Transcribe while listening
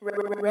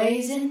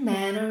Raisin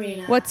Man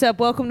Arena. What's up?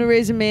 Welcome to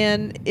Raisin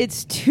Man.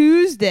 It's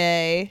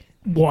Tuesday,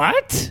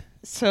 What?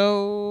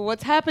 so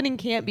what's happening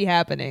can't be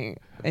happening.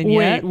 And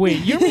Wait,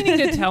 yet, you're meaning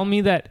to tell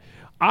me that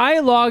I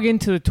log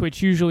into the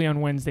Twitch usually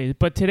on Wednesdays,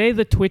 but today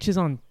the Twitch is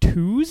on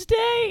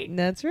Tuesday?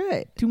 That's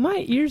right. Do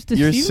my ears deceive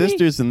Your me?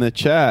 sister's in the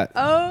chat.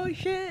 Oh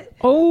shit!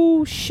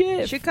 Oh,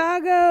 shit.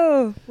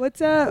 Chicago, what's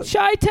up?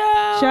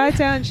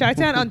 Chi-Town.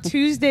 Chi-Town on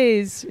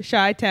Tuesdays.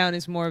 Chi-Town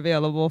is more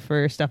available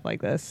for stuff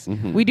like this.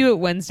 Mhm. We do it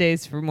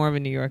Wednesdays for more of a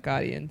New York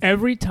audience.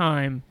 Every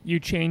time you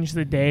change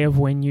the day of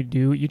when you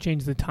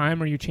change the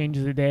time or you change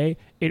the day,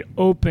 it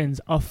opens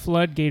a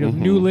floodgate of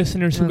new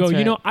listeners who That's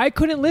go, right. I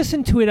couldn't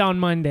listen to it on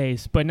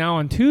Mondays, but now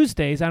on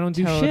Tuesdays I don't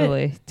do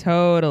shit.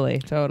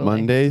 Totally.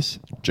 Mondays,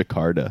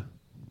 Jakarta.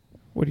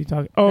 What are you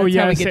talking? Oh, That's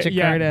yeah. how we get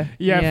Jakarta.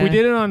 Yeah, if Yeah. we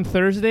did it on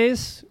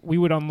Thursdays, we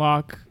would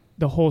unlock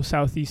the whole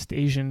Southeast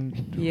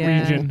Asian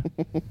region.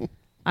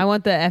 I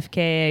want the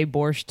FKA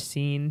borscht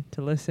scene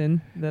to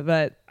listen,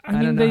 but I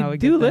mean, don't know they how we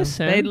do get them.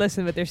 listen. They'd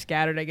listen, but they're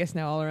scattered, I guess,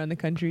 now all around the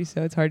country,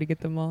 so it's hard to get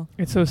them all.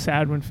 It's so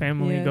sad when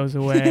family Yeah. goes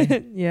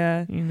away.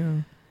 Yeah.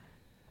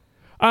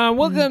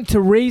 Welcome to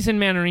Raisin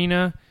Man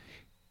Arena.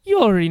 You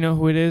already know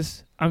who it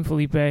is. I'm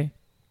Felipe.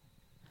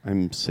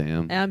 I'm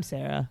Sam. I'm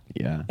Sarah,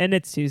 Yeah. and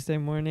it's Tuesday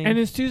morning. And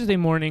it's Tuesday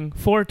morning,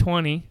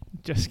 4:20.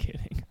 Just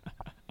kidding.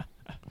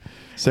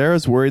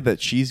 Sarah's worried that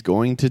she's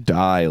going to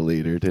die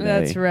later today.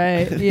 That's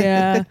right.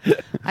 Yeah.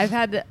 I've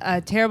had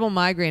a terrible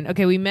migraine.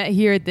 Okay, we met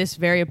here at this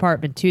very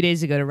apartment 2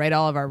 days ago to write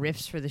all of our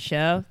riffs for the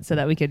show so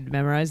that we could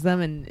memorize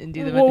them and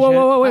do them at the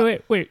show.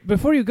 Wait.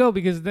 Before you go,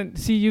 because then,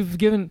 see, you've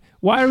given...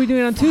 Why are we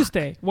doing it on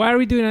Tuesday? Why are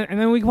we doing it? And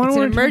then we want It's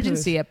to... an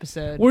emergency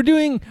episode. We're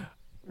doing...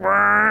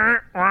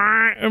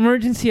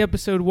 emergency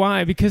episode.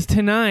 Why? Because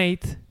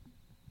tonight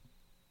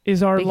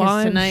is our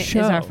live tonight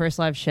show. is our first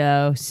live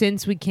show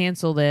since we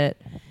canceled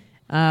it.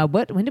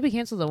 When did we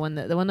cancel the one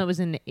that was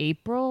in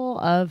April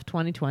of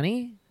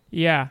 2020?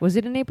 Yeah. Was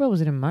it in April?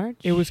 Was it in March?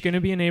 It was going to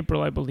be in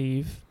April, I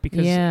believe,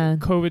 because Yeah.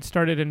 COVID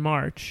started in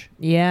March.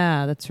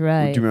 Yeah, that's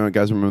right. Do you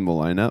guys remember the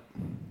lineup?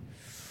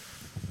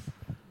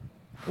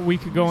 We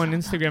could go on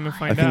Instagram and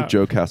find I think out.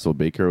 Joe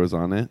Castlebaker was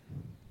on it.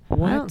 I don't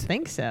What?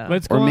 think so.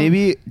 Let's go Or on-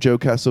 maybe Joe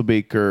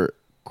Castlebaker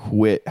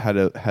quit,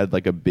 had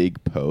like a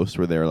big post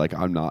where they were like,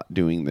 I'm not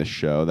doing this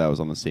show. That was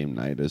on the same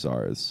night as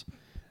ours.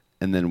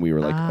 And then we were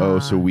like, oh,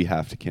 so we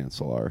have to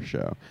cancel our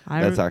show.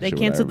 That's actually they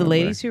what I canceled the remember.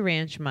 Ladies Who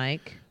Ranch,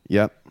 Mike,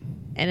 Yep.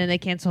 and then they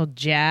canceled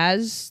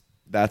Jazz.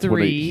 That's 3.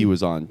 what he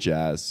was on.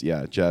 Jazz.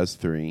 Yeah, Jazz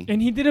 3.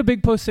 And he did a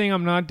big post saying,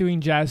 I'm not doing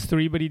Jazz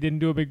 3, but he didn't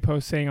do a big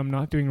post saying, I'm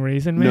not doing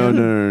Raisin Man.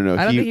 No.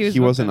 I don't think He he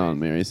wasn't booked on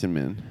Raisin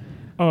Man.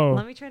 Oh.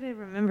 Let me try to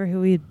remember who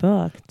we had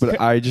booked. But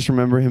I just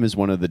remember him as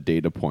one of the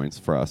data points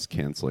for us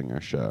canceling our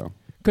show.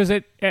 Because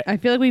I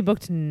feel like we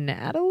booked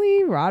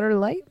Natalie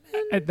Rotter-Lightman.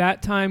 at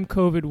that time,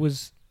 COVID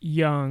was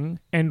young,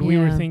 and we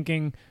were Yeah.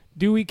 thinking,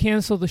 do we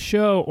cancel the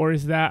show, or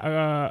is that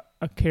a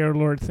Care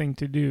Lord thing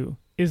to do?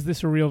 Is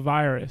this a real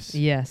virus?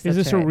 Yes, Is that's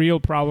this right. a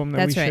real problem that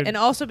That's we right. should... And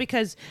also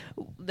because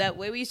that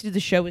way we used to do the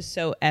show was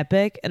so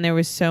epic and there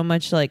was so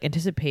much like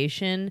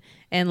anticipation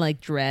and like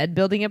dread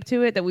building up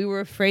to it that we were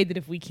afraid that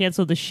if we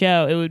canceled the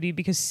show, it would be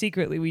because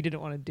secretly we didn't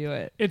want to do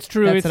it. It's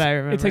true. That's it's, what I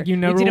remember. It's like you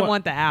never we didn't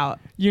want the out.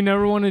 You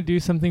never want to do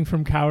something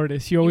from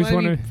cowardice. You always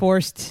want be to...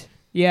 forced.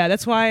 Yeah,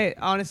 that's why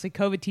honestly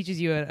COVID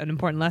teaches you an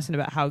important lesson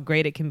about how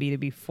great it can be to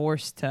be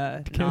forced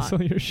to cancel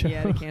your show.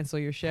 Yeah, to cancel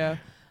your show.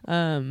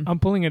 I'm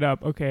pulling it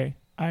up. Okay.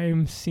 I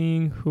am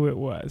seeing who it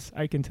was.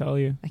 I can tell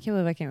you. I can't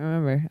believe I can't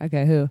remember.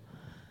 Okay, who?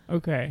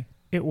 Okay.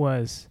 It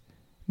was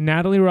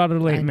Natalie I knew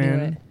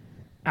Rotter-Lightman, it.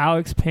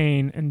 Alex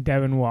Payne, and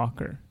Devin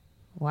Walker.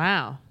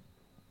 Wow.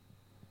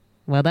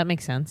 Well, that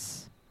makes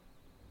sense.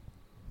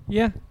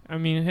 Yeah. I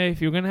mean, hey,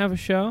 if you're going to have a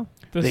show,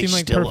 those seem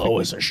like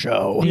perfect. a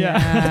show.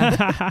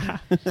 Yeah.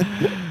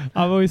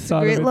 I've always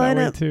thought of great it that way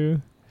lineup.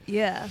 too.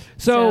 Yeah.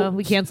 So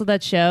we canceled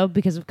that show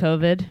because of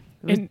COVID.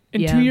 and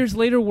Yeah. 2 years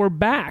later, we're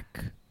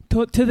back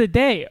to the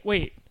day.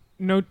 Wait,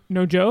 no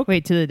joke.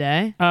 Wait to the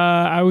day.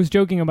 I was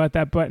joking about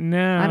that, but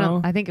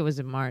now I think it was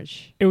in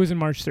March. it was in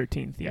March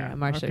 13th. Yeah,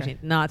 March Okay.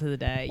 13th. Not to the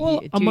day.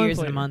 Well, 2 a month years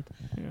and a later.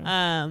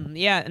 month.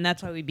 Yeah. And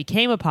that's why we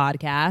became a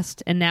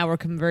podcast, and now we're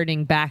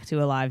converting back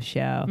to a live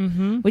show,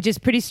 Mm-hmm. which is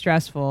pretty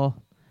stressful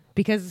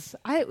because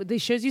the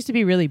shows used to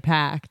be really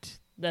packed.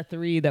 The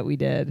 3 that we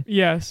did.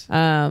 Yes.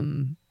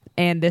 And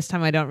this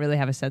time I don't really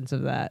have a sense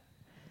of that.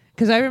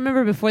 Because I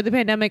remember before the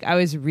pandemic, I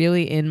was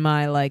really in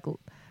my like,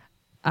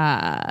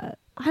 I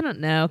don't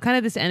know, kind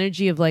of this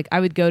energy of like, I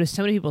would go to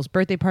so many people's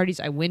birthday parties.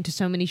 I went to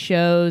so many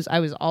shows. I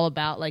was all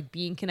about like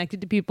being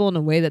connected to people in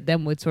a way that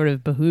then would sort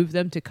of behoove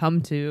them to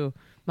come to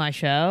my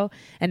show.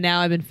 And now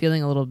I've been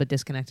feeling a little bit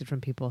disconnected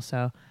from people.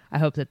 So I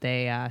hope that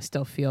they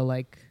still feel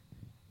like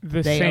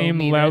The they owe same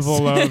me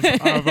level this.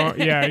 of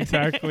yeah,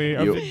 exactly,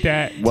 of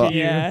debt Well, to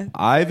you. Yeah.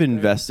 I've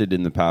invested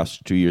in the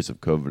past 2 years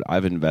of COVID.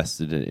 I've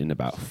invested in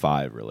about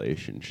 5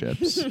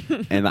 relationships.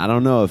 And I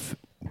don't know if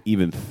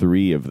even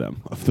 3 of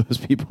those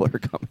people are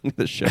coming to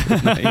the show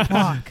tonight.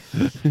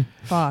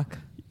 Fuck.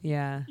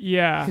 Yeah.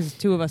 Yeah. Because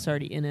 2 of us are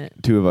already in it.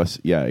 2 of us.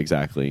 Yeah,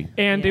 exactly.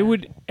 And Yeah. it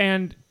would,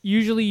 and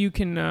usually you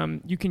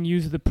can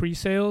use the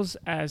pre-sales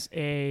as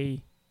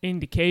a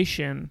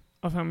indication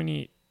of how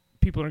many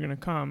people are going to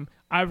come.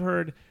 I've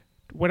heard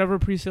whatever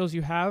pre-sales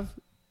you have,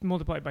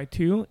 multiply it by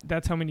 2.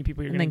 That's how many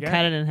people you're going to get. And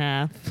then cut it in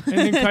half. And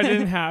then cut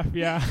it in half,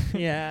 yeah.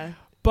 Yeah.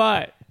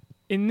 But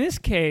in this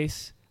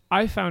case,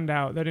 I found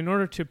out that in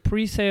order to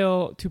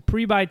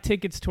pre-buy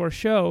tickets to our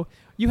show,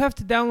 you have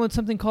to download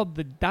something called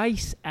the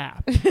Dice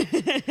app.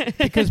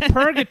 Because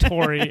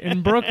Purgatory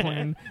in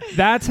Brooklyn,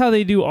 that's how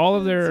they do all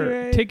of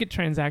their ticket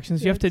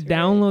transactions. You have to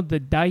download the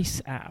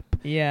Dice app.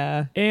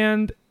 Yeah.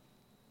 And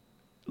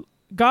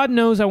God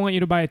knows I want you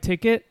to buy a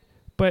ticket,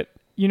 but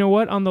you know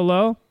what? On the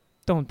low,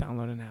 don't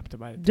download an app to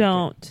buy a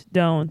ticket.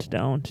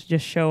 Don't.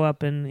 Just show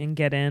up and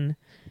get in.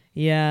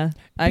 Yeah,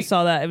 I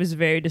saw that. It was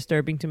very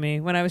disturbing to me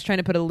when I was trying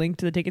to put a link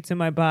to the tickets in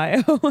my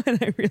bio, and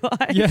I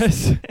realized.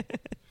 Yes.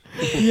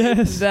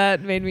 Yes.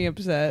 That made me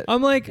upset.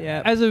 I'm like,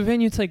 as a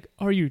venue, it's like,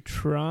 are you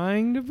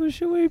trying to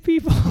push away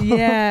people?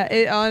 Yeah,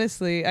 it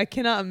honestly, I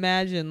cannot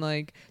imagine,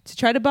 like, to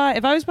try to buy,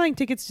 if I was buying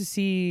tickets to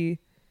see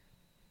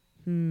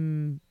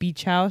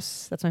Beach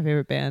House, that's my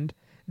favorite band,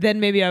 then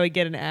maybe I would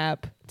get an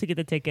app to get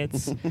the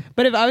tickets.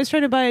 But if I was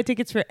trying to buy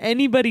tickets for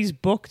anybody's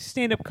booked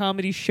stand-up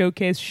comedy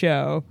showcase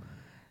show,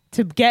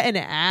 to get an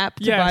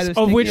app to buy those tickets,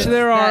 of which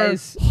there are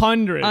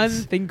hundreds,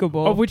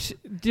 unthinkable. Of which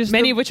just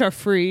many of which are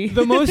free.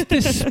 The most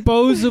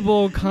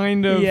disposable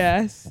kind of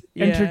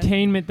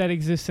entertainment that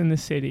exists in the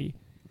city.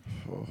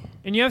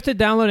 And you have to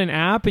download an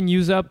app and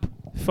use up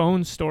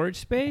phone storage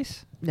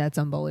space. That's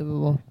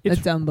unbelievable.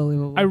 It's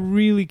unbelievable. I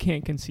really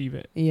can't conceive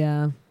it.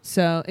 Yeah.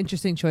 So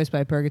interesting choice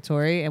by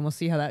Purgatory, and we'll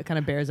see how that kind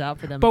of bears out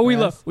for them. But we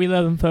love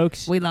them,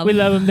 folks. We love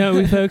them, don't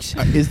we, folks?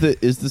 Is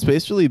the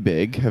space really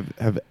big?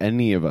 Have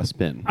any of us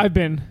been? I've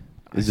been.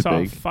 Is I it saw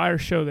big? a fire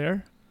show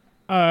there.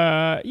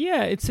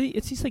 Yeah, it's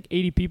like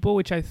 80 people,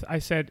 which I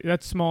said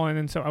that's small, and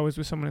then so I was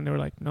with someone and they were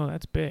like, "No,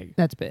 that's big."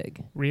 That's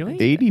big.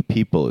 Really? 80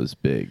 people is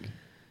big.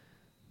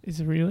 Is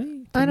it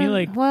really? To me,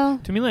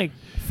 like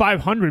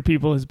 500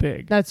 people is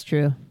big. That's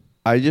true.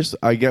 I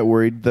get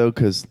worried though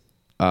because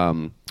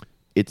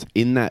it's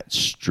in that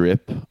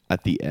strip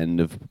at the end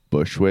of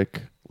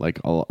Bushwick, like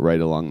right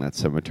along that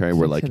cemetery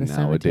where like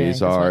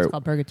nowadays are. It's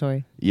called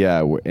Purgatory.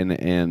 Yeah,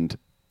 and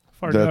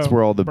Fargo, that's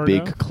where all the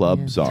Bordeaux. big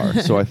clubs are.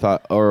 So I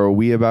thought, are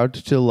we about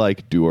to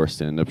like do our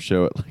stand-up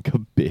show at like a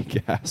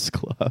big ass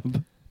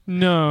club?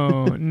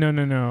 No.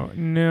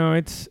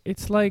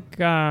 It's like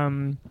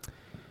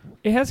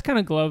it has kind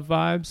of glove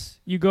vibes.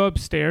 You go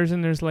upstairs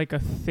and there's like a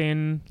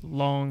thin,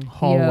 long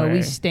hallway. Yeah,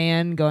 we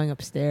stand going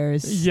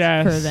upstairs for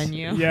a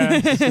venue.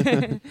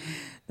 Yes.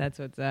 That's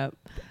what's up.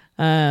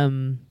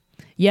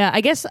 Yeah,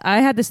 I guess I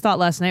had this thought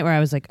last night where I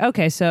was like,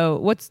 okay, so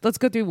let's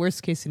go through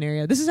worst case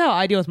scenario. This is how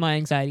I deal with my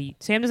anxiety.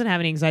 Sam doesn't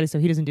have any anxiety, so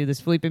he doesn't do this.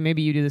 Felipe,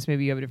 maybe you do this.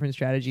 Maybe you have a different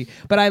strategy.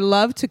 But I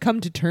love to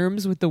come to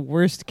terms with the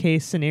worst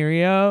case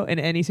scenario in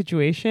any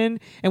situation.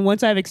 And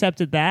once I've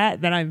accepted that,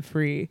 then I'm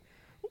free.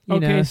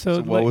 Okay,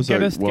 so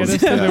get us to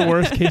the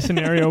worst case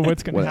scenario.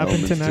 What's going to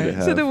happen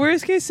tonight? So the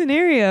worst case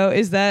scenario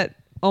is that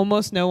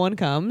almost no one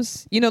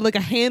comes. Like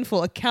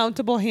a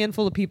countable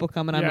handful of people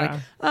come, and I'm like,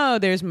 oh,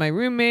 there's my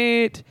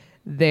roommate.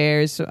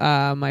 There's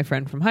my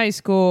friend from high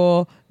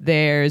school.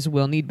 There's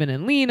Will Needman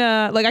and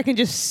Lena. Like I can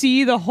just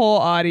see the whole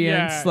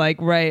audience.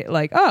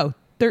 Oh,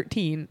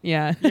 13.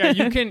 Yeah. Yeah,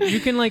 you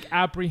can like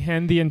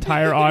apprehend the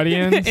entire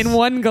audience in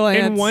one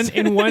glance.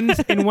 In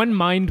one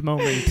mind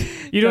moment.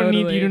 You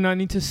do not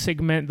need to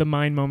segment the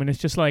mind moment. It's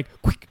just like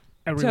quick.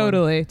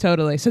 Everyone.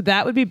 Totally. So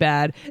that would be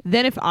bad.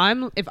 Then if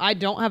I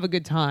don't have a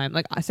good time,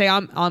 like I say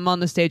I'm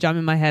on the stage, I'm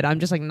in my head, I'm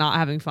just like not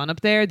having fun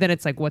up there, then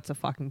it's like, what's the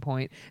fucking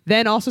point?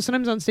 Then also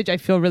sometimes on stage I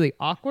feel really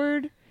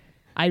awkward.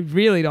 I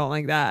really don't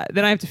like that.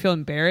 Then I have to feel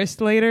embarrassed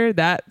later.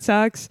 That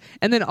sucks.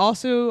 And then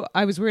also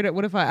I was worried,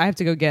 what if I have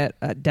to go get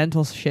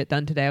dental shit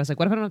done today? I was like,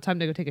 what if I don't have time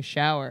to go take a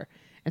shower?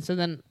 And so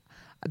then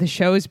the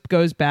show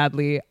goes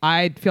badly.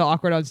 I feel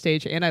awkward on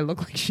stage, and I look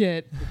like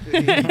shit.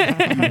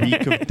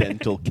 Reek of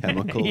dental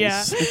chemicals.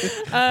 Yeah.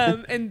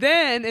 And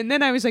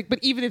then I was like, but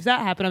even if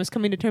that happened, I was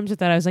coming to terms with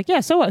that. I was like, yeah,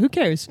 so what? Who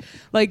cares?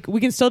 Like,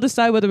 we can still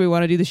decide whether we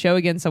want to do the show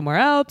again somewhere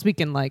else. We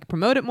can like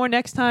promote it more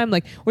next time.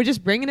 Like, we're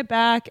just bringing it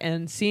back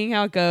and seeing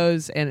how it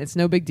goes, and it's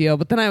no big deal.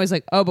 But then I was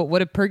like, oh, but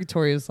what if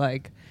Purgatory is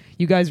like,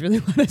 you guys really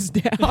let us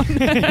down?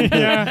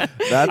 Yeah.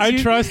 I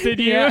trusted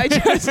you. Yeah, I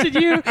trusted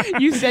you.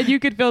 You said you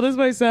could fill this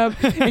place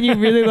up, and you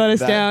really let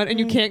us down, and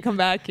you can't come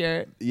back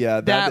here.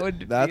 Yeah, that's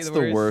be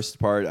the worst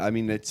part. I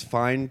mean, it's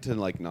fine to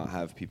like not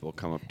have people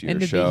come up to your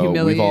to show.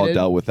 We've all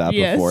dealt with that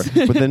before.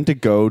 But then to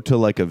go to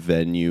like a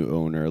venue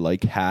owner,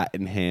 like hat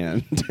in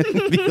hand,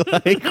 and be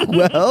like,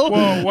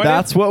 "Well,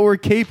 that's what we're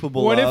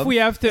capable of." What if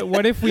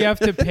we have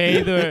to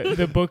pay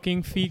the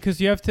booking fee? Because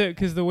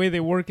the way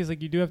they work is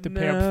like you do have to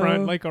pay up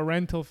front, like a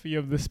rental fee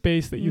of the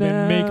space that you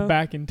then make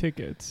back in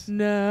tickets.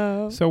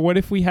 No. So what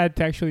if we had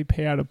to actually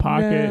pay out of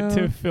pocket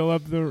to fill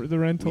up the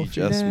rental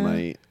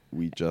fee?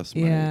 We just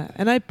yeah. might.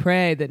 And I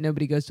pray that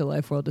nobody goes to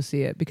Life World to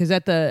see it, because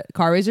at the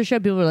Car Raiser show,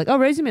 people were like, "Oh,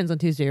 Raising Man's on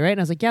Tuesday, right?" And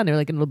I was like, "Yeah." And they were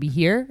like, "And it'll be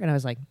here." And I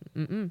was like,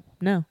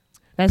 "No."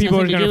 That's people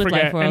are nothing to going do to with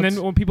Life forget. Worlds. And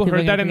then when people People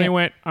heard are that gonna and they forget.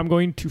 went, I'm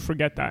going to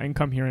forget that and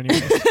come here anyway.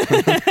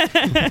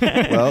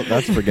 Well,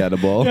 that's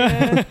forgettable.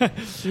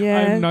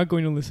 Yeah. I'm not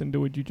going to listen to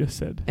what you just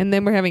said. And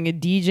then we're having a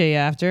DJ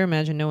after.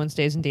 Imagine no one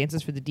stays and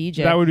dances for the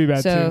DJ. That would be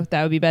bad so too.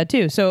 that would be bad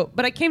too. So,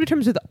 but I came to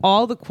terms with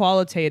all the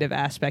qualitative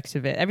aspects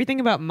of it. Everything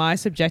about my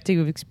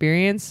subjective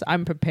experience,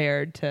 I'm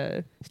prepared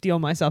to steel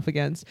myself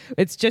against.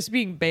 It's just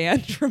being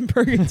banned from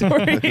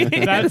purgatory.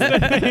 That's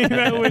the thing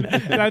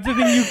that's the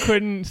thing you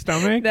couldn't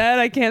stomach. That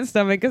I can't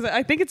stomach because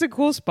I think it's a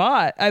cool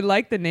spot. I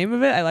like the name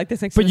of it. I like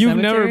this next But to the you've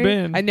cemetery. never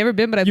been. I've never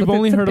been, but I've You've looked at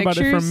only some heard about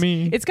it pictures. from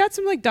me. It's got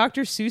some like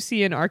Dr.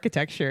 Seussian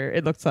architecture.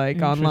 It looks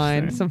like online.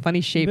 Interesting. Some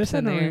funny shapes This I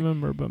in don't there.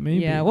 remember, but maybe.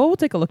 Yeah, well, we'll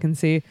take a look and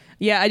see.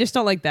 Yeah, I just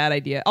don't like that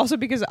idea. Also,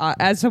 because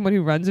as someone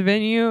who runs a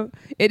venue,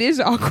 it is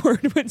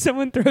awkward when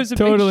someone throws a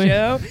Totally. big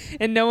show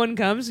and no one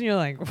comes, and you're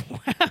like,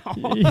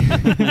 "Wow,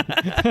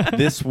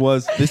 This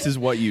is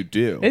what you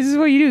do. this is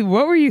what you do."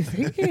 What were you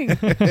thinking?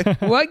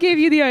 What gave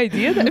you the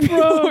idea that people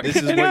Bro, were This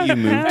is gonna what you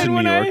moved to And New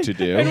when York I- to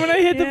do. And when I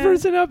hit the Yeah.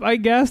 person up, I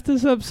gassed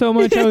us up so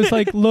much. I was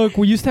like, look,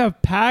 we used to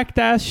have packed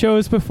ass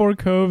shows before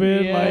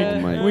COVID. Yeah. Like, Oh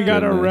my we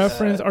got a goodness.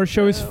 reference. Our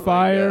show is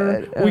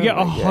fire. God. We get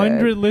Oh my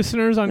 100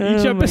 listeners on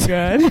each Oh my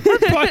episode.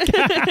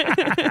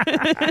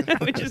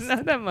 which is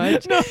not that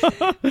much.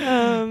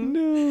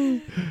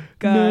 No.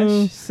 Gosh.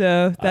 No.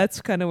 So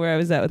that's kind of where I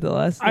was at with the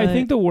last I night.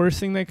 think the worst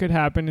thing that could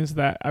happen is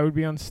that I would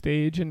be on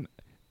stage and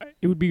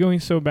it would be going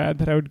so bad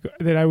that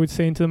I would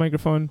say into the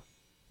microphone,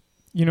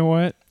 you know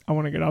what? I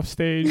want to get off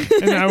stage.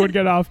 And I would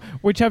get off,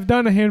 which I've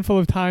done a handful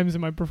of times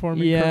in my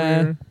performing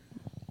career.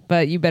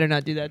 But you better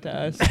not do that to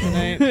us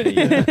tonight.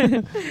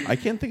 Yeah. I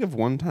can't think of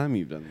one time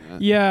you've done that.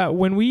 Yeah,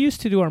 when we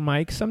used to do our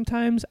mics,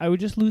 sometimes I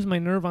would just lose my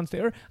nerve on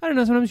stage. Or I don't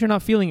know, sometimes you're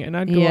not feeling it, and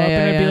I'd go Yeah, up yeah,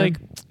 and I'd yeah. be like,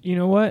 you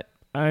know what?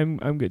 I'm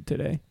good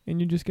today, and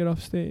you just get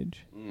off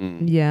stage.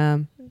 Mm. Yeah.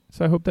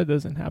 So I hope that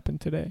doesn't happen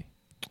today.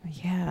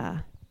 Yeah.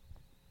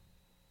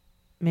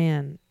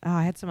 Man. Oh,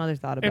 I had some other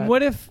thought about And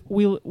what if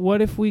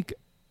we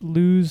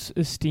lose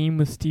esteem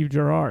with Steve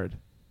Gerrard?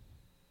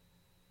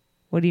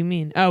 What do you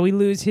mean? Oh, we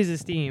lose his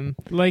esteem.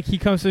 Like he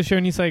comes to the show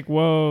and he's like,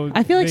 "Whoa!"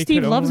 I feel like they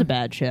Steve could loves only- a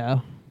bad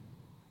show.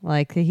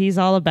 Like he's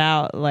all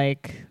about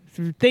like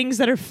things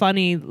that are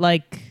funny,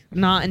 like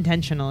not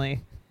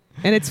intentionally.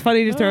 And it's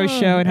funny to throw a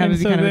show and have And it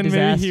be so kind of a then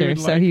maybe he disaster. would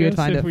So like he would us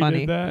find if it we funny.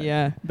 did that.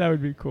 Yeah. That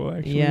would be cool.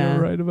 Actually, Yeah.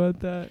 you're right about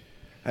that.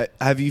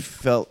 Do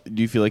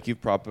you feel like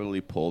you've properly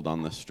pulled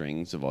on the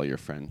strings of all your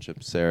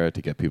friendships, Sarah,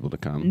 to get people to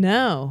come?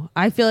 No,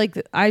 I feel like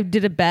I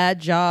did a bad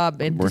job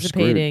We're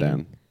screwed anticipating.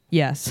 then.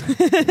 Yes.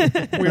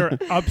 We are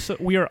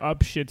up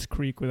Schitt's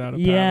Creek without a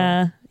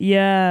paddle.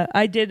 Yeah.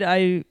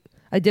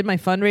 I did my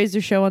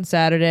fundraiser show on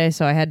Saturday,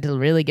 so I had to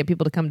really get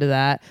people to come to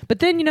that. But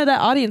then, that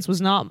audience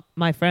was not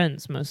my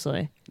friends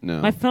mostly.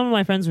 No. Some of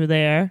my friends were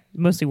there,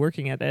 mostly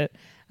working at it.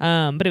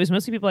 But it was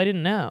mostly people I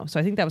didn't know. So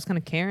I think that was kind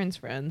of Karen's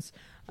friends.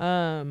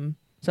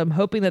 So I'm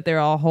hoping that they're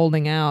all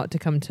holding out to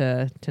come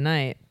to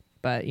tonight.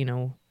 But,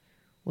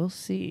 we'll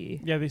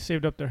see. Yeah, they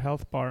saved up their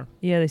health bar.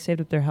 Yeah, they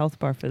saved up their health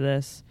bar for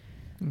this.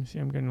 Let me see.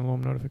 I'm getting a little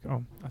notification.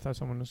 Oh, I thought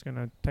someone was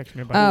gonna text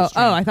me about.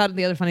 I thought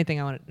the other funny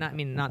thing I wanted,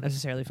 not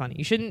necessarily funny.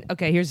 You shouldn't.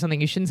 Okay, here's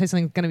something. You shouldn't say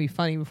something's gonna be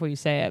funny before you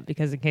say it,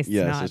 because in case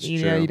Yes, it's not, it's you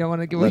true. don't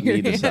want to give Let away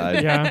me your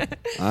decide. Yeah.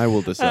 I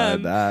will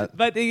decide that.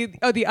 But the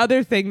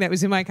other thing that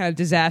was in my kind of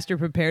disaster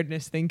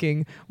preparedness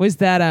thinking was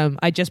that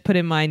I just put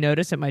in my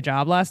notice at my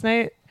job last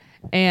night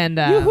and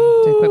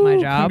to quit my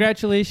job.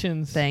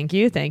 Congratulations. Thank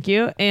you.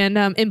 And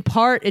in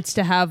part, it's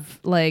to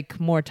have like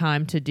more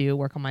time to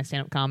work on my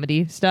stand-up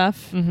comedy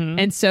stuff. Mm-hmm.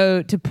 And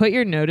so to put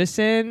your notice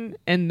in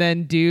and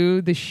then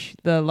do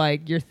the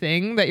like your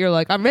thing that you're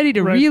like, I'm ready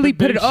to Right, really the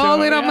put it big all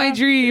show, in on my yeah.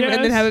 dream, and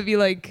then Yes. have it be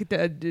like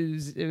an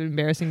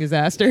embarrassing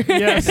disaster.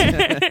 Yes.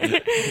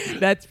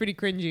 That's pretty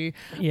cringy.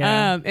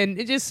 Yeah. And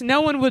it just,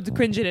 no one would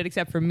cringe at it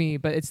except for me,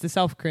 but it's the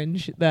self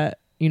cringe that,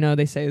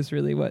 they say is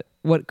really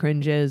what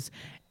cringe is.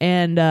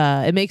 And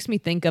it makes me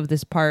think of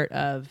this part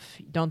of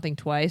Don't Think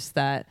Twice,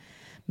 that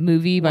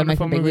movie by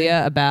Wonderful Michael movie.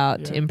 Miglia about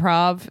Yeah.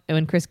 improv. And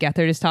when Chris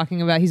Gethard is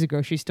talking about, he's a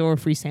grocery store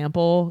free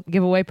sample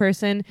giveaway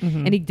person.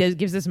 Mhm. And he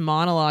gives this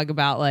monologue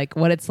about like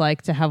what it's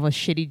like to have a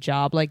shitty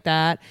job like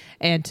that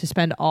and to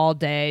spend all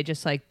day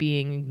just like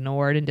being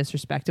ignored and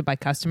disrespected by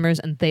customers.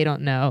 And they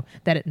don't know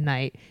that at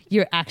night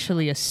you're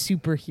actually a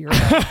superhero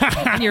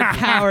and your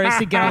power is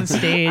to get on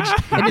stage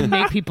and to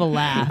make people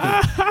laugh.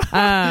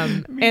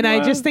 And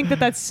I just think that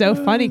that's so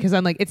funny because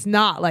I'm like, it's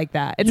not like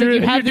that. It's You're,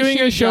 like you have you're this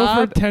doing a shitty show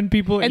job, for 10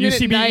 people at and then at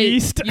UCB night,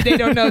 East. they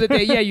don't know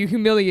that you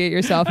humiliate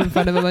yourself in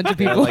front of a bunch of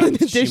people in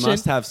She addition.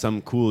 must have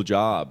some cool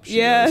job. She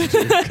Yeah. goes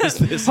to, 'cause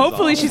this is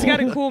Hopefully she's awful.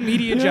 got a cool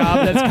media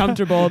job that's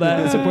comfortable,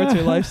 that supports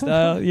her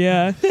lifestyle.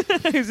 Yeah.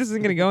 This isn't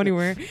going to go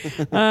anywhere.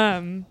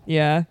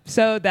 Yeah.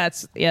 So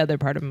that's the other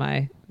part of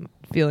my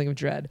feeling of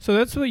dread. So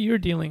that's what you're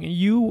dealing. And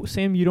you,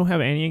 Sam, you don't have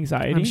any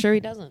anxiety. I'm sure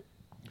he doesn't.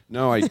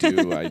 No, I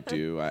do. I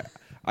do.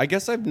 I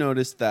guess I've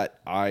noticed that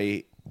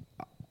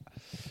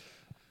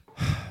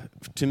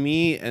to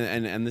me,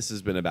 and this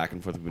has been a back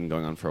and forth that's been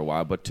going on for a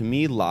while, but to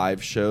me,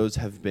 live shows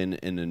have been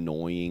an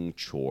annoying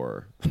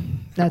chore.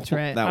 That's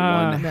right.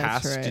 that one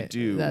That's has to right.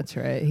 do. That's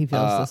right. He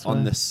feels this way.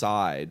 on the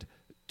side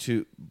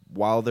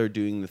while they're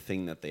doing the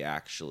thing that they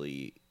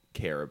actually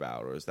care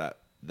about, or is that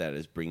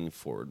is bringing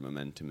forward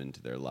momentum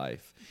into their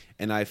life.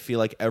 And I feel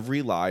like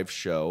every live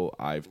show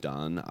I've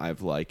done,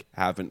 I've like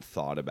haven't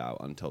thought about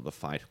until the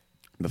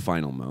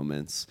final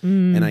moments.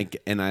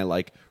 And I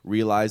like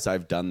realize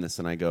I've done this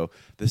and I go,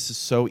 this is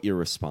so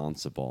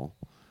irresponsible.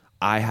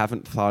 I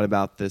haven't thought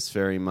about this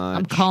very much.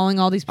 I'm calling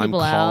all these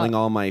people out. I'm calling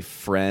all my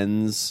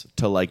friends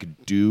to like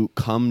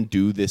come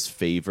do this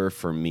favor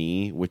for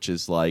me, which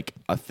is like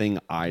a thing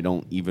I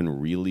don't even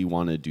really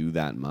want to do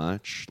that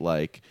much.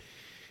 Like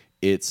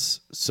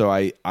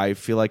I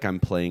feel like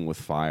I'm playing with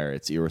fire.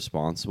 It's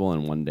irresponsible,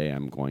 and one day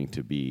I'm going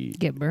to be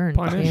get burned.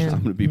 Punished. Yeah.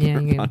 I'm going to be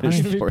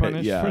punished for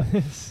it.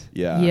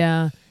 Yeah.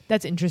 Yeah.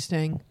 That's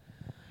interesting.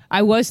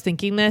 I was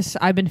thinking this.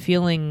 I've been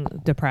feeling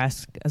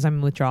depressed as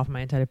I'm withdrawal from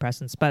my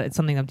antidepressants, but it's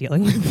something I'm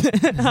dealing with.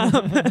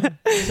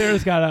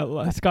 Sarah's got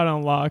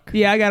on lock.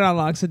 Yeah, I got it on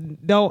lock, so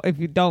don't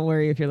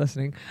worry if you're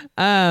listening.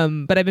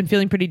 But I've been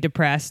feeling pretty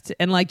depressed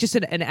and like just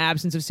an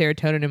absence of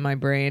serotonin in my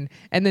brain,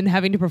 and then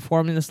having to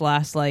perform in this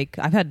last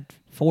I've had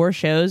 4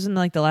 shows in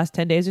like the last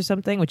 10 days or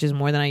something, which is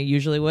more than I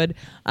usually would.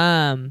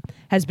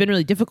 Has been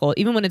really difficult.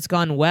 Even when it's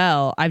gone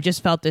well, I've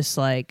just felt this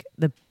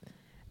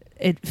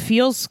it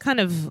feels kind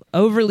of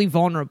overly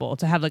vulnerable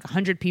to have like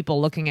 100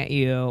 people looking at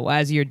you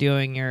as you're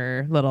doing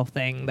your little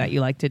thing that you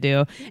like to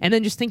do. And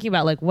then just thinking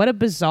about like what a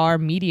bizarre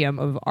medium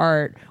of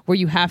art where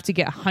you have to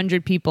get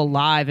 100 people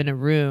live in a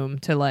room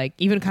to like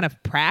even kind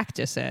of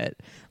practice it.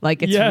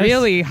 Like it's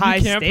really high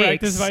stakes. You can't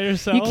practice by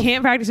yourself. You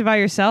can't practice it by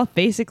yourself,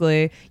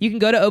 basically. You can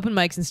go to open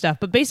mics and stuff,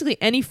 but basically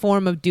any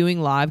form of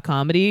doing live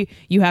comedy,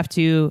 you have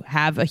to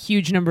have a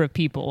huge number of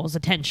people's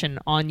attention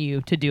on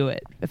you to do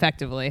it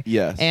effectively.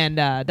 Yes. And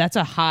that's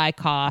a high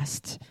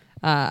cost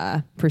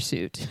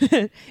pursuit.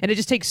 And it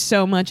just takes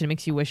so much, and it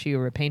makes you wish you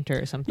were a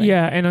painter or something.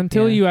 Yeah, and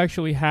until you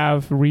actually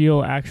have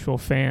actual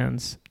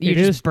fans, You're it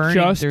is just burning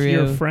just through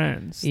your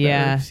friends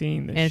that are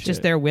seeing this and it's just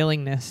shit. their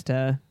willingness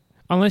to...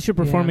 Unless you're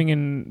performing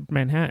in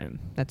Manhattan.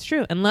 That's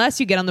true. Unless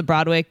you get on the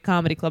Broadway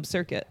Comedy Club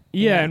circuit.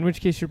 Yeah, in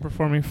which case you're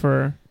performing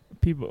for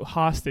people,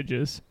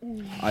 hostages.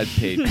 I'd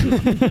pay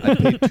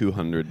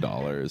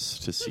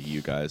 $200 to see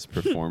you guys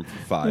perform for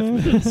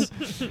 5 minutes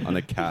on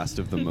a cast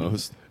of the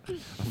most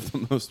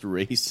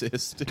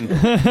racist and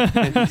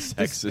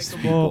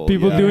sexist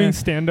people doing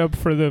stand-up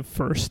for the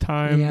first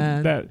time.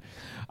 Yeah.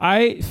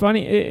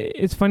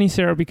 It's funny,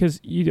 Sarah, because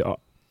you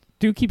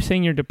do keep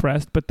saying you're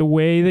depressed, but the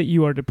way that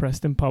you are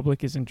depressed in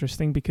public is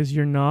interesting because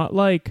you're not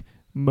like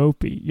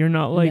mopey. You're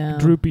not like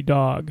droopy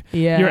dog.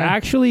 Yeah. You're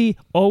actually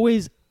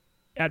always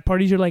at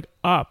parties, you're like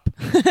up,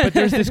 but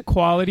there's this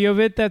quality of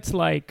it that's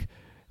like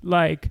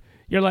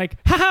you're like,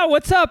 haha,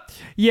 what's up?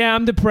 Yeah,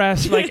 I'm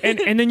depressed. Like,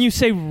 and then you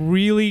say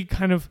really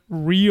kind of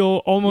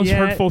real, almost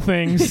hurtful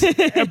things,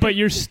 but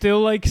you're still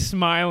like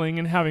smiling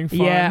and having fun.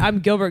 Yeah, I'm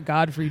Gilbert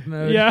Gottfried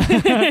mode. Yeah.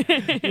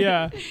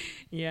 Yeah.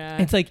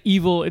 Yeah. It's like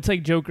evil. It's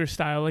like Joker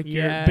style. Like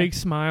your big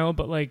smile,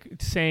 but like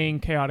saying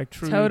chaotic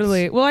truths.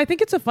 Totally. Well, I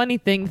think it's a funny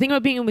thing. The thing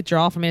about being in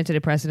withdrawal from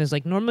antidepressant is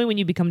like normally when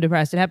you become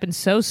depressed, it happens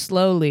so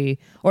slowly,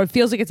 or it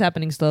feels like it's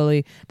happening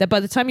slowly, that by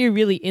the time you're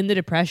really in the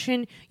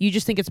depression, you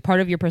just think it's part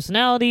of your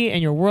personality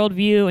and your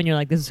worldview, and you're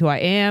like, this is who I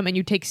am, and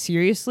you take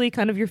seriously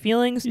kind of your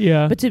feelings.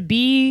 Yeah. But to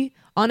be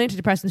on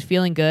antidepressants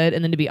feeling good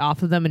and then to be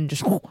off of them and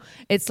just,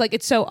 it's like,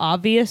 it's so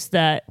obvious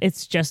that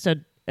it's just a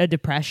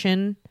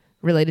depression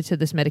related to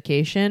this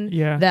medication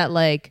that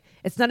like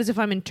it's not as if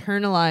I'm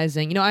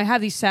internalizing, I have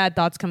these sad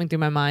thoughts coming through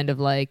my mind of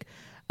like,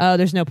 oh,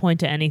 there's no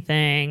point to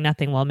anything,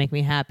 nothing will make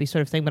me happy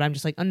sort of thing, but I'm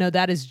just like, oh no,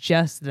 that is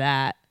just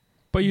that.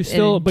 But you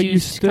still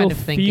kind of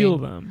feel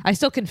them. I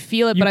still can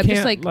feel it, You but I'm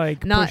just can't,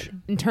 like not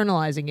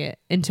internalizing it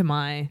into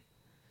my,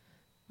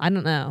 I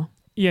don't know,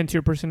 into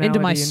your personality, into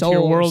my soul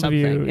your or worldview.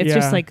 something. It's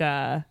just like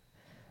a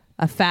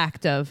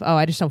fact of, oh,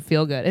 I just don't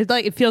feel good.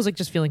 It feels like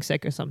just feeling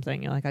sick or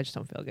something. You're like, I just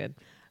don't feel good.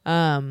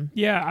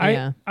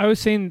 I was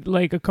saying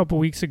like a couple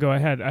weeks ago I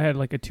had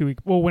like a 2-week,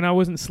 well, when I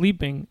wasn't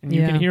sleeping, and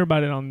you can hear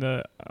about it on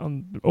the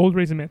old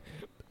Raisin Man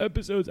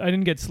episodes, I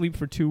didn't get sleep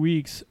for 2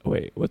 weeks.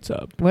 Wait, what's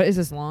up? What is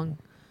this long?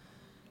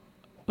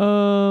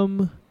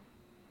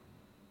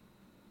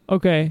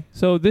 Okay,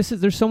 so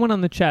there's someone on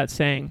the chat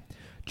saying,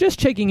 just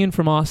checking in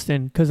from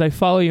Austin because I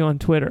follow you on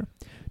Twitter.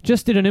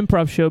 Just did an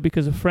improv show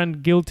because a friend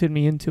guilted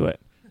me into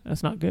it.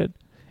 That's not good.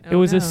 It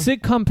was a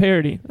sitcom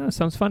parody. Oh,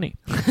 sounds funny.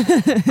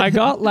 I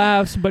got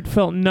laughs but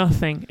felt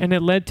nothing, and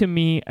it led to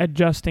me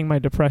adjusting my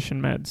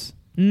depression meds.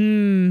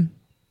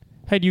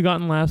 Had you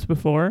gotten laughs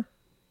before?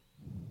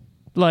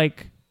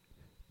 Like,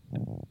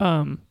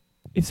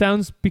 it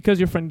sounds, because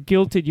your friend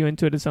guilted you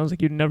into it, it sounds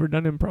like you'd never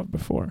done improv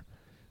before.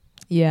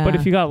 Yeah. But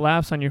if you got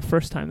laughs on your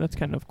first time, that's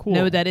kind of cool.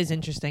 No, that is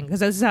interesting.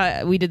 Because this is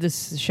how we did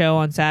this show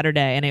on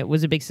Saturday, and it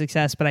was a big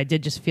success, but I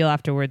did just feel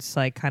afterwards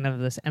like kind of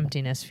this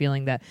emptiness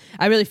feeling that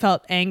I really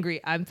felt angry.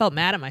 I felt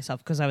mad at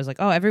myself because I was like,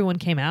 oh, everyone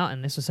came out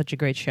and this was such a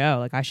great show.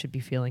 Like I should be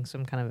feeling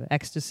some kind of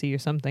ecstasy or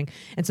something.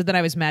 And so then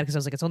I was mad because I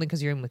was like, it's only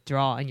because you're in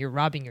withdrawal and you're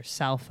robbing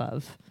yourself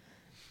of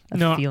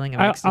a feeling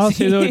of ecstasy. I'll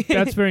say though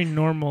that's very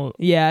normal.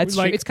 Yeah, it's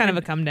Like, true. It's kind of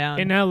a come down.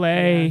 In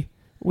LA,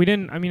 we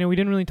didn't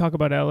really talk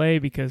about LA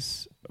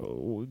because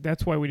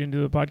that's why we didn't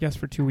do the podcast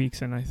for 2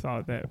 weeks. And I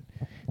thought that,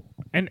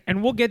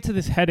 and we'll get to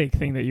this headache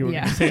thing that you were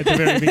going to say at the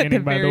very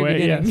beginning, by the way.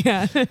 Beginning,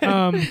 yes.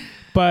 Yeah.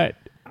 But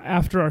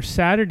after our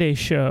Saturday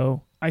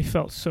show, I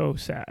felt so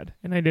sad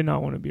and I did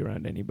not want to be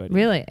around anybody.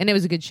 Really? And it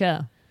was a good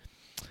show.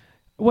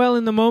 Well,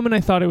 in the moment,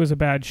 I thought it was a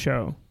bad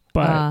show,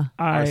 but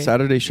Our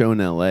Saturday show in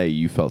LA,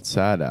 you felt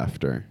sad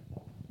after.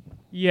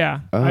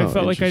 Yeah, Oh, I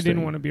felt like I didn't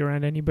interesting. want to be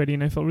around anybody,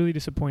 and I felt really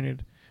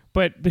disappointed.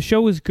 But the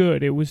show was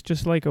good. It was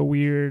just like a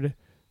weird,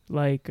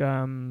 like,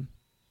 I don't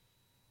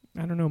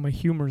know, my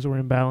humors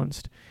were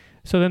imbalanced.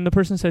 So then the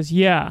person says,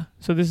 yeah.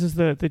 So this is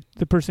the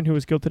person who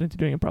was guilted into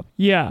doing improv.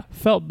 Yeah,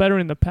 felt better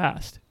in the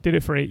past. Did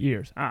it for 8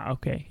 years. Ah,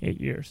 okay,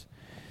 8 years.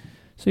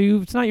 So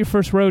it's not your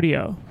first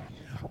rodeo.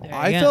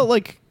 I felt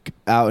like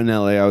out in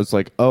LA, I was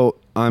like, oh,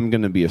 I'm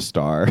going to be a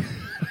star.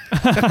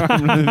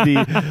 I'm going to be,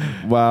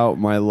 wow,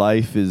 my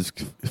life is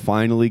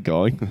finally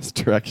going this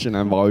direction.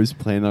 I've always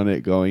planned on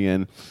it going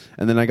in.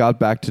 And then I got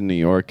back to New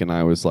York and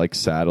I was like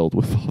saddled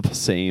with all the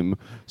same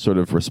sort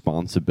of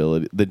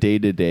responsibility, the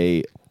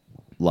day-to-day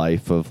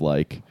life of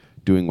like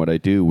doing what I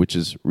do, which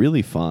is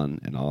really fun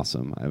and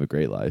awesome. I have a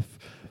great life.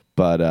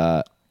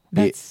 But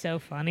That's so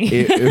funny.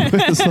 it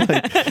was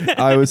like,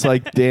 I was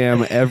like,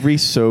 damn, every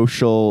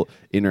social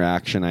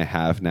interaction I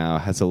have now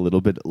has a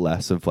little bit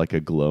less of like a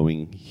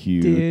glowing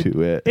hue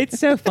to it. It's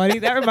so funny.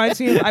 That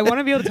reminds me of, I want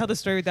to be able to tell the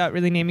story without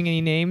really naming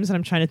any names, and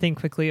I'm trying to think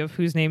quickly of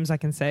whose names I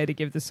can say to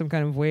give this some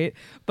kind of weight.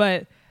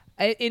 But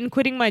in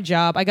quitting my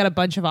job, I got a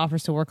bunch of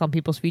offers to work on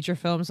people's feature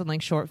films and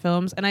like short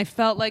films, and I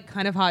felt like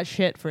kind of hot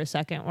shit for a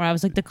second, where I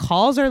was like, the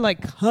calls are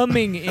like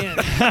coming in to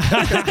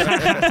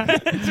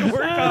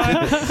work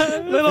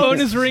on. The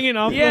phone is ringing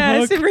off the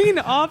hook. It's ringing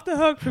off the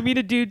hook for me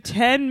to do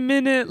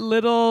 10-minute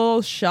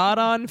little shot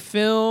on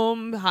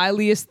film,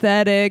 highly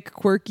aesthetic,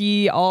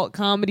 quirky alt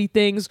comedy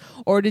things,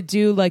 or to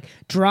do like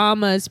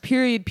dramas,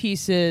 period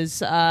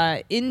pieces,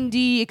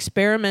 indie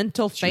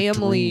experimental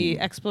family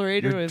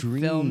explorative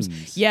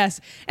films.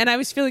 Yes. And I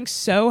was feeling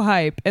so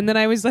hype. And then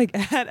I was like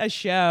at a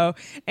show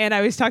and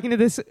I was talking to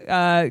this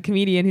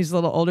comedian who's a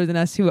little older than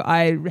us, who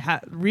I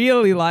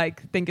really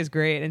think is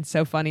great and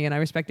so funny, and I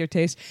respect their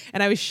taste.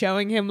 And I was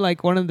showing him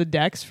like one of the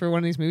decks for one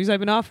of these movies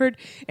I've been offered,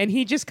 and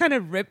he just kind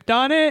of ripped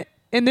on it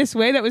in this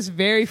way that was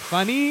very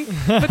funny.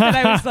 But then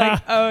I was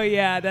like, oh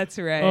yeah, that's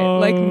right.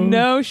 Like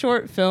no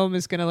short film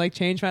is gonna like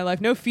change my life.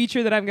 No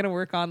feature that I'm gonna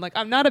work on. Like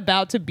I'm not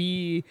about to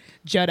be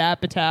Judd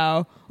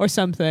Apatow or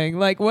something.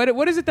 Like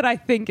what is it that I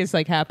think is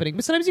like happening?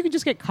 But sometimes you can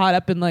just get caught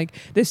up in like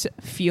this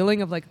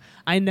feeling of like,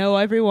 I know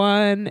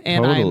everyone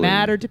and I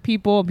matter to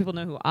people and people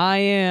know who I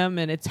am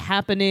and it's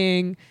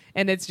happening.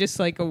 And it's just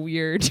like a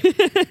weird,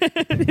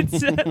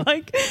 it's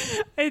like,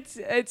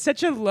 it's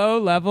such a low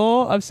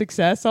level of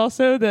success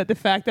also, that the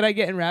fact that I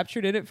get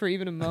enraptured in it for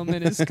even a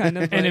moment is kind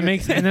of and like, it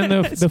makes, and then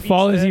the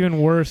fall is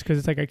even worse because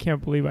it's like, I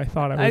can't believe I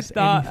thought I was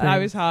I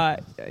was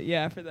hot.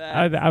 Yeah, for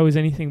that. I was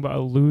anything but a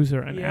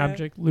loser, an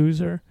abject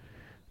loser.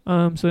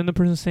 So then the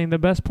person's saying the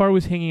best part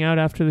was hanging out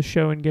after the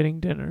show and getting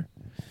dinner.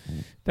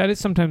 That is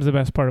sometimes the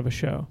best part of a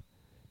show.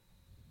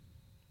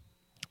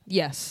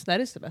 Yes,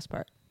 that is the best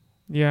part.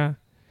 Yeah.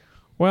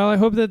 Well, I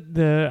hope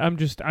that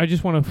I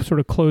just want to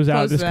sort of close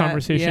out this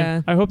conversation.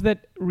 Yeah. I hope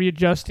that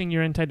readjusting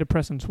your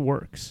antidepressants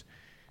works.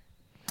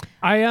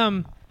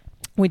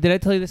 Wait, did I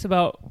tell you this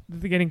about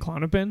getting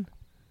Klonopin?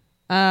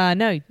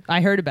 No,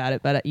 I heard about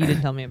it, but you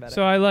didn't tell me about it.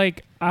 So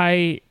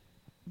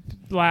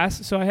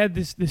I had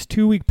this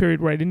 2-week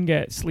period where I didn't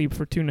get sleep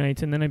for 2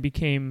 nights, and then I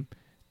became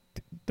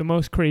the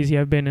most crazy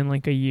I've been in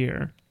like a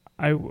year.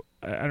 I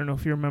don't know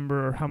if you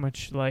remember or how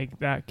much like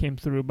that came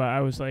through, but I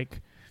was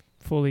like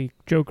fully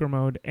Joker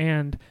mode.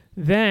 And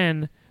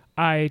then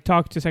I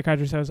talked to a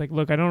psychiatrist. I was like,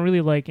 look, I don't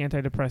really like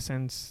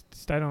antidepressants.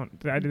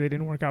 They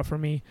didn't work out for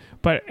me.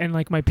 But, and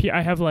like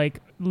I have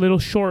like little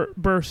short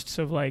bursts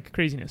of like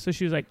craziness. So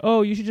she was like,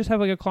 oh, you should just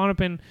have like a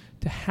Klonopin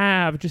to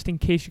have just in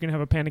case you're going to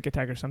have a panic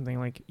attack or something.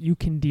 Like you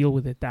can deal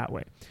with it that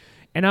way.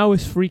 And I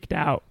was freaked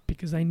out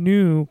because I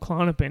knew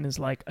Klonopin is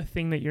like a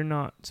thing that you're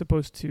not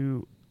supposed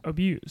to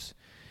abuse.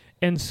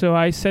 And so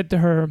I said to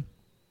her,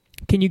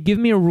 can you give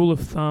me a rule of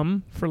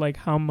thumb for like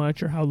how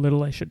much or how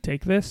little I should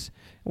take this?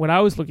 What I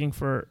was looking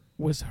for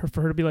was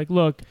for her to be like,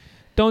 look,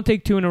 don't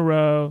take 2 in a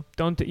row.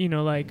 Don't,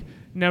 like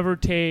never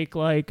take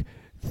like,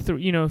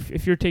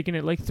 if you're taking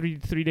it like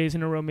three days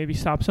in a row, maybe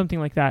stop, something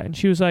like that. And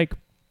she was like,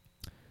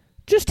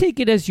 just take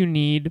it as you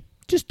need.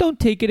 Just don't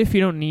take it if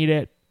you don't need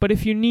it. But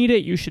if you need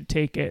it, you should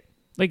take it.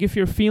 Like if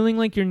you're feeling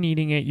like you're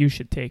needing it, you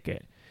should take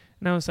it.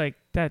 And I was like,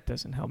 that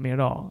doesn't help me at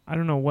all. I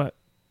don't know what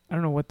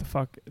the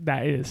fuck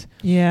that is.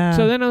 Yeah.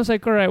 So then I was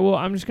like, all right, well,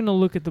 I'm just going to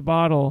look at the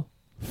bottle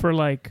for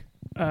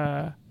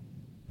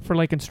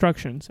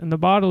instructions. And the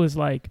bottle is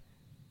like,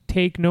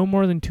 take no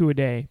more than 2 a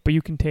day, but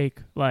you can take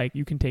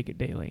it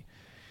daily.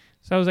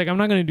 So I was like, I'm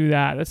not going to do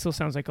that. That still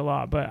sounds like a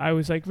lot, but I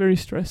was like very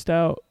stressed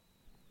out.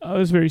 I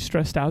was very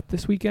stressed out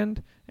this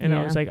weekend, and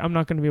I was like, I'm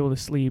not going to be able to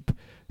sleep.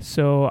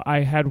 So I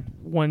had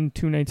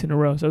 1-2 nights in a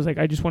row. So I was like,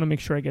 I just want to make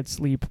sure I get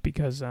sleep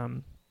because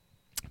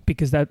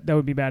that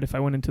would be bad if I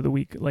went into the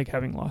week like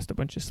having lost a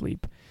bunch of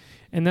sleep.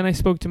 And then I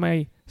spoke to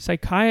my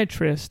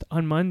psychiatrist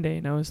on Monday,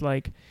 and I was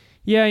like,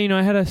 yeah,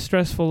 I had a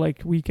stressful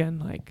like weekend,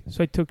 like,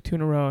 so I took 2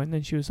 in a row. And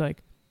then she was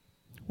like,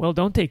 well,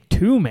 don't take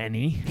too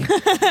many.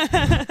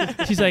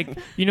 She's like,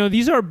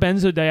 these are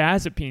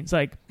benzodiazepines.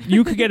 Like,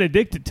 you could get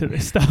addicted to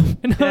this stuff.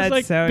 And I was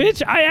like, so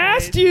bitch, I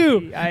asked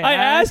you. I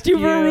asked you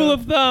for a rule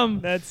of thumb.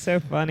 That's so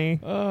funny.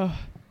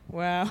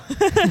 Wow.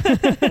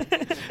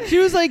 She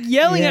was like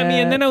yelling at me,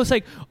 and then I was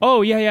like,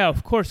 oh, yeah,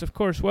 of course.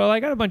 Well,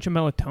 I got a bunch of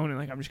melatonin.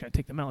 Like, I'm just going to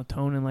take the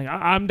melatonin. Like,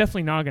 I'm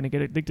definitely not going to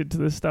get addicted to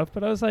this stuff.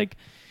 But I was like,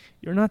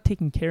 you're not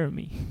taking care of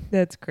me.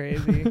 That's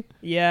crazy.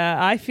 Yeah,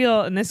 I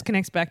feel, and this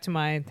connects back to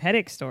my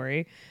headache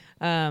story.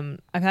 I've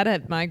had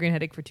a migraine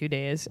headache for 2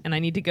 days, and I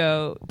need to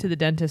go to the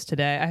dentist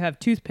today. I have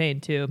tooth pain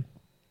too.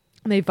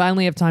 And they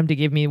finally have time to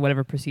give me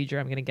whatever procedure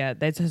I'm going to get.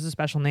 That has a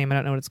special name. I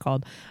don't know what it's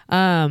called.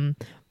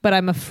 But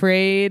I'm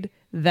afraid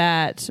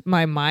that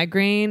my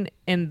migraine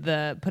and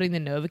the putting the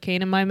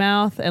Novocaine in my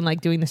mouth and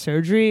like doing the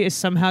surgery is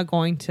somehow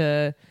going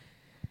to,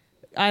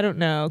 I don't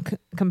know,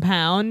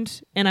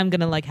 compound, and I'm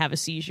gonna like have a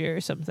seizure or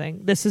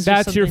something. This is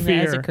just something that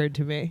has occurred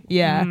to me.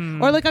 Yeah,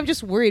 or like I'm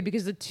just worried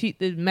because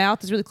the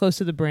mouth is really close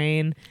to the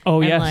brain.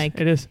 Oh, and yes,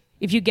 like, it is.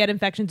 If you get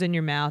infections in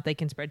your mouth, they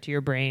can spread to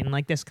your brain,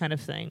 like this kind of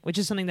thing, which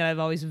is something that I've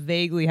always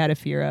vaguely had a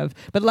fear of.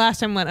 But last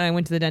time when I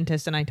went to the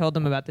dentist and I told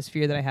them about this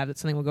fear that I have that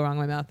something will go wrong in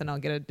my mouth and I'll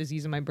get a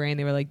disease in my brain,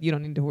 they were like, you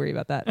don't need to worry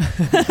about that.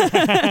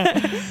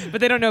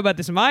 But they don't know about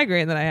this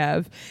migraine that I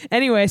have.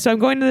 Anyway, so I'm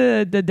going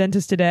to the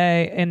dentist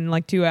today in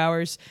like 2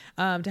 hours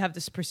to have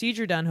this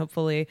procedure done,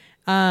 hopefully.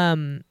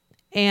 And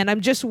I'm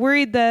just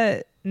worried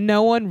that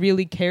no one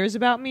really cares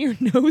about me or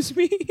knows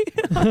me.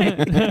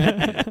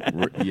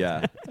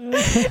 Yeah.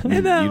 And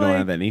you don't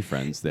have any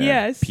friends there.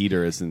 Yes.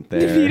 Peter isn't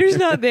there. Peter's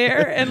not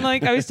there. And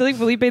like, I was telling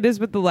Felipe this,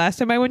 but the last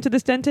time I went to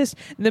this dentist,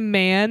 the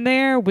man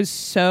there was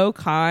so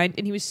kind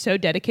and he was so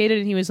dedicated.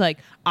 And he was like,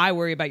 I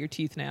worry about your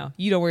teeth now.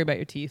 You don't worry about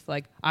your teeth.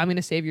 Like, I'm going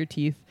to save your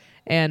teeth.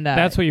 And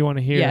that's what you want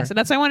to hear. Yes, and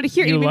that's what I wanted to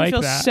hear. You It made like me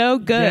feel that. so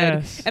good.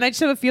 Yes. And I just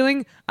have a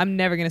feeling I'm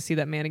never going to see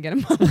that man again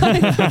in my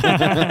life.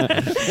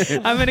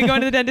 I'm going to go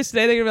into the dentist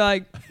today. They're going to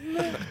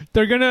be like,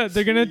 They're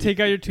gonna take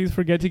out your tooth,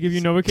 forget to give you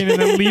Novocaine, and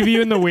then leave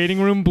you in the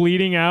waiting room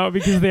bleeding out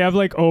because they have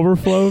like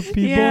overflow of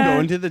people. Yeah. Go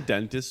into the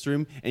dentist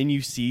room and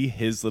you see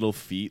his little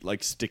feet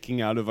like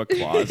sticking out of a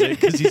closet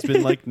because he's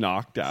been like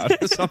knocked out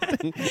or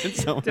something, and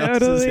someone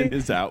else is in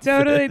his outfit.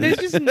 Totally. There's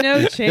just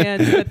no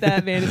chance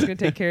that man is going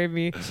to take care of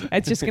me.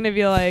 It's just going to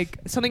be like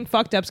something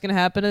fucked up's going to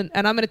happen, and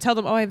I'm going to tell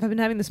them, oh, I've been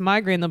having this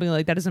migraine. They'll be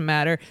like, that doesn't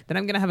matter. Then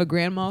I'm going to have a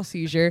grand mal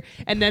seizure,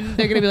 and then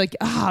they're going to be like,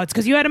 oh, it's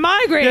because you had a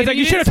migraine. Yeah, it's like,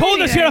 you should have told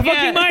us you had a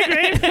fucking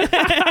migraine.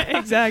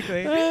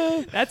 Exactly.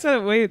 That's the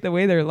way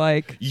they're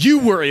like. You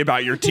worry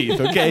about your teeth,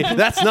 okay?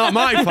 That's not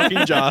my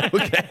fucking job,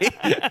 okay?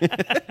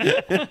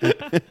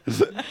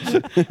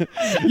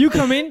 You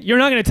come in, you're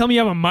not going to tell me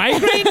you have a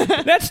migraine?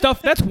 That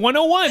stuff, that's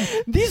 101.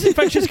 These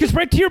infections can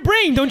spread to your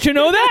brain. Don't you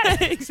know that?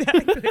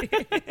 Exactly.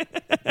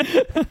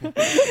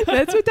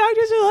 That's what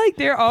doctors are like.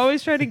 They're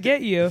always trying to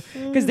get you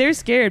because they're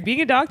scared.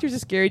 Being a doctor is a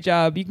scary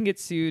job. You can get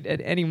sued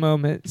at any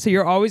moment. So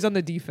you're always on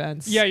the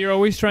defense. Yeah, you're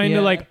always trying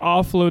to like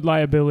offload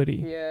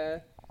liability. Yeah.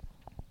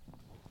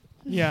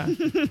 Yeah.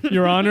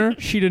 Your Honor,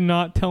 she did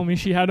not tell me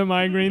she had a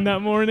migraine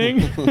that morning.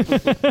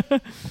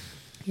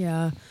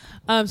 Yeah.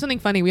 Something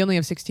funny. We only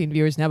have 16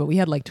 viewers now, but we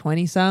had like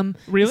 20 some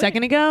Really? a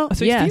second ago.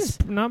 16 Yes. is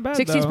not bad.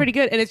 16 is pretty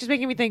good. And it's just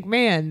making me think,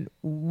 man,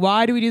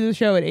 why do we do the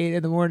show at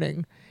 8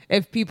 a.m.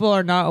 if people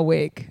are not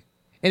awake?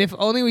 And if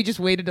only we just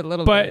waited a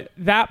little bit.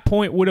 But that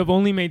point would have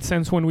only made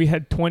sense when we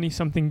had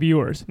 20-something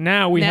viewers.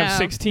 Now we have Now,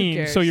 16, who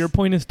cares? so your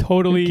point is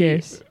totally Who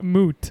cares?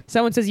 moot.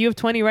 Someone says you have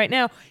 20 right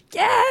now.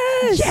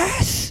 Yes!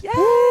 Yes!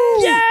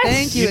 Yes! Yes!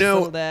 Thank you, You know-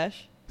 Little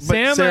Dash.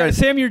 But Sarah-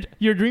 Sam,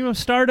 your dream of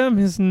stardom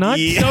is not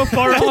so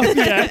far off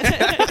yet.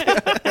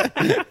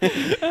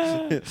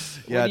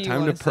 Yeah, do you time to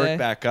wanna perk say?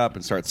 back up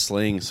and start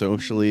slaying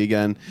socially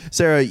again.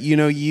 Sarah,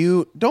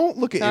 you don't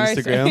look at Sorry,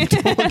 Instagram.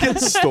 Don't look at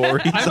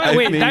stories. I've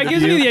Wait, made that of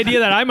gives you. me the idea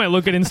that I might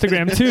look at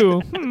Instagram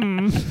too.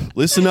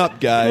 Listen up,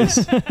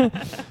 guys. I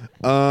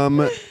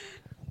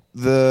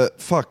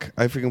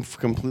freaking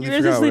completely You were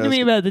forgot listening what to I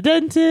me was about the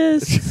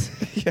dentist,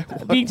 yeah,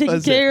 what being taken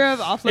was it? care of.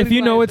 Offloading If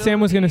you know what Sam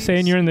was going to say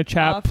and you're in the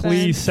chat, Offense.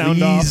 please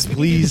sound off.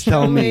 Please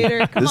tell me.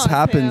 Later. Come This on,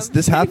 happens. Sam.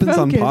 This Stay happens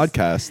on focused.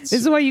 podcasts. This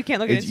is why you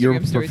can't look at Instagram You're a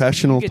stories, 'cause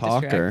professional you get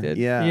talker. distracted.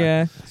 Yeah.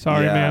 Yeah.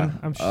 Sorry, Yeah. man.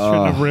 I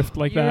shouldn't have riffed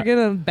like You were that.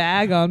 going to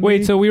bag on me.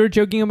 Wait, so we were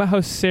joking about how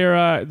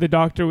Sarah, the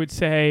doctor, would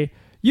say,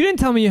 you didn't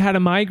tell me you had a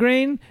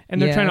migraine, and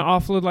they're Yeah. trying to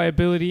offload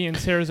liability, and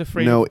Sarah's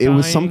afraid No, of it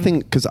was dying. something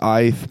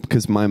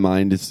because my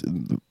mind is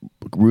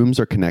rooms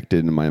are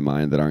connected in my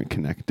mind that aren't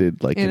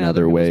connected like in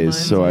other people's ways.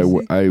 minds, So I see.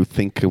 I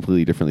think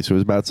completely differently. So it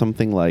was about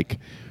something like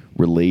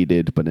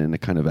related, but in a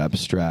kind of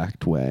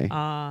abstract way.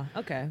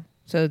 Okay.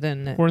 So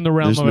then We're in the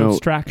realm There's of no-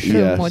 abstraction.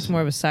 Yes. much more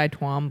of a Cy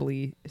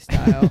Twombly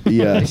style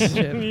Yes.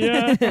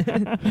 relationship.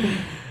 Yeah.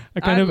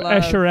 kind of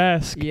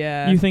Escher-esque.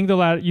 Yeah. You think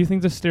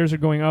the stairs are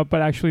going up,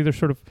 but actually they're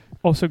sort of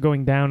also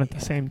going down at the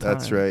same time.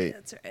 That's right.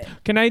 That's right.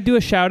 Can I do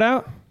a shout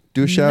out?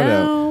 Do a shout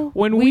out. No,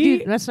 When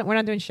we're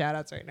not doing shout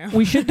outs right now.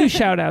 We should do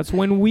shout outs.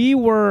 When we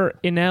were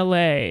in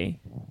LA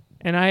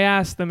and I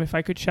asked them if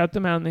I could shout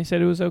them out and they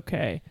said it was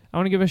okay, I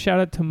want to give a shout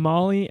out to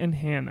Molly and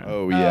Hannah.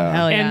 Oh yeah.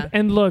 hell yeah.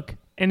 And look,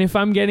 and if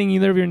I'm getting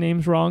either of your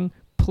names wrong,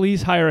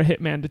 please hire a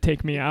hitman to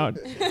take me out.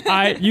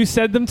 You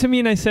said them to me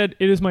and I said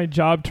it is my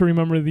job to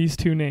remember these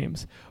two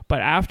names.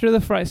 But after the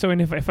Friday, so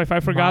and if I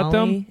forgot Molly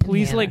them, and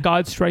please Hannah. let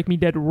God strike me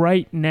dead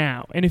right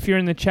now. And if you're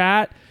in the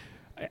chat,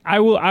 I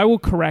will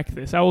correct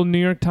this. I will New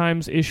York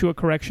Times issue a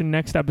correction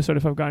next episode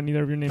if I've gotten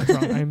either of your names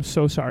wrong. I am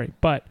so sorry.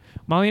 But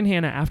Molly and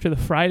Hannah, after the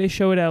Friday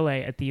show at LA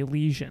at the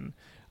Elysian,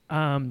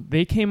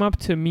 they came up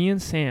to me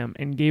and Sam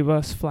and gave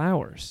us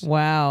flowers.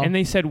 Wow. And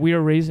they said, we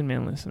are Raisin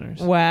Man listeners.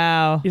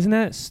 Wow. Isn't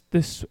that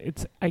this?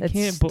 It's I It's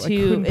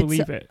couldn't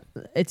believe it.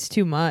 It's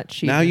too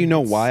much. Now even. you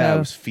know why I So-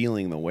 was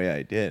feeling the way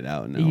I did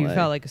out in You LA.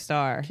 felt like a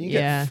star. Can you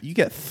Yeah. you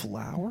get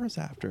flowers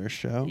after a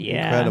show.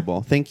 Yeah.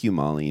 Incredible. Thank you,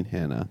 Molly and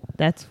Hannah.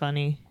 That's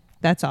funny.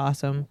 That's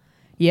awesome.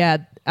 Yeah,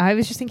 I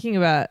was just thinking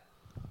about,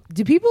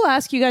 do people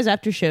ask you guys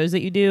after shows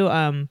that you do,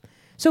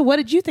 so what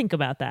did you think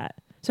about that?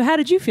 So how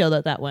did you feel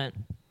that went?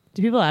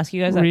 Do people ask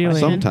you guys that Really?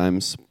 question?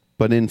 Sometimes,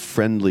 but in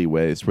friendly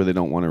ways where they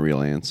don't want a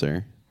real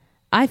answer.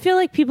 I feel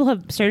like people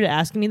have started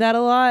asking me that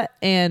a lot,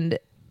 and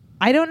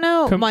I don't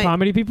know.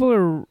 Comedy people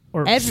or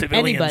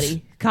civilians?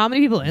 Anybody,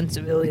 comedy people and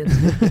civilians,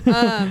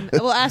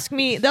 will ask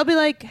me. They'll be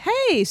like,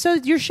 "Hey, so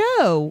your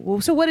show.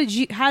 So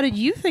how did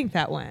you think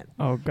that went?"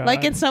 Oh god.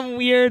 Like in some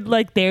weird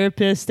like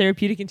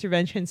therapeutic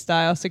intervention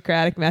style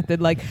Socratic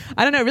method. Like,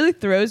 I don't know, it really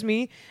throws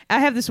me. I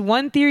have this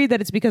one theory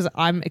that it's because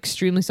I'm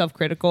extremely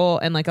self-critical,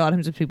 and like a lot of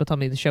times people tell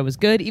me the show was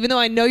good, even though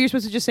I know you're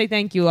supposed to just say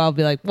thank you, I'll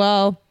be like,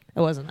 well, it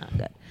wasn't that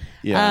good.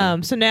 Yeah.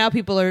 So now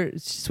people are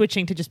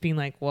switching to just being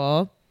like,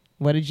 well,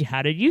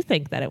 how did you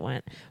think that it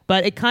went?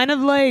 But it kind of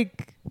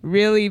like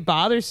really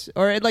bothers,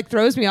 or it like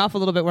throws me off a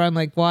little bit where I'm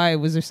like, why?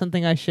 Was there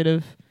something I should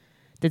have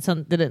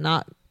did it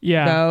not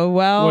go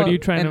well? What are you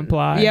trying to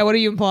imply? Yeah, what are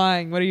you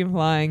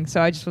implying? So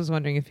I just was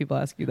wondering if people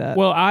ask you that.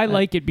 Well, I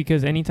like it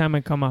because anytime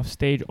I come off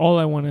stage, all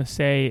I want to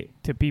say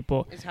to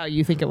people is how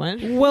you think it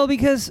went. Well,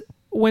 because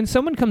when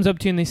someone comes up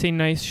to you and they say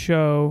nice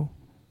show,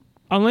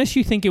 unless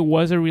you think it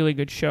was a really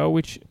good show,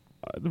 which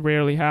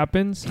rarely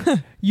happens,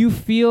 you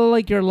feel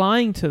like you're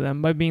lying to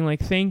them by being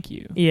like, thank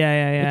you.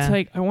 Yeah. It's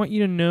like, I want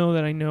you to know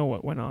that I know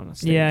what went on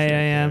stage.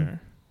 Yeah.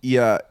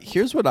 Yeah,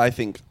 here's what I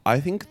think. I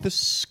think the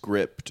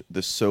script,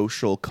 the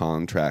social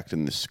contract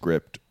in the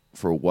script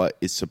for what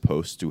is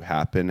supposed to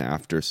happen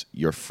after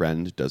your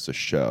friend does a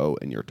show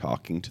and you're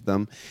talking to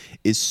them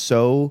is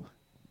so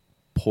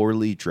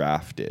poorly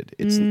drafted.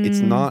 It's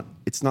not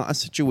a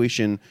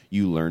situation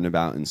you learn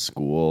about in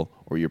school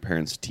or your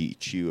parents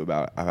teach you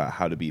about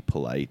how to be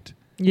polite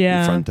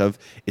in front of.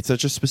 It's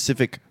such a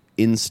specific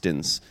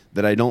instance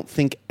that I don't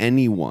think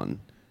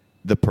anyone,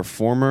 the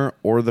performer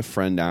or the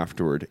friend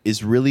afterward,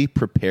 is really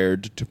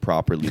prepared to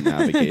properly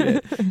navigate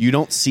it. You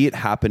don't see it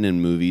happen in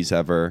movies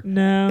ever.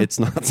 No. It's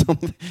not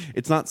something.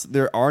 It's not.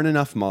 There aren't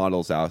enough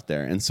models out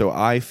there, and so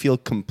I feel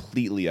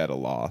completely at a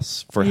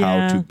loss for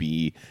how to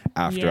be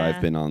after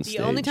I've been on stage.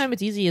 The only time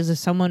it's easy is if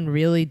someone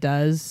really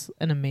does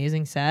an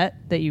amazing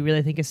set that you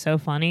really think is so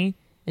funny,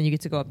 and you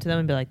get to go up to them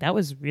and be like, that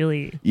was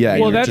really... Yeah, well,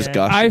 you're that's just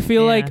gushing. I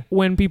feel Yeah. like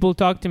when people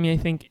talk to me, I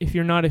think if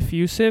you're not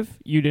effusive,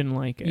 you didn't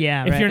like it.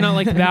 Yeah, If right. you're not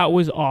like, that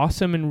was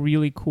awesome and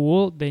really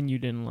cool, then you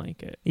didn't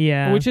like it.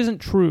 Yeah. Which isn't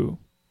true.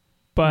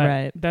 But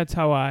Right. that's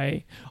how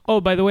I...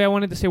 Oh, by the way, I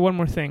wanted to say one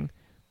more thing.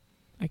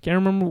 I can't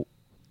remember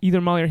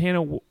either Molly or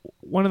Hannah.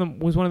 One of them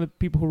was one of the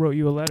people who wrote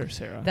you a letter,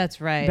 Sarah. That's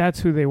right.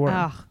 That's who they were.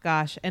 Oh,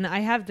 gosh. And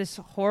I have this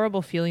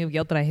horrible feeling of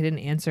guilt that I didn't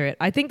answer it.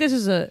 I think this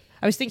is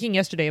I was thinking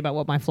yesterday about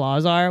what my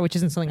flaws are, which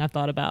isn't something I've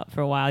thought about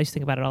for a while. I used to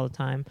think about it all the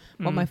time,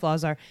 what my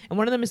flaws are. And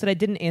one of them is that I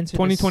didn't answer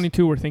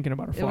 2022, we're thinking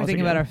about our flaws. We're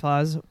thinking about our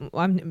flaws.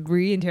 I'm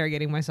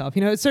re-interrogating myself.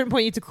 You know, at a certain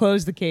point, you have to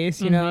close the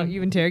case. You know,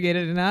 you've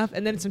interrogated enough,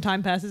 and then some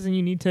time passes, and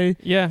you need to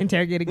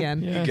interrogate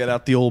again. Yeah. Get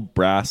out the old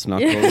brass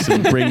knuckles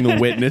and bring the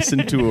witness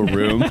into a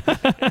room.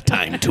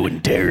 Time to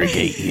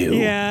interrogate you.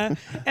 Yeah.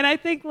 And I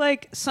think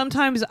like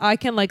sometimes I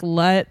can like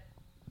let,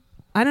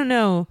 I don't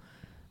know,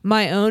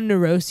 my own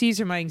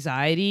neuroses or my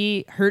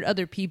anxiety hurt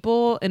other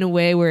people in a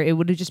way where it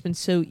would have just been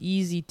so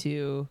easy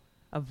to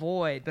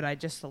avoid, but I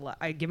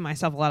give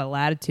myself a lot of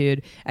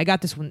latitude. I got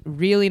this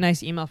really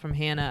nice email from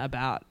Hannah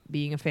about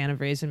being a fan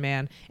of Raisin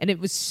Man, and it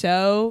was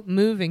so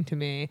moving to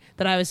me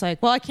that I was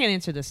like, well, I can't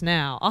answer this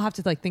now. I'll have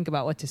to like think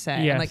about what to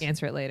say and like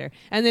answer it later.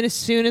 And then as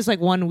soon as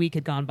like 1 week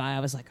had gone by, I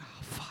was like,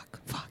 oh fuck.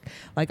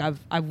 Like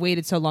I've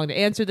waited so long to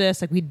answer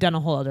this. Like we'd done a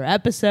whole other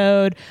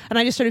episode, and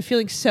I just started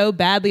feeling so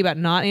badly about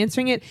not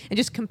answering it and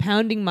just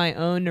compounding my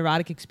own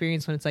neurotic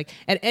experience when it's like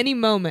at any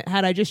moment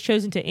had I just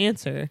chosen to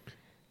answer,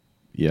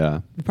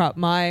 Yeah.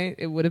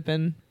 it would have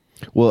been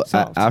Well,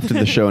 Solved. after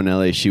the show in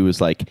LA, she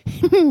was like,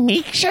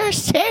 "Make sure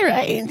Sarah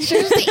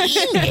answers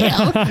the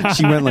email."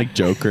 She went like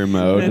Joker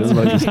mode and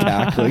like just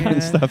cackling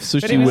and stuff. So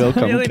But she it was will a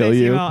come really kill nice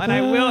you. email, and I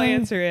will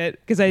answer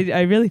it because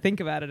I really think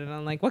about it, and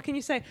I'm like, what can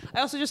you say? I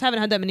also just haven't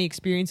had that many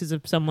experiences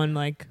of someone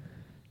like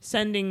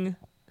sending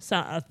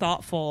a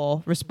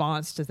thoughtful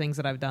response to things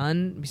that I've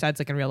done. Besides,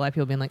 like in real life,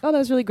 people being like, "Oh, that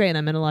was really great," and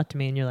that meant a lot to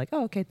me, and you're like,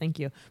 "Oh, okay, thank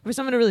you." But for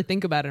someone to really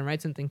think about it and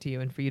write something to you,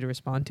 and for you to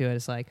respond to it,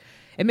 it's like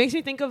it makes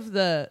me think of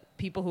the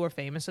people who are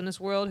famous in this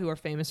world, who are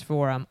famous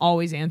for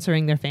always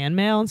answering their fan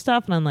mail and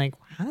stuff, and I'm like,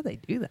 how do they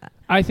do that?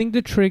 I think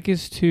the trick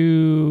is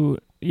to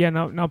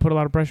not put a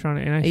lot of pressure on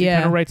it, and actually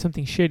kind of write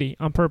something shitty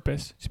on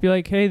purpose. Just be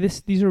like, hey,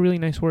 these are really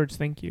nice words,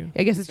 thank you.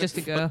 I guess it's just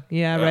to go,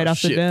 right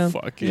off the dome.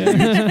 Fuck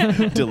yeah.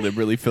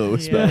 Deliberately fill it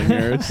with spelling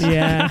errors.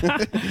 Yeah.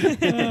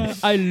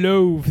 I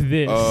loathe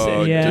this.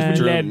 Oh, Yeah.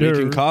 just letter.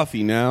 making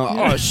coffee now.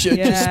 Oh shit!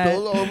 Just Yeah.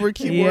 spilled all over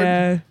keyboard.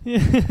 Yeah.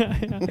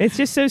 It's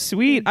just so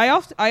sweet. I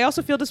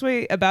also feel this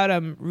way about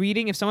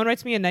reading. If someone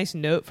writes me a nice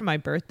note for my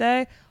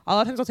birthday, a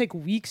lot of times I'll take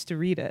weeks to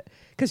read it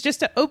because just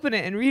to open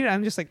it and read it,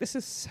 I'm just like, this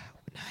is so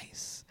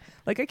nice.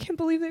 Like, I can't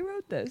believe they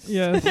wrote this.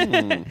 Yes.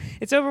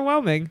 It's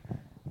overwhelming.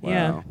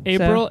 Wow.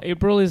 Yeah.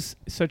 April is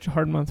such a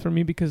hard month for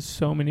me because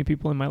so many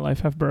people in my life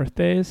have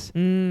birthdays.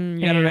 You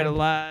gotta And- write a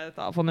lot of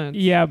thoughtful notes.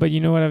 Yeah, but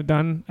you know what I've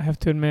done? I have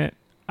to admit,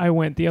 I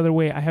went the other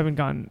way. I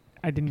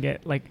didn't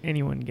get like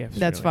anyone gifts.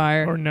 That's really,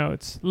 fire. or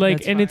notes. Like,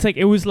 That's and fire. it's like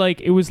it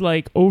was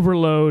like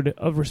overload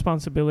of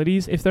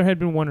responsibilities. If there had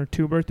been 1 or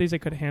 2 birthdays, I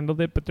could have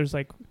handled it. But there's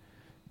like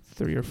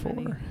 3 or 4.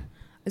 Many.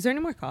 Is there any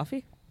more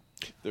coffee?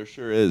 There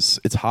sure is.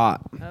 It's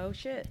hot. Oh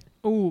shit!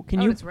 Oh,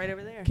 can you It's right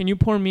over there. can you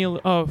pour me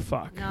oh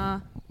fuck.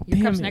 Nah, your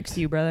Damn cup's it. next to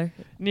you, brother.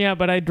 Yeah,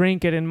 but I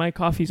drank it and my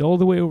coffee's all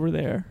the way over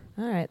there.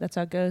 All right, that's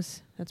how it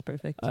goes. That's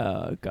perfect.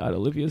 God,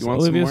 You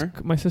want some more?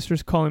 my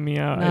sister's calling me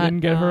out. I Not- didn't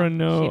get her a she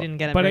note. didn't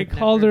get a but I note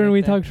called for her and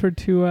we birthday. talked for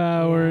 2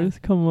 hours.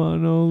 Come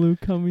on,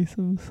 Olu, cut me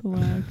some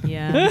slack.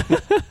 Yeah.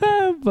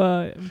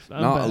 But I'm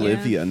Not bad.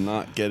 Olivia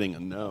not getting a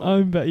no.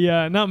 I'm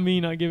yeah, not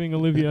me not giving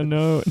Olivia a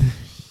note.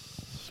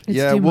 It's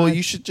Yeah, too well, much.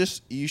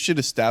 you should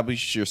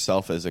establish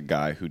yourself as a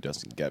guy who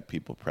doesn't get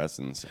people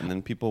presents, and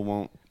then people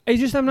won't. It's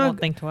just I'm not, Don't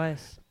think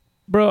twice.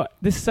 bro.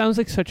 This sounds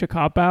like such a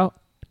cop out.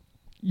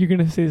 You're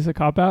gonna say this is a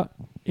cop out?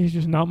 It's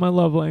just not my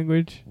love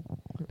language.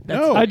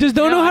 No. I just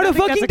don't No, know I how to don't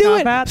think fucking that's a do cop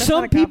it. out. That's not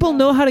Some a cop people out.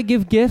 know how to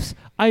give gifts.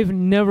 I've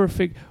never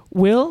figured.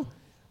 Will,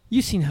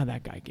 you seen how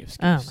that guy gives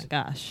Oh gifts? my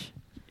gosh.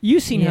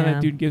 You seen how Yeah.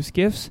 that dude gives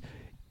gifts?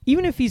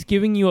 Even if he's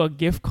giving you a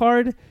gift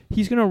card,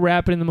 he's gonna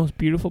wrap it in the most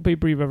beautiful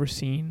paper you've ever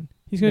seen.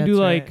 He's gonna do That's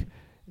like right.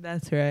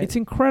 That's right. it's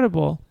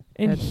incredible,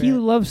 and That's he right.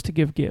 loves to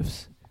give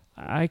gifts.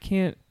 I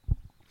can't.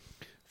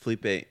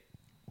 Felipe,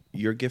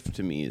 your gift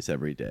to me is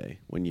every day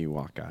when you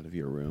walk out of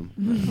your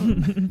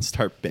room,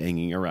 start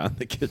banging around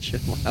the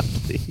kitchen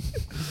loudly.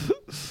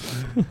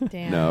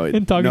 Damn. No,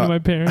 And talking no, to my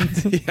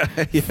parents, yeah,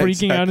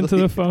 freaking out into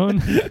the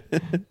phone.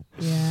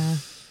 Yeah.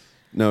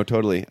 No,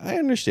 totally. I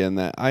understand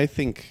that. I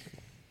think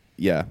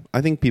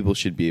people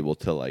should be able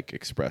to like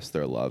express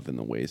their love in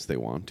the ways they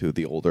want to.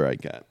 The older I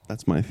get,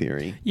 that's my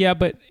theory. Yeah,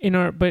 but in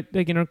our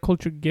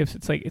culture, gifts,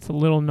 it's like it's a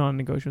little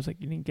non-negotiable. It's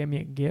like, you didn't get me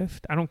a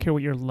gift. I don't care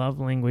what your love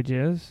language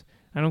is.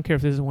 I don't care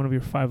if this is one of your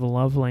 5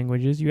 love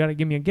languages. You got to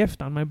give me a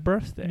gift on my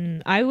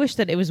birthday. I wish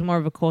that it was more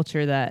of a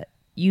culture that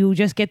you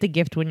just get the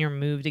gift when you're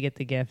moved to get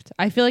the gift.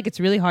 I feel like it's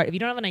really hard if you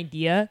don't have an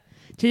idea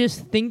to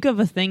just think of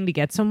a thing to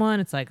get someone.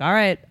 It's like, all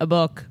right, a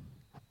book.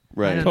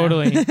 Right.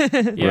 Totally.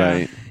 Yeah.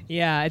 Right.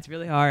 Yeah, it's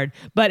really hard.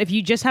 But if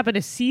you just happen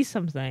to see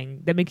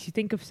something that makes you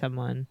think of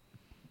someone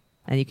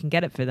and you can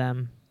get it for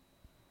them,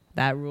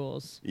 that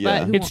rules. Yeah.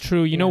 But who It's won't-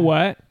 true. You know yeah.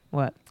 what?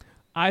 What?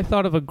 I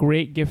thought of a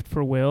great gift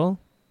for Will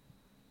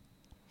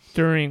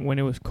during when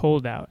it was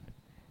cold out.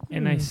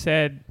 And I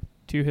said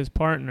to his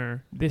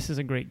partner, this is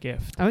a great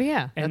gift. Oh,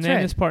 yeah. And that's then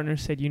right. his partner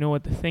said, you know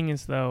what the thing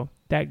is, though?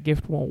 That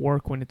gift won't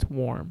work when it's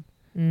warm.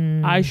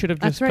 Mm. I should have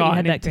just That's right. You gotten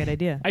had that it. great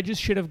idea. I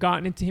just should have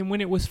gotten it to him when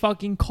it was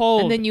fucking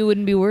cold. And then you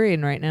wouldn't be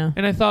worrying right now.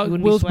 And I thought You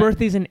wouldn't be Will's sweating.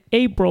 birthday's in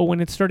April when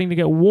it's starting to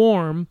get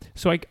warm,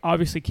 so I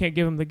obviously can't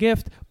give him the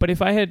gift. But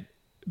if I had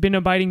been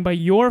abiding by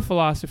your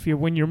philosophy of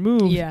when you're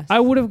moved, Yes. I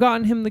would have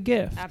gotten him the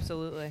gift.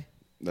 Absolutely.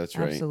 That's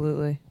right.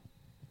 Absolutely.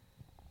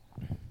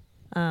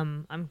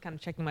 I'm kind of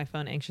checking my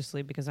phone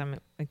anxiously because I'm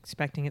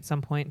expecting at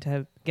some point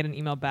to get an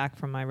email back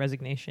from my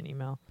resignation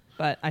email.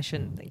 But I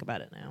shouldn't think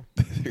about it now.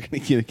 You're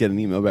going to get an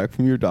email back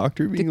from your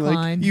doctor being Decline.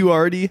 like, you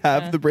already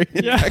have Yeah. the brain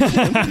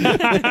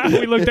infection.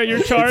 We looked at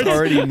your charts. It's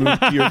already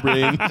moved to your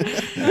brain.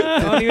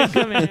 Don't even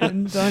come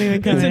in. Don't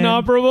even come It's in.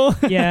 inoperable.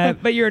 Yeah,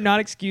 but you're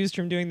not excused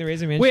from doing the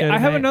Razor Man Wait, show I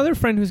have tonight. another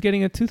friend who's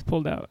getting a tooth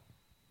pulled out.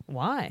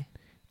 Why?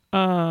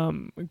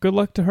 Good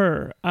luck to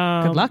her.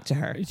 Good luck to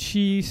her.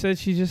 She said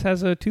she just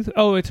has a tooth.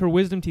 Oh, it's her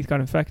wisdom teeth got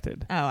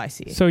infected. Oh, I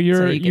see. So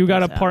you you got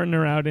a those out.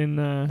 partner out in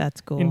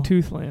That's cool. in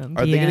Toothland.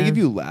 Are they going Yeah. to give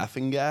you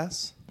laughing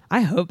gas?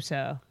 I hope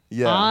so.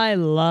 Yeah. I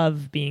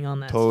love being on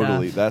that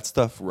Totally. stuff. That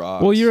stuff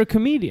rocks. Well, you're a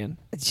comedian.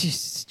 It's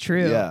just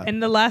true. Yeah.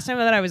 And the last time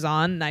that I was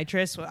on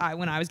nitrous,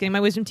 when I was getting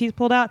my wisdom teeth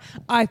pulled out,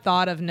 I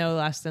thought of no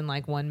less than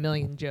like 1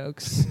 million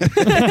jokes for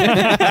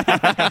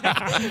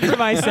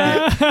my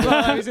set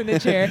while I was in the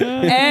chair.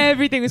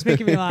 Everything was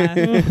making me laugh.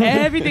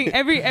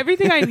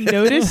 Everything I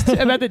noticed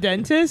about the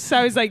dentist,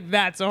 I was like,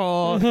 that's a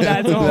whole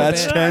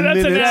That's bit. 10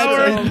 That's an minutes.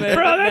 hour.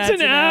 Bro, that's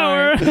an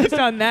hour. Just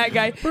on that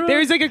guy. There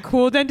was like a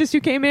cool dentist who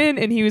came in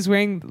and he was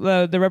wearing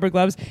the rubber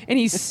gloves and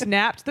he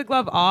snapped the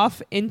glove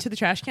off into the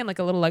trash can like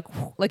a little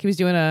like he was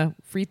doing a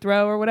free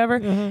throw or whatever.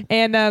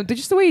 And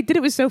just the way he did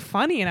it was so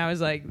funny. And I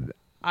was like,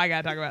 I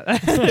gotta talk about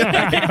that.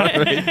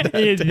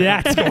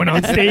 That's going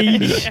on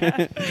stage.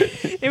 Yeah.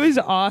 It was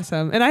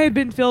awesome. And I had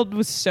been filled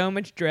with so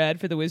much dread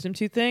for the wisdom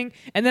tooth thing.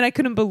 And then I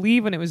couldn't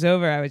believe when it was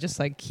over. I was just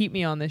like, keep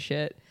me on this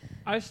shit.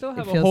 I still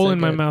have It a feels hole so in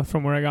my good. mouth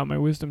from where I got my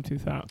wisdom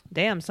tooth out.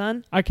 Damn,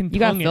 son. I can You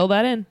gotta tongue fill it.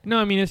 that in. No,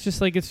 I mean it's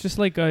just like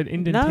an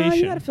indentation. No,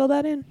 you gotta fill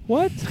that in.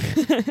 What?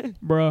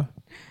 Bruh.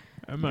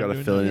 I'm not Gotta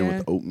doing fill that. it in Yeah.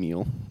 with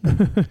oatmeal.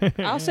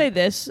 I'll say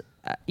this,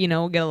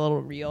 we'll get a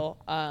little real.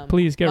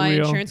 Please get my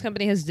real. insurance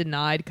company has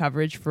denied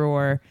coverage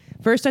for.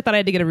 First, I thought I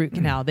had to get a root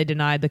canal. They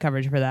denied the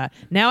coverage for that.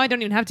 Now I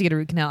don't even have to get a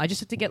root canal. I just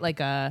have to get like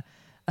a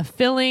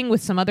filling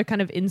with some other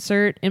kind of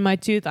insert in my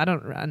tooth. I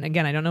don't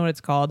know what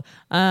it's called.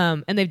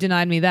 And they've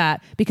denied me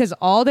that because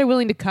all they're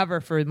willing to cover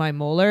for my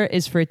molar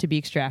is for it to be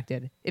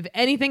extracted. If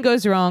anything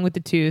goes wrong with the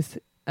tooth,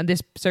 and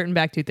this certain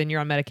back tooth, and you're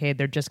on Medicaid,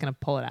 they're just going to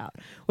pull it out,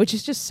 which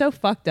is just so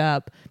fucked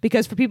up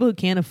because for people who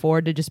can't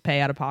afford to just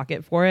pay out of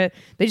pocket for it,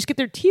 they just get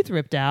their teeth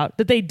ripped out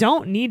that they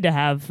don't need to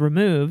have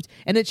removed,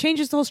 and it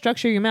changes the whole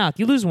structure of your mouth.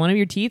 You lose one of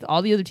your teeth,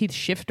 all the other teeth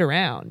shift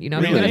around. You know,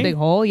 if you got a Really? big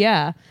hole,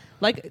 yeah.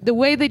 Like the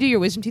way they do your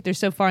wisdom teeth, they're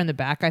so far in the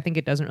back, I think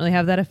it doesn't really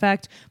have that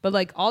effect. But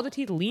like all the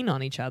teeth lean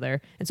on each other.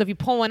 And so if you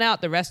pull one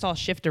out, the rest all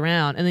shift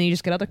around and then you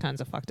just get other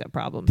kinds of fucked up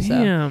problems.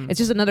 Damn. So it's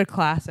just another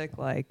classic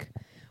like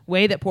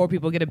way that poor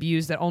people get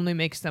abused that only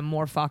makes them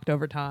more fucked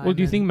over time. Well,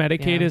 do you think And,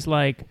 Medicaid yeah. is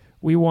like,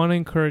 we want to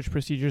encourage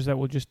procedures that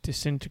will just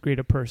disintegrate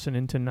a person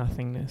into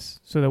nothingness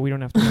so that we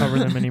don't have to cover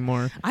them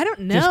anymore? I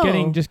don't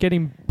know. Just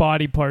getting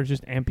body parts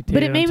just amputated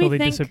But it made until me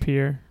they think-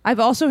 disappear. I've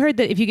also heard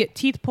that if you get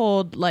teeth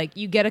pulled, like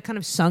you get a kind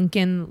of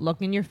sunken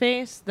look in your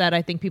face that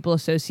I think people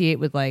associate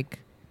with like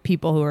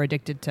people who are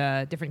addicted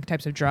to different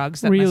types of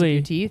drugs that mess with Really?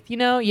 your teeth,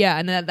 Yeah,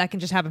 and that can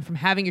just happen from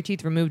having your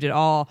teeth removed at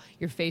all.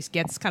 Your face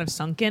gets kind of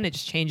sunken. It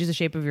just changes the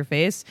shape of your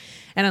face.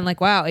 And I'm like,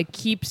 wow,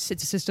 it's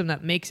a system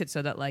that makes it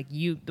so that like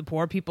the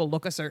poor people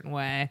look a certain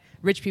way,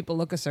 rich people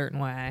look a certain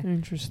way.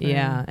 Interesting.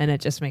 Yeah, and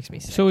it just makes me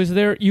sick. So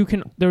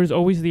there's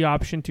always the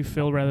option to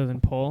fill rather than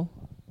pull?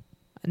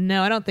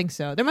 No, I don't think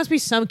so. There must be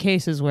some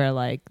cases where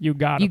like You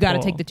got to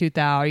take the tooth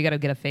out, or you got to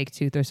get a fake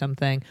tooth or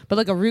something. But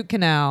like a root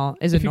canal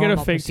is If a you get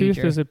normal a fake procedure.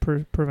 tooth, does it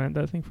prevent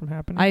that thing from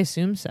happening? I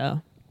assume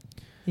so.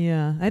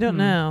 Yeah, I don't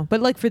know.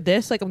 But like for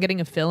this, like I'm getting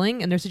a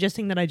filling, and they're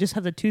suggesting that I just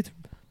have the tooth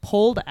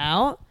pulled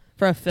out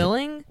for a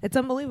filling. It's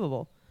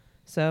unbelievable.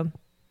 So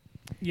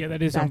Yeah,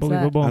 that is That's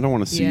unbelievable. I don't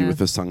want to see Yeah. you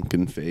with a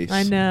sunken face.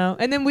 I know.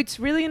 And then what's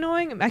really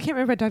annoying, I can't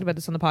remember if I talked about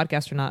this on the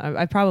podcast or not.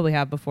 I probably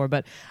have before,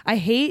 but I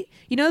hate,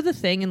 the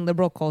thing in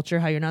liberal culture,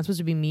 how you're not supposed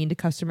to be mean to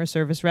customer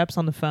service reps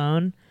on the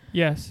phone.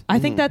 Yes. I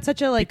think that's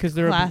such a like Because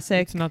they're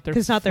classic. It's not their,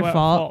 'cause it's not their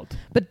fault.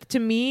 But to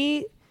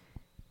me,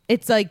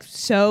 it's like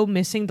so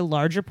missing the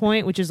larger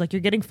point, which is like you're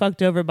getting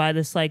fucked over by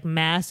this like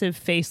massive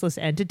faceless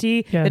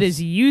entity Yes. that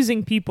is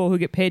using people who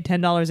get paid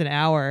 $10 an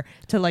hour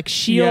to like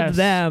shield Yes.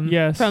 them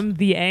Yes. from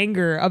the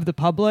anger of the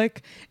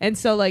public. And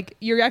so like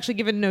you're actually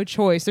given no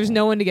choice. There's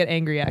no one to get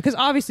angry at because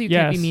obviously you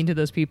can't be Yes. mean to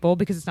those people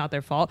because it's not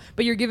their fault.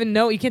 But you're given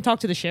you can't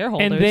talk to the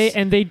shareholders.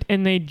 And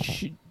they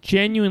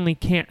genuinely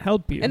can't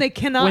help you. And they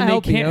cannot when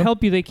help they can't you.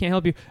 help you, they can't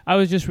help you. I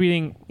was just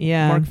reading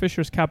Yeah. Mark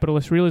Fisher's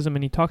Capitalist Realism,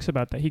 and he talks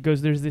about that. He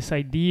goes, "There's this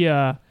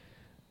idea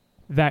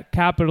that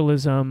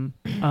capitalism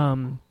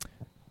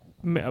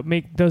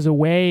does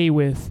away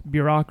with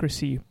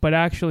bureaucracy, but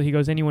actually," he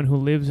goes, "anyone who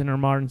lives in our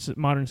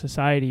modern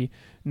society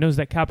knows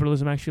that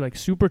capitalism actually like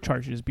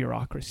supercharges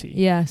bureaucracy."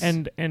 Yes.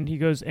 And he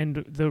goes,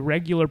 and the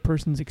regular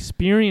person's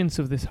experience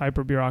of this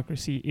hyper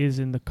bureaucracy is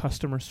in the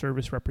customer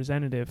service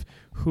representative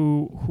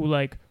who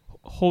like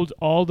holds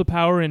all the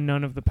power and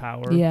none of the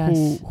power.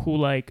 Yes. Who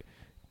like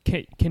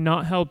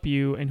cannot help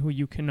you and who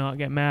you cannot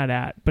get mad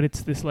at. But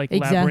it's this like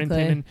Exactly.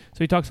 labyrinthine. And so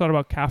he talks a lot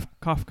about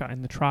Kafka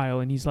in the trial,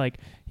 and he's like,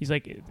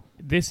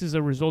 this is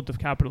a result of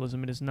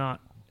capitalism. It is not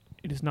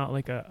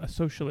like a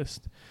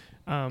socialist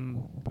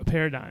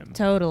paradigm.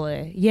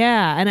 Totally.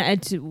 Yeah.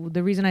 And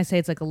the reason I say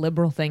it's like a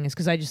liberal thing is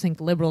because I just think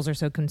liberals are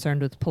so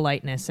concerned with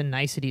politeness and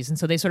niceties. And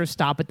so they sort of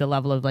stop at the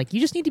level of like, you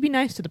just need to be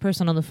nice to the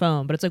person on the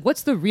phone. But it's like,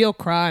 what's the real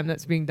crime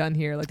that's being done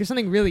here? Like, there's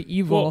something really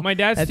evil. Well, my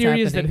dad's that's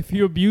theory is that happening. if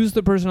you abuse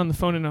the person on the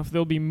phone enough,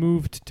 they'll be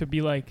moved to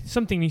be like,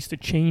 something needs to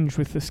change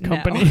with this No.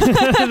 company.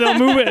 They'll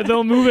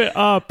move it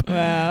up.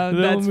 Wow,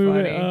 They'll that's move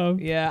funny. it up.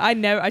 Yeah,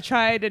 I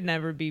try to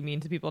never be mean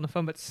to people on the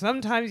phone, but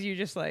sometimes you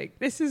just like,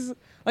 this is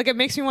like, it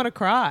makes me want to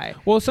cry.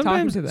 Well,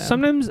 talking to them.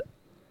 sometimes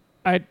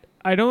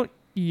I don't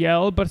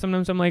yell, but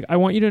sometimes I'm like, I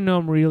want you to know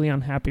I'm really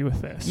unhappy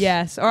with this.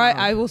 Yes. Or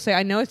I will say,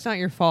 I know it's not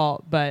your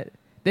fault, but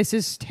this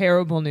is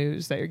terrible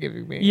news that you're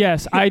giving me.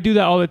 Yes, I do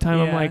that all the time.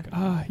 I'm Yeah.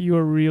 like, you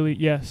are really,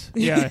 yes.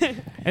 Yeah.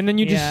 And then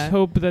you just Yeah.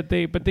 hope that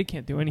they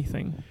can't do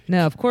anything.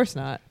 No, of course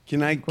not.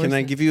 Can I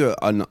give you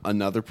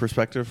another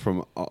perspective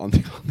from on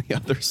the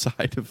other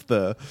side of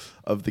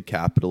the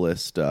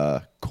capitalist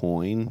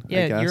coin? I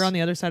Yeah, guess? you're on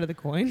the other side of the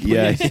coin.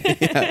 Yeah,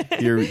 yeah.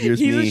 Here's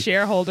He's me. a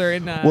shareholder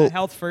in Well,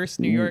 Health First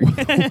New York.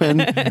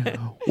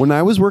 when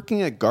I was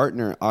working at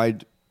Gartner,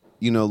 like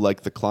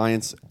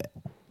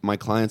my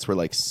clients were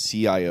like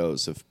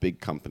CIOs of big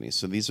companies.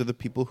 So these are the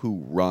people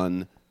who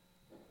run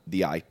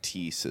the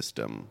IT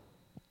system,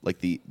 like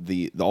the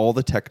all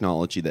the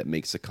technology that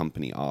makes a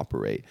company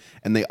operate.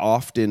 And they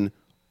often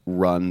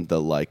run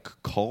the like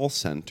call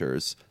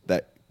centers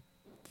that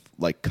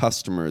like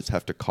customers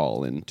have to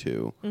call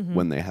into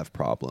when they have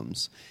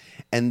problems.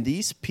 And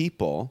these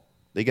people,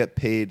 they get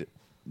paid,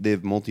 they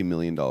have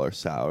multi-million-dollar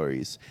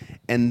salaries,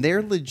 and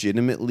they're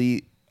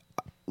legitimately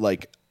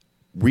like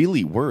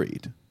really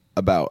worried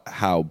about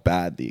how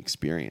bad the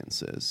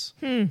experience is.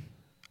 And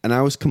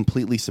I was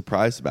completely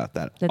surprised about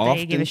that. That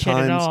they give a shit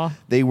at all.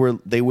 They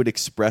would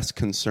express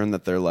concern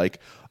that they're like,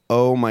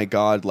 oh my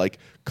God, like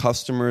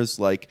customers,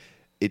 like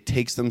it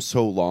takes them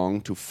so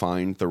long to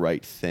find the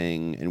right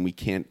thing,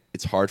 and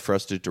it's hard for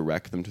us to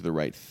direct them to the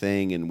right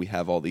thing, and we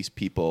have all these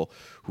people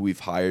who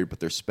we've hired, but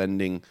they're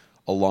spending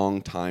a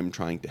long time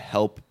trying to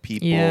help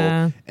people,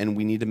 and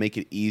we need to make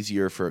it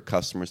easier for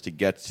customers to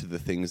get to the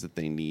things that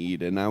they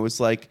need. And I was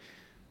like,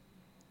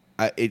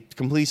 it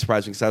completely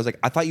surprised me because I was like,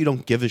 I thought you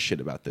don't give a shit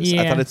about this.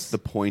 I thought the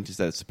point is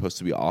that it's supposed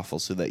to be awful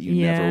so that you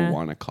never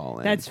want to call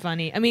in. That's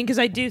funny. I mean, because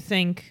I do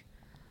think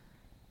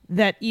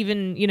that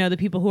even, the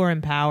people who are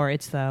in power,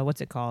 it's the,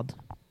 what's it called?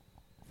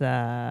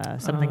 The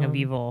something of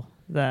evil.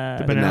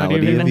 The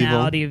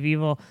banality of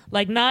evil.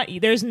 Like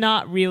there's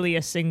not really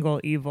a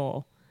single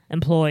evil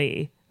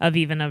employee of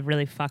even a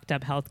really fucked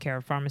up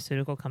healthcare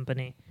pharmaceutical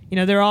company.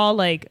 They're all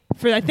like,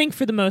 I think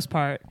for the most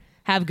part,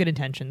 have good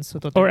intentions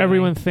with what they're doing.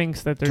 Everyone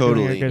thinks that they're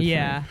doing a good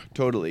thing.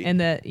 Totally. And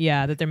that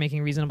they're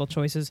making reasonable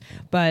choices.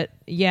 But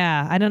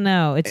I don't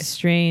know. It's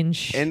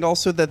strange. And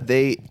also that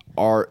they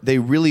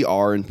really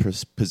are in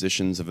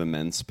positions of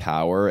immense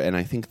power, and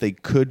I think they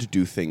could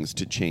do things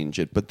to change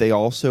it. But they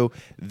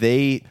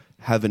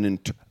have an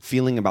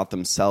feeling about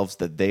themselves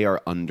that they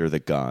are under the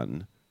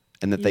gun,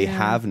 and that they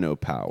have no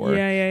power,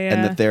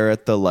 and that they're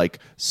at the like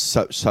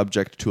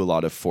subject to a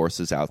lot of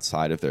forces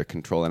outside of their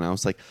control. And I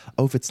was like,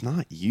 oh, if it's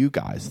not you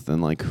guys, then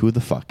like who the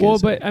fuck is it? Well,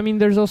 but I mean,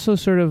 there's also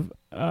sort of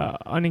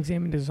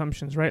unexamined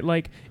assumptions, right?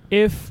 Like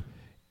if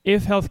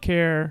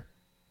healthcare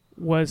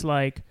was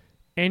like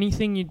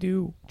anything you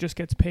do just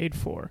gets paid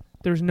for,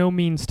 there's no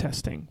means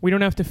testing. We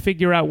don't have to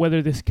figure out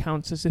whether this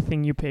counts as a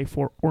thing you pay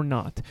for or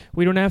not.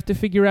 We don't have to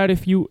figure out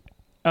if you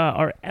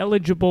are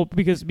eligible,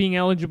 because being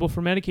eligible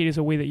for Medicaid is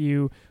a way that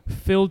you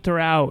filter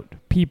out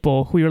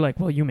people who you're like,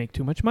 well, you make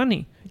too much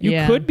money.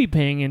 You could be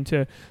paying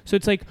into. So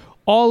it's like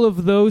all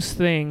of those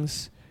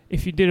things,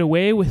 if you did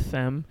away with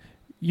them,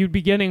 you'd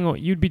be doing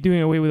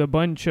away with a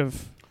bunch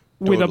of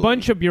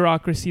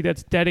bureaucracy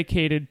that's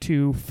dedicated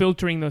to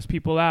filtering those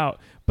people out.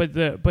 But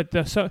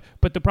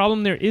the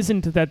problem there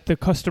isn't that the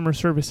customer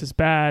service is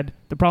bad.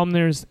 The problem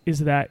there is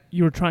that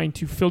you're trying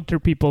to filter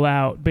people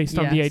out based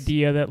on the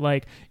idea that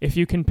like if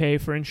you can pay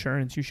for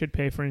insurance, you should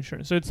pay for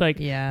insurance. So it's like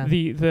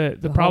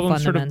the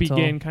problems sort of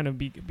begin kind of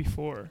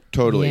before.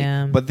 Totally.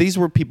 Yeah. But these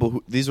were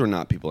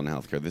not people in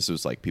healthcare. This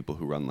was like people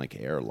who run like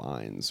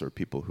airlines or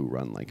people who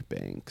run like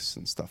banks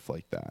and stuff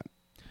like that.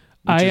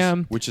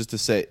 Which is to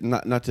say,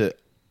 not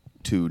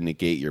to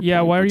negate your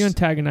point. Why are you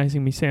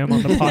antagonizing me, Sam,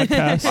 on the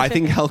podcast? I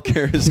think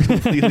healthcare is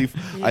completely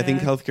I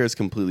think healthcare is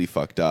completely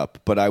fucked up,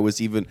 but I was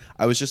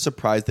just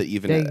surprised that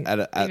even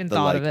at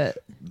the like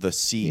the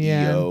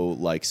CEO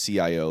like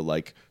CIO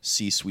like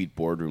C-suite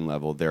boardroom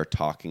level, they're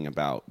talking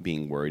about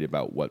being worried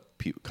about what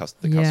the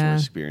customer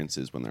experience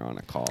is when they're on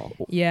a call.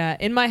 Yeah,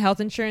 in my health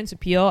insurance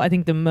appeal, I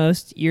think the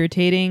most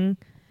irritating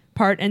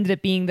part ended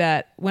up being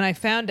that when I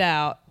found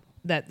out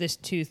that this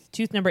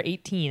tooth number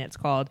 18, it's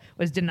called,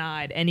 was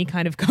denied any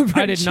kind of coverage.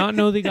 I did not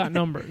know they got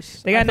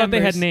numbers. They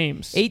had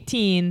names.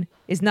 18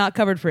 is not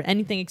covered for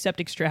anything except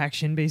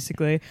extraction,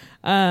 basically.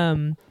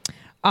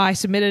 I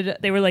submitted,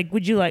 they were like,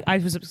 I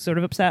was sort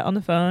of upset on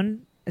the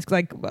phone. It's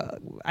like,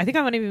 I think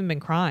I might have even been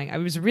crying. I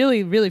was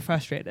really, really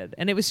frustrated.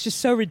 And it was just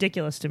so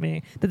ridiculous to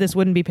me that this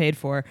wouldn't be paid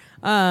for.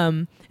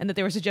 And that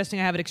they were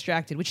suggesting I have it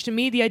extracted, which to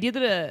me, the idea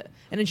that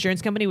an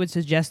insurance company would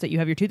suggest that you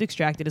have your tooth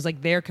extracted is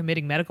like they're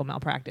committing medical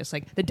malpractice.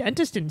 Like the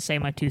dentist didn't say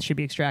my tooth should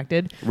be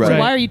extracted. Right. So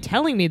why are you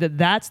telling me that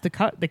that's the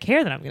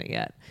care that I'm going to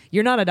get?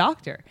 You're not a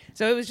doctor.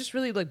 So it was just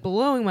really like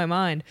blowing my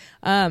mind.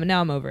 Now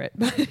I'm over it.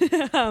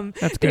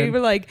 That's good. They were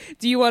like,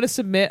 do you want to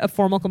submit a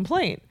formal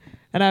complaint?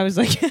 And I was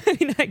like,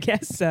 I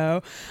guess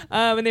so.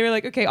 And they were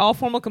like, okay, all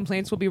formal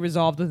complaints will be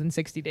resolved within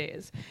 60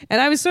 days.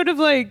 And I was sort of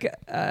like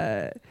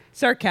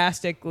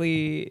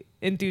sarcastically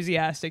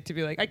enthusiastic to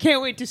be like, I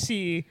can't wait to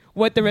see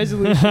what the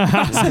resolution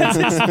process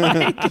is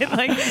like, and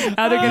like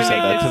how they're going You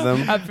said that to to them?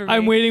 make this up for me.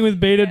 I'm waiting with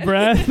bated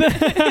breath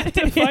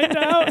to find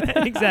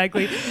out.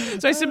 Exactly.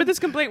 So I submit this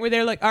complaint where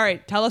they're like, all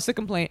right, tell us the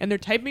complaint. And they're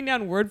typing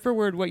down word for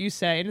word what you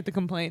say into the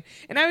complaint.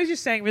 And I was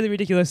just saying really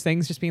ridiculous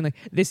things, just being like,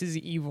 this is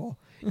evil.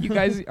 You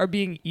guys are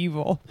being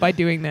evil by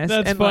doing this.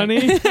 That's and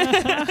funny.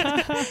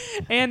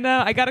 And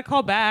I got a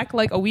call back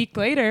like a week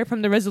later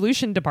from the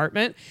resolution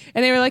department.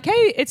 And they were like,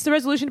 hey, it's the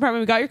resolution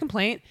department. We got your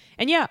complaint.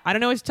 And yeah, I don't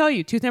know what to tell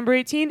you. Tooth number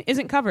 18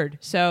 isn't covered.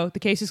 So the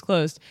case is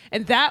closed.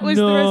 And that was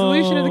the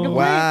resolution of the complaint.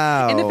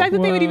 Wow. And the fact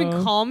that they would even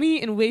Wow. call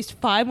me and waste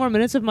 5 more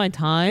minutes of my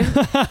time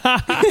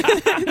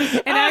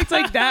and act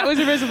like that was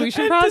a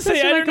resolution To process.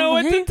 say, for I my don't know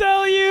what to complaint.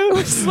 tell you.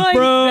 It's like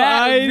Bro,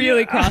 that I-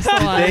 really crossed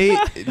the line.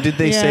 Did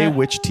they say Yeah.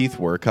 which teeth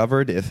were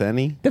covered, if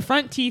any? The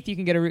front teeth you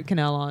can get a root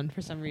canal on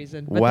for some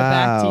reason, but the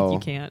back Wow. teeth you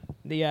can't.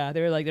 Yeah,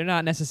 they were like, they're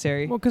not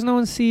necessary. Well, because no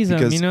one sees them.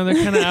 Because- You know, they're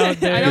kind of out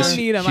there. I don't Because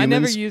need 'em. I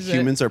never use it.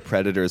 Humans are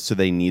predators, so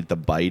they need the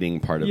biting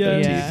part of their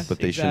Yeah. Yeah, teeth, but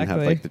they shouldn't have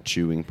exactly. like the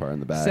chewing part in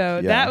the back.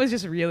 So Yeah. that was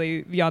just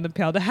really beyond the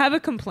pale. To have a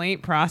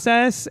complaint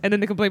process, and then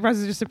the complaint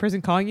process is just a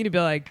person calling you to be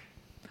like,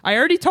 I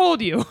already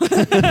told you. We're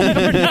not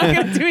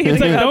going to do anything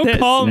It's like, about don't this.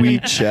 call me. we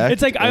checked.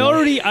 It's like I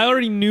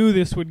already knew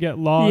this would get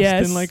lost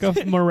Yes. in like a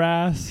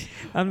morass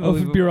of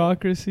Unbelievable.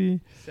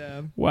 bureaucracy.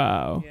 So,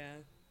 Wow. yeah.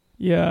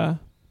 Yeah.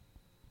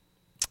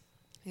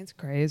 It's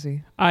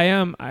crazy.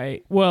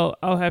 Well,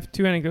 I'll have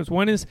 2 anecdotes.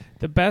 One is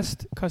the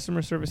best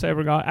customer service I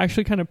ever got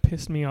actually kind of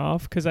pissed me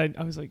off because I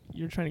was like,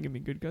 you're trying to give me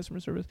good customer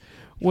service.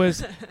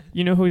 Was,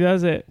 you know who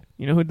does it?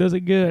 You know who does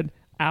it good?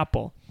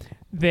 Apple.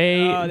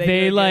 They Oh, they do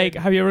it like,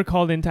 good. have you ever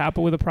called into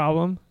Apple with a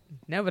problem?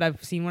 No, but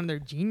I've seen one of their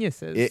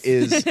geniuses. It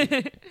is.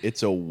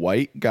 It's a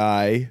white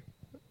guy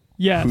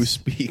Yes. who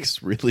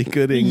speaks really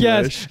good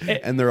Yes. English,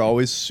 and they're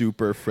always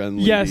super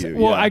friendly. Yes. to you.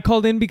 Well, Yeah. I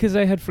called in because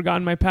I had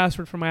forgotten my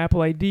password for my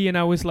Apple ID, and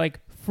I was like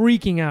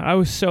freaking out. I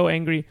was so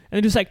angry, and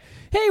they're just like,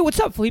 "Hey, what's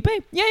up, Felipe?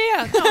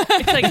 Yeah. No.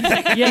 It's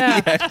like,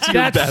 yeah, It's your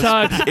that best-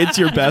 sucks. It's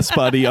your best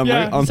buddy on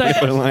Yeah, the on it's the like,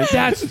 other line.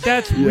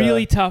 That's Yeah.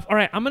 really tough. All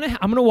right, I'm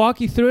gonna walk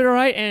you through it. All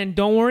right, and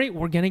don't worry,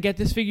 we're gonna get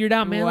this figured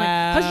out, man. Like,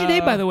 how's your day,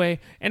 by the way?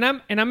 And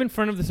I'm in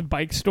front of this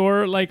bike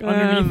store, like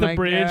underneath the my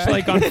bridge, God.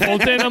 like on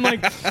Fulton. I'm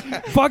like,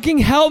 fucking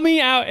help me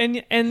out.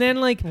 And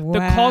then like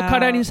the call cut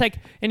out, and he's like,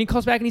 and he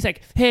calls back and he's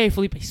like, hey,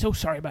 Felipe, so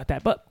sorry about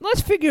that, but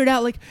let's figure it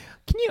out. Like,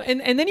 can you?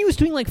 And then he was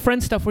doing like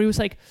friend stuff where he was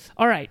like,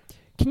 all right,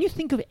 can you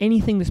think of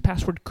anything this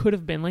password could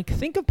have been? Like,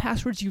 think of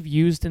passwords you've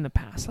used in the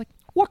past. Like,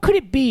 what could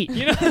it be?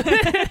 You know,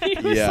 he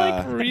was Yeah.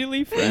 like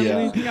really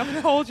friendly. Yeah. I'm going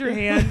to hold your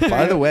hand.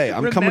 By the way,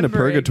 I'm coming to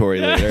Remembering.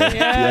 purgatory later.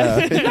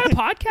 Yeah. You got a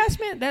podcast,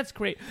 man? That's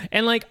great.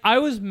 And like, I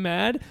was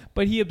mad,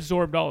 but he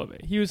absorbed all of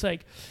it. He was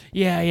like,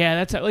 yeah,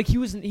 that's like he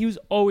was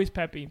always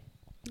peppy.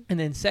 And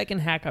then second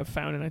hack I've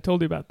found, and I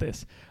told you about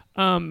this.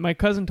 My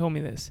cousin told me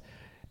this.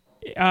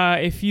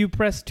 If you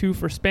press 2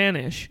 for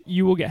Spanish,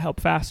 you will get help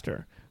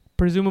faster.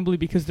 Presumably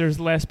because there's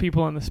less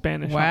people on the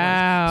Spanish.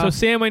 Wow. hotlines. So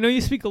Sam, I know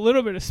you speak a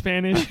little bit of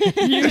Spanish.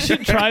 You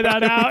should try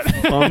that out.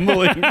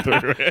 Fumbling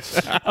through it.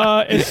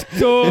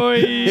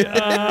 Estoy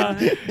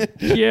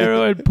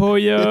quiero el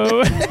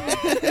pollo.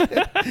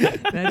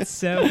 That's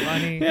so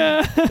funny.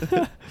 Yeah.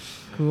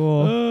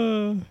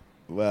 Cool.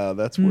 Wow,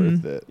 that's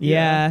worth it.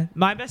 Yeah.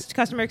 My best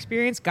customer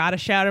experience, gotta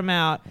shout them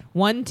out.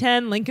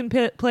 110 Lincoln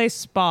Place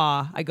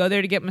Spa. I go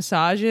there to get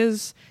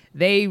massages.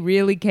 They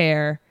really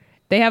care.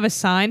 They have a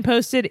sign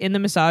posted in the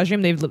massage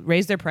room. They've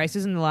raised their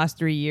prices in the last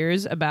 3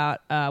 years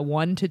about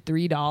 $1 to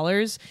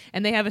 $3,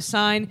 and they have a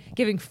sign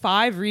giving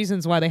 5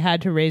 reasons why they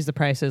had to raise the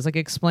prices, like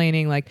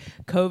explaining like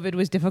COVID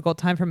was a difficult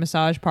time for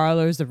massage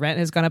parlors. The rent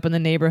has gone up in the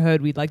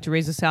neighborhood. We'd like to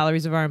raise the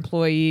salaries of our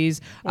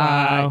employees.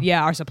 Wow.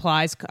 Our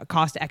supplies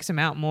cost X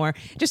amount more.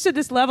 Just to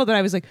this level that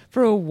I was like,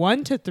 for a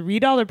 $1 to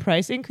 $3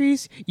 price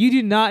increase, you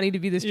do not need to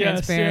be this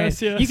Yes,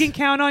 transparent. yes. You can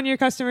count on your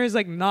customers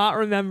like not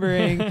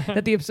remembering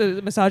that the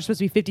massage is supposed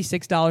to be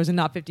 $56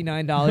 and not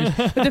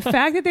 $59. But the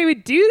fact that they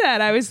would do that,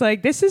 I was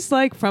like, this is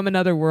like from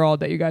another world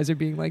that you guys are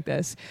being like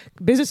this.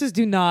 Businesses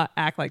do not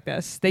act like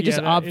this. They just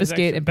Yeah, that is obfuscate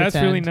actually- and That's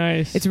pretend. really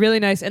nice. It's really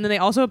nice. And then they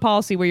also have a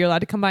policy where you're allowed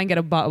to come by and get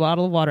a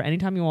bottle of water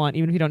anytime you want,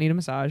 even if you don't need a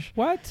massage.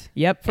 What?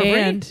 Yep. For free?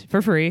 And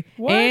for free.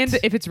 What? And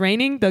if it's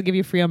raining, they'll give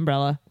you a free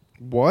umbrella.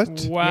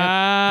 What?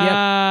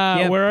 Wow.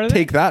 Yep. Where are they?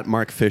 Take that,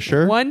 Mark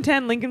Fisher.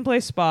 110 Lincoln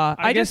Place Spa.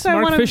 I guess I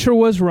Mark wanna, Fisher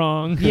was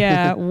wrong.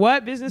 Yeah.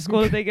 What business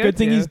school did they go to? Good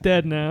thing he's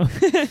dead now.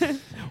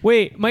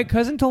 Wait, my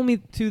cousin told me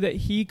too that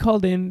he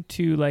called in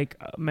to like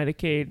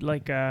Medicaid,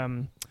 like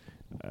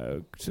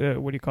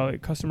what do you call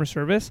it, customer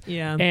service.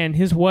 Yeah. And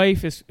his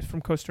wife is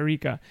from Costa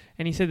Rica,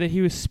 and he said that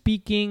he was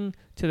speaking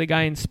to the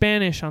guy in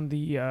Spanish on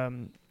the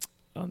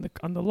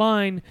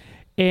line,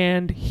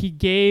 and he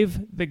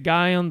gave the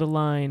guy on the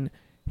line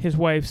his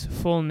wife's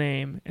full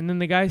name, and then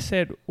the guy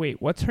said,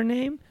 "Wait, what's her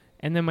name?"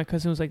 And then my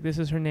cousin was like, "This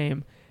is her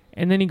name,"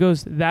 and then he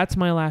goes, "That's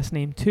my last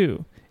name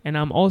too." and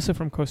I'm also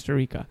from Costa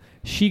Rica.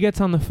 She gets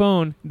on the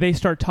phone. They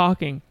start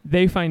talking.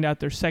 They find out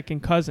they're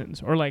second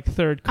cousins or like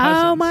third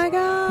cousins. Oh my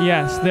god!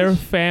 Yes, they're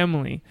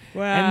family.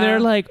 Wow. And they're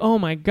like, oh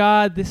my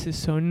God, this is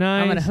so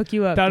nice. I'm gonna hook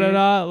you up. Da da dude.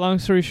 da. Long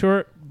story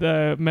short,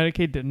 the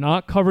Medicaid did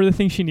not cover the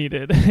thing she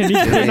needed, and he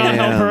could not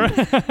help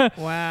her.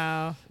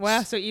 Wow.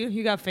 Wow. So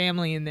you got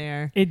family in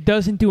there. It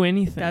doesn't do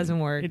anything. Doesn't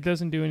work. It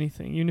doesn't do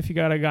anything, even if you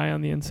got a guy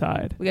on the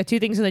inside. We got 2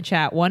 things in the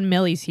chat. One,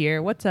 Millie's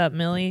here. What's up,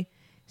 Millie?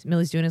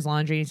 Millie's doing his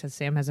laundry. He says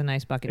Sam has a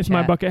nice bucket. It's chat.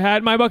 my bucket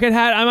hat. My bucket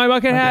hat. I'm my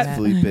bucket hat. hat.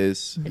 Felipe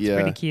is. It's Yeah.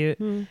 pretty cute.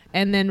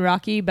 And then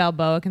Rocky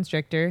Balboa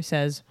Constrictor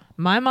says,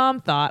 my mom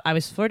thought I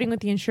was flirting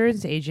with the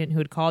insurance agent who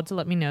had called to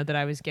let me know that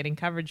I was getting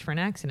coverage for an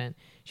accident.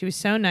 She was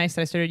so nice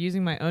that I started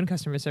using my own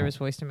customer service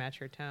voice to match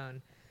her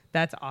tone.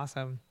 That's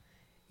awesome.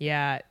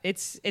 Yeah,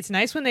 it's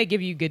nice when they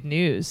give you good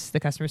news,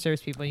 the customer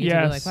service people. And you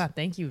can be like, wow,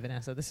 thank you,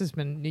 Vanessa.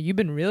 You've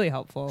been really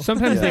helpful.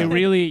 Sometimes Yeah. they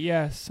really,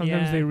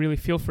 sometimes Yeah. they really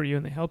feel for you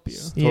and they help you.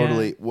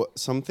 Totally.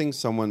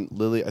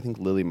 Lily, I think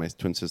Lily, my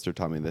twin sister,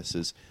 taught me this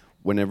is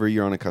whenever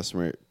you're on a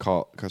customer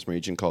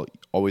agent call,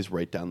 always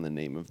write down the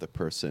name of the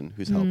person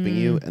who's helping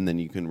you, and then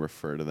you can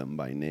refer to them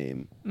by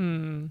name.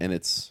 And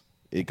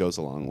it goes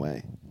a long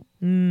way.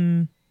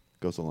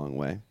 Goes a long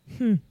way.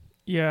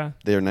 Yeah.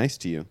 They're nice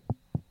to you.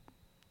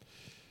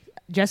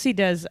 Jesse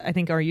does, I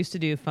think, or used to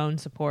do phone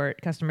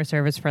support, customer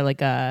service for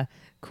like a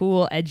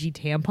cool, edgy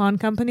tampon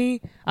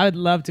company. I would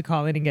love to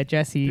call in and get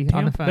Jesse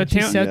on the phone.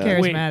 She's so Yeah.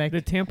 charismatic.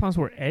 Wait, the tampons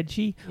were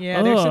edgy?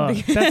 Yeah, there's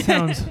something. That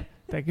sounds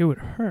like it would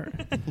hurt.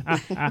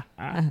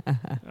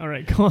 All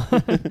right, go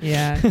on.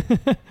 Yeah.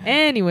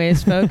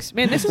 Anyways, folks,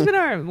 man, this has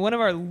been one of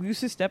our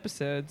loosest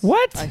episodes.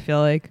 What? I feel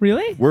like.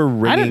 Really? We're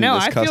ringing I don't know.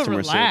 this I feel customer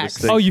relaxed. service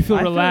thing. Oh, you feel I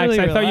feel relaxed.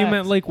 really I thought you relaxed.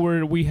 meant like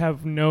we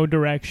have no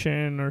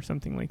direction or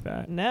something like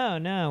that.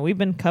 No, we've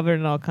been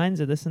covering all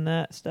kinds of this and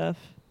that stuff.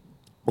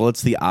 Well,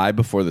 it's the eye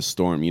before the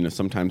storm. You know,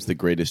 sometimes the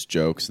greatest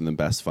jokes and the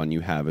best fun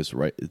you have is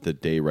the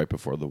day right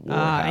before the war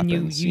happens.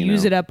 And you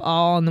use it up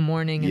all in the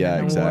morning. And Yeah,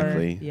 then the war.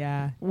 exactly.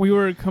 Yeah. We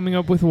were coming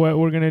up with what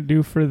we're gonna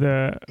do for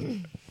the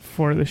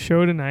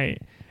show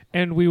tonight,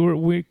 and we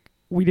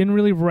didn't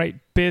really write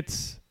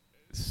bits,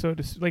 so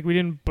to like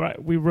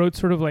we wrote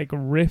sort of like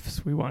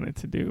riffs we wanted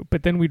to do,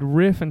 but then we'd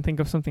riff and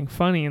think of something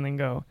funny and then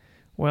go,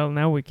 well,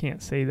 now we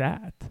can't say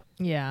that.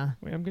 Yeah.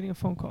 Wait, I'm getting a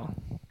phone call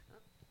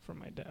from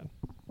my dad.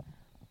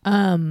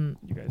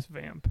 You guys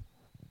vamp.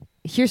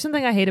 Here's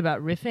something I hate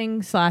about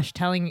riffing /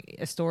 telling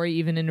a story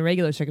even in a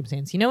regular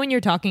circumstance. You know when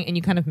you're talking and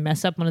you kind of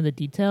mess up one of the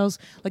details?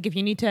 Like if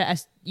you need to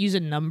use a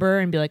number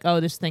and be like, oh,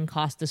 this thing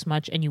cost this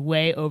much, and you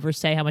way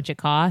oversay how much it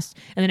cost,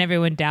 and then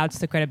everyone doubts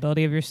the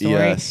credibility of your story.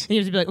 Yes. And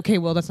you have to be like, okay,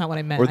 well, that's not what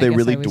I meant. Or they I guess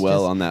really I was dwell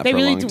just- on that they for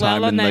really a long dwell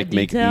time on and that like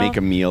make detail.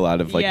 a meal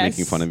out of like Yes.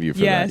 making fun of you for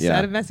yes, that. Yeah.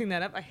 out of messing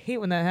that up. I hate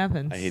when that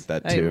happens. I hate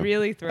that It too.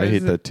 really throws I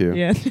hate it- that too.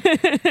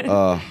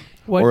 Yeah.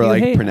 What or do you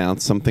like hate?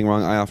 pronounce something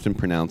wrong. I often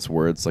pronounce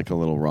words like a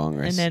little wrong.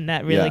 And then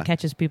that really Yeah.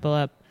 catches people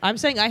up. I'm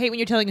saying I hate when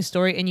you're telling a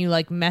story and you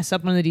like mess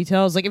up one of the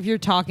details. Like if you're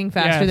talking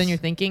faster Yes. than you're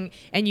thinking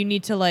and you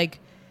need to like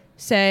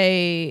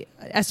say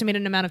estimate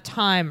an amount of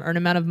time or an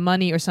amount of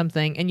money or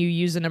something, and you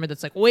use a number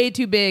that's like way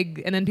too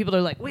big, and then people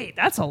are like, wait,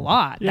 that's a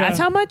lot. Yeah. That's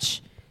how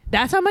much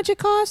it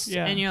costs?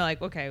 Yeah. And you're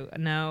like, okay,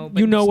 no. But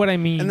You know what I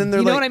mean. And then you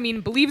they're know like, what I mean?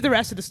 Believe the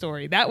rest of the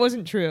story. That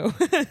wasn't true.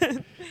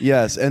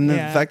 yes, and the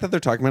Yeah. fact that they're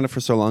talking about it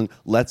for so long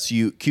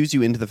cues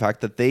you into the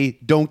fact that they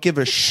don't give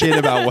a shit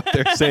about what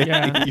they're saying.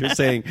 Yeah. You're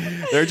saying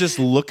they're just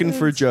looking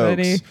for That's jokes,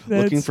 funny.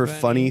 looking That's for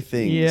funny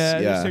things.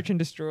 Yeah, search and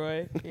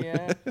destroy.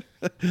 Yeah.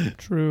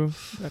 True.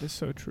 That is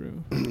so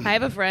true. I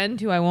have a friend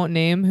who I won't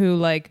name who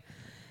like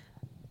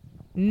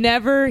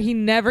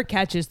never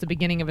catches the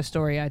beginning of a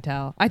story I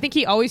tell. I think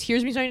he always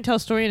hears me starting to tell a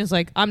story and is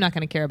like, I'm not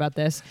going to care about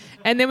this.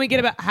 And then we get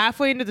about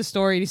halfway into the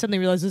story and he suddenly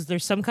realizes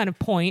there's some kind of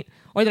point,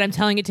 or that I'm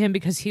telling it to him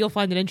because he'll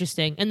find it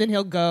interesting. And then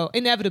he'll go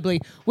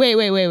inevitably, wait.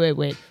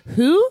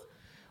 Who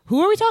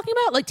are we talking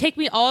about? Like, take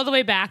me all the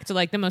way back to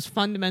like the most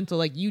fundamental,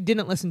 like you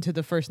didn't listen to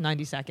the first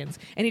 90 seconds.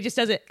 And he just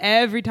does it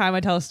every time I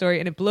tell a story,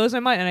 and it blows my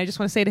mind. And I just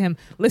want to say to him,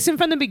 listen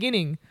from the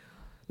beginning.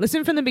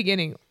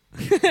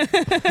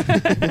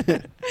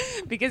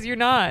 Because you're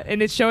not,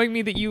 and it's showing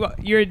me that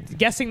you're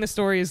guessing the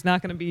story is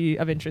not going to be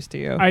of interest to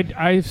you.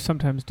 I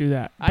sometimes do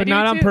that, I but do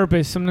not on too.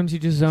 purpose. Sometimes you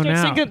just zone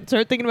out.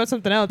 Start thinking about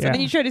something else, Yeah. and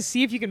then you try to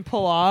see if you can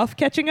pull off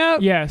catching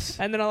up. Yes.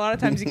 And then a lot of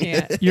times you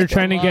can't. You're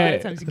trying to A lot of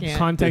get times you can't.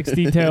 context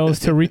details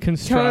to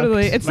reconstruct.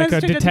 Totally, it's like a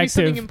turns out to be something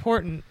detective.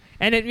 important,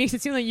 and it makes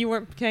it seem like you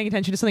weren't paying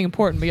attention to something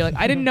important. But you're like,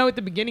 I didn't know at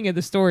the beginning of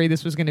the story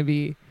this was going to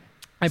be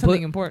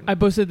something important. I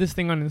posted this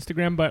thing on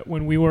Instagram, but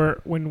when we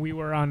were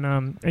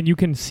on, and you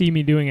can see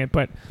me doing it,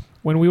 but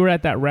when we were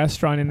at that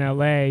restaurant in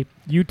LA,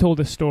 you told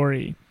a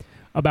story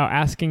about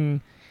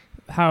asking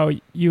how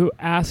you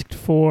asked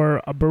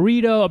for a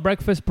burrito, a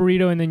breakfast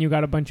burrito, and then you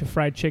got a bunch of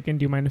fried chicken.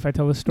 Do you mind if I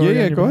tell the story?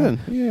 Yeah, go ahead.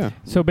 Yeah.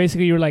 So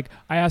basically, you were like,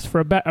 I asked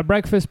for a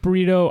breakfast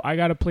burrito, I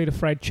got a plate of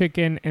fried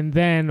chicken, and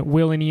then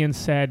Will and Ian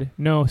said,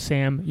 no,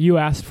 Sam, you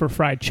asked for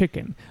fried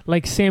chicken.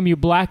 Like, Sam, you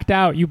blacked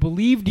out. You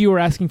believed you were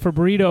asking for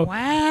burrito,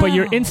 but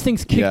your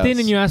instincts kicked in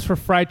and you asked for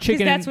fried chicken.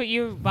 Because that's what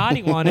your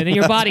body wanted, and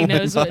your body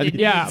knows what it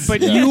yeah, needs.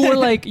 but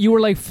you were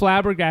like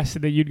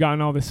flabbergasted that you'd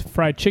gotten all this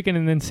fried chicken,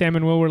 and then Sam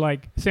and Will were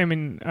like,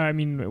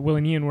 Will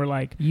and Ian were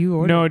like,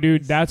 no,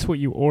 dude, that's what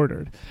you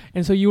ordered.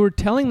 And so you were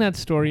telling that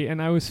story,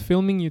 and I was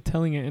filming you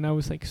telling it, and I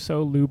was like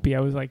so loopy. I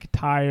was like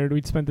tired.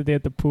 We'd spent the day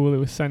at the pool. It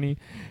was sunny,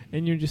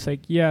 and you're just like,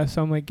 yeah.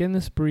 So I'm like getting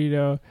this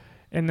burrito,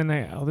 and then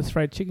all this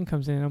fried chicken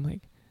comes in, and I'm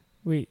like,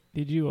 wait,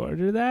 did you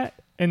order that?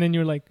 And then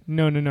you're like,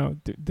 no.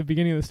 The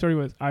beginning of the story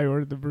was I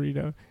ordered the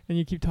burrito, and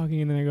you keep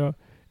talking, and then I go,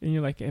 and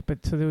you're like,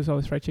 but so there was all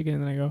this fried chicken,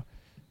 and then I go,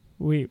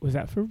 wait, was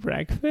that for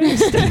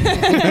breakfast? I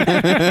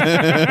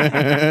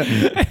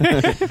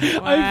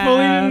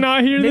fully did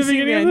not hear the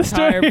beginning of the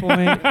story.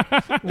 Point.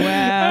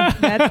 Wow,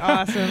 that's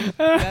awesome.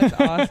 That's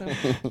awesome.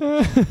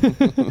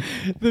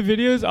 The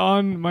video's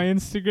on my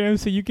Instagram,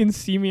 so you can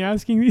see me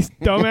asking these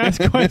dumbass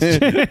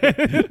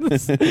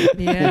questions.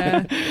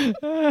 Yeah.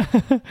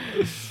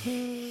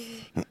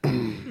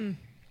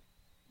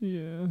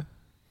 Yeah.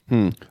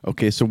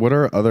 Okay, so what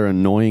are other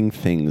annoying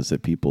things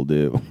that people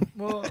do?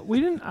 Well,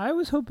 I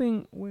was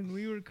hoping when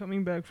we were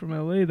coming back from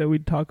LA that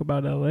we'd talk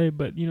about LA,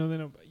 but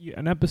then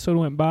an episode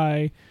went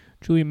by.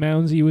 Julia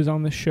Mounsey was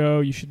on the show.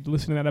 You should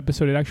listen to that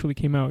episode. It actually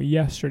came out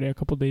yesterday, a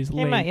couple days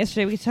late. Came out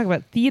yesterday. We could talk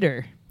about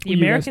theater. The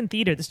American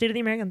theater. The state of the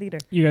American theater.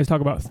 You guys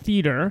talk about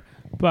theater,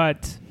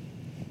 but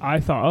I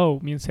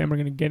thought, me and Sam are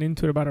going to get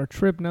into it about our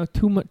trip. Now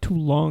too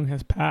long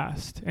has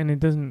passed, and it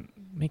doesn't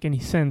make any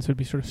sense. It would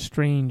be sort of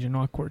strange and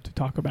awkward to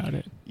talk about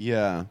it.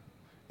 Yeah.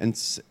 And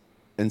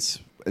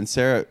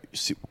Sarah,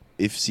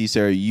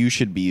 Sarah, you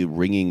should be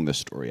wringing the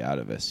story out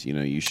of us.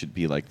 You should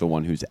be like the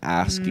one who's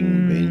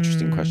asking the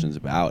interesting questions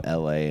about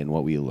LA and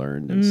what we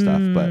learned and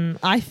stuff. But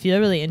I feel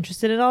really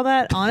interested in all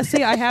that.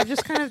 Honestly, I have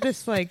just kind of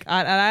this like,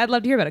 I'd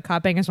love to hear about it.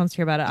 Cop Bangers wants to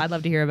hear about it. I'd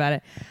love to hear about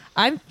it.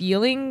 I'm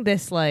feeling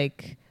this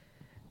like,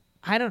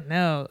 I don't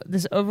know,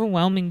 this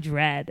overwhelming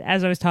dread,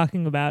 as I was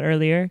talking about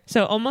earlier.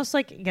 So almost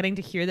like getting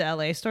to hear the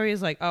LA story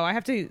is like,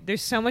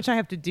 there's so much I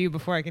have to do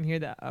before I can hear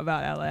that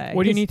about LA.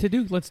 What do you need to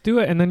do? Let's do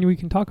it, and then we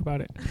can talk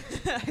about it.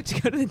 I have to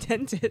go to the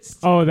dentist.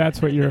 Oh,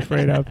 that's what you're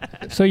afraid of.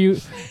 So I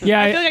feel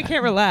like I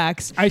can't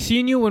relax. I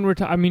seen you when we're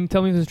tell me if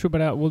this is true,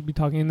 but we'll be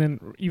talking, and then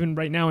even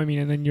right now,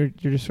 and then you're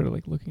just sort of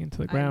like looking into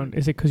the ground.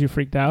 Is it because you're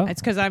freaked out?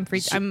 It's because I'm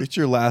freaked. It's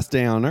your last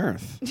day on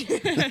Earth.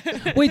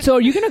 Wait, so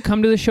are you gonna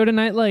come to the show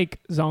tonight like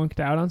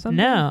zonked out on something?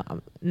 No.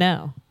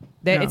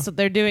 It's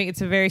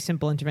a very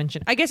simple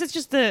intervention. I guess it's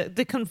just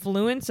the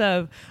confluence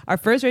of our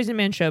first Raisin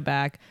Man show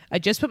back. I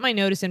just put my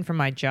notice in for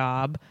my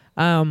job.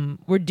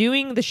 We're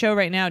doing the show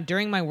right now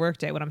during my work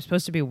day when I'm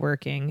supposed to be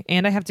working,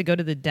 and I have to go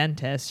to the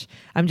dentist.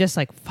 I'm just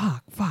like,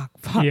 fuck.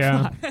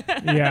 Yeah.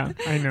 Yeah,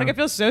 I know. Like, I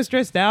feel so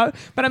stressed out,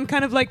 but I'm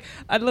kind of like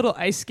a little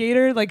ice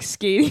skater, like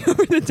skating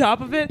over the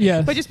top of it.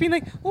 Yes. But just being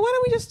like, well, why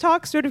don't we just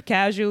talk sort of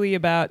casually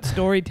about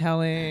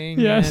storytelling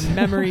Yes. and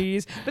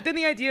memories? But then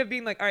the idea of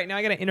being like, all right, now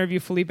I got to interview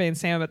Felipe and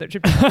Sam about their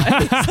trip to LA.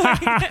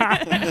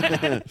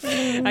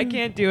 I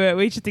can't do it.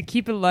 We just have to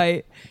keep it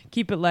light.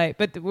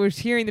 But we're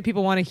hearing that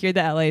people want to hear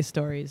the LA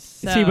stories.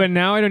 So. See, but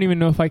now I don't even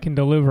know if I can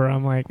deliver.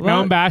 I'm like,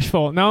 now I'm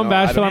bashful. I'm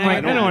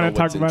like, I don't want to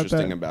talk about that.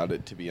 Interesting about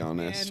it, to be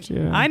honest.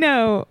 Yeah. I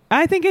know.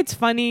 I think it's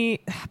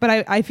funny, but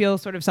I feel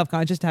sort of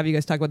self-conscious to have you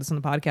guys talk about this on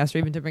the podcast or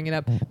even to bring it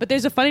up. But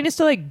there's a funniness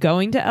to like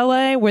going to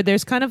LA where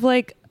there's kind of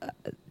like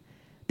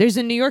there's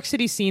a New York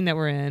City scene that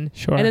we're in.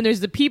 Sure. And then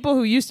there's the people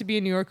who used to be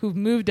in New York who've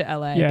moved to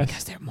LA Yes.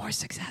 because they're more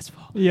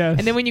successful. Yes.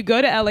 And then when you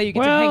go to LA, you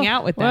get to hang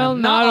out with them. Well,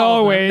 Not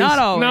always. Not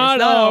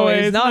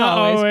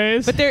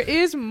always. But there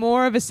is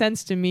more of a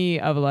sense to me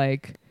of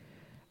like,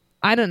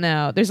 I don't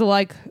know. There's a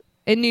like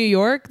in New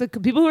York, the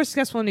people who are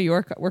successful in New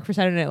York work for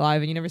Saturday Night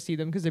Live, and you never see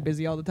them because they're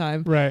busy all the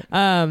time. Right.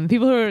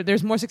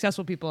 There's more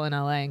successful people in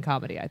LA in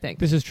comedy, I think.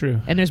 This is true.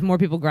 And there's more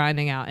people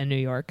grinding out in New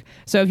York.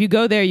 So if you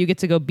go there, you get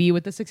to go be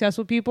with the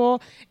successful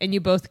people, and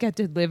you both get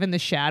to live in the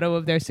shadow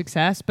of their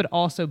success, but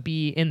also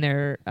be in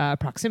their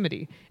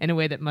proximity in a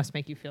way that must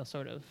make you feel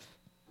sort of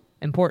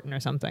important or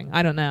something.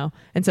 I don't know.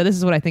 And so this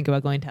is what I think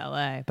about going to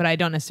LA, but I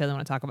don't necessarily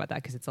want to talk about that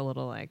because it's a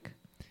little like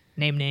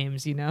name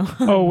names, you know.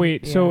 Oh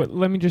wait, Yeah. so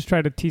let me just try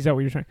to tease out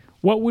what you're trying.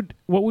 What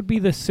would be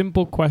the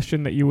simple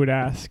question that you would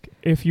ask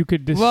if you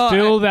could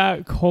distill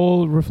that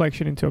whole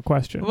reflection into a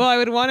question? Well, I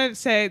would want to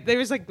say there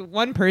was like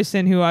one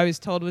person who I was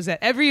told was at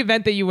every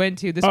event that you went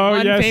to. This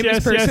one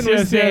famous person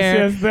was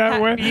there. Yes, that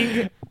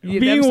way. Being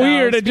themselves,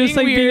 weird and just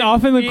like being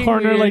off in the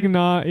corner, weird. like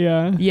not,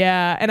 yeah.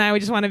 Yeah, and I would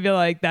just want to be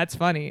like, that's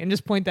funny, and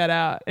just point that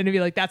out, and to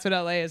be like, that's what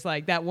LA is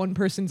like. That one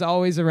person's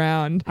always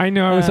around. I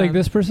know. I was like,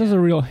 this person's a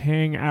real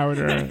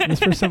hangouter. This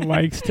person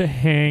likes to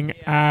hang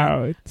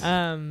out.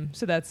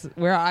 So that's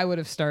where I would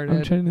have started.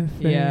 I'm trying to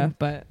think. Yeah,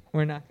 but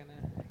we're not gonna.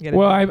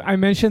 Well, I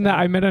mentioned that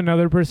I met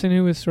another person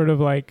who was sort of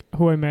like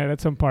who I met at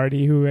some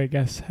party who I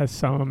guess has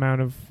some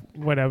amount of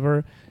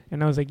whatever.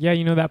 And I was like, yeah,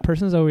 that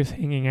person's always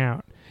hanging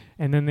out.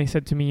 And then they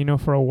said to me,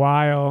 for a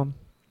while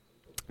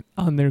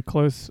on their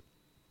close,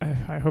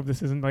 I hope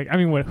this isn't like,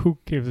 who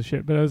gives a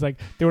shit? But I was like,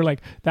 they were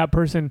like that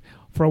person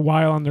for a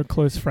while on their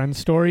close friend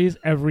stories.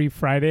 Every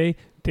Friday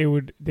they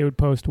would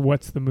post,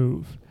 what's the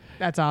move?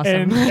 That's awesome.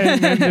 And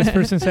then this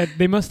person said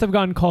they must have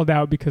gotten called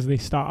out because they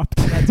stopped.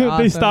 That's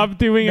awesome. They stopped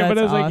doing it. But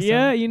I was like, awesome.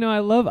 yeah, I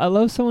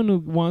love someone who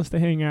wants to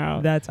hang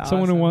out. That's awesome.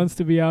 Someone who wants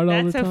to be out all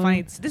the That's time. so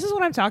funny. This is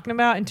what I'm talking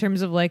about in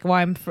terms of like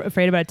why I'm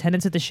afraid about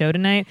attendance at the show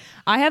tonight.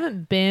 I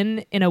haven't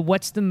been in a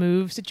what's the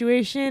move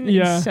situation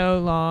in so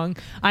long.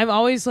 I'm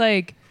always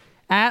like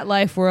at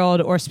Life World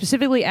or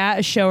specifically at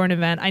a show or an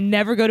event. I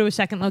never go to a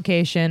second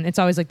location. It's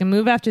always like the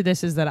move after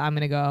this is that I'm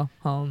going to go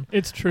home.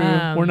 It's true.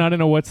 We're not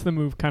in a what's the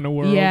move kind of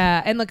world.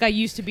 Yeah. And like I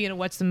used to be in a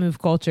what's the move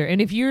culture. And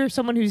if you're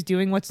someone who's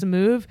doing what's the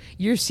move,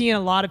 you're seeing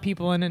a lot of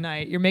people in a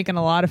night. You're making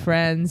a lot of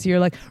friends. You're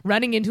like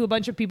running into a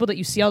bunch of people that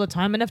you see all the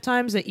time enough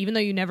times that even though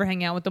you never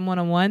hang out with them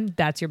one-on-one,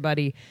 that's your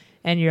buddy.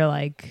 And you're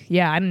like,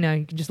 yeah, I don't know.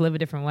 You can just live a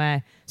different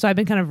way. So I've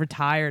been kind of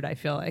retired, I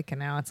feel like. And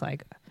now it's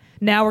like,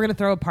 now we're going to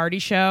throw a party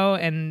show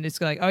and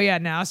it's like, oh yeah,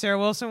 now Sarah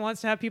Wilson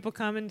wants to have people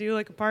come and do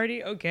like a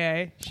party.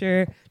 Okay,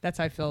 sure. That's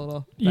how I feel a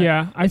little.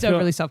 Yeah. It's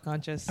overly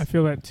self-conscious. I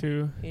feel that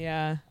too.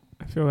 Yeah.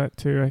 I feel that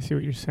too. I see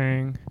what you're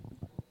saying.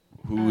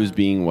 Who is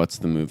being what's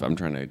the move? I'm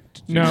trying to.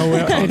 No,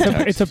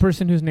 it's a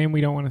person whose name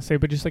we don't want to say,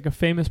 but just like a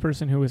famous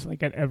person who was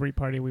like at every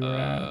party we were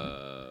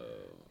at.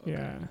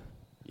 Yeah.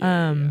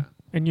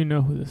 And you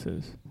know who this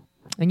is.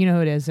 And you know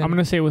who it is. I'm going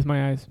to say it with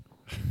my eyes.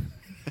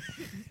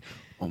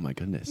 Oh my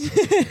goodness.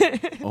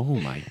 Oh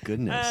my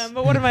goodness.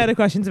 But what are my other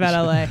questions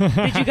about LA?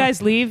 Did you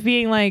guys leave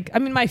being like,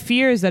 my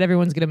fear is that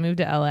everyone's going to move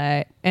to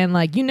LA and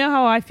like,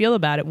 how I feel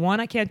about it. One,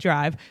 I can't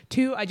drive.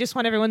 Two, I just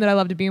want everyone that I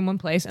love to be in one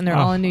place and they're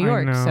all in New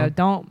York. So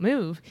don't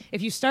move.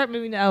 If you start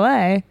moving to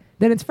LA,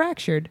 then it's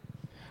fractured.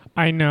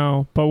 I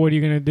know, but what are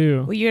you going to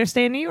do? Well, you're going to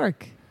stay in New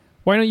York.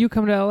 Why don't you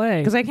come to LA?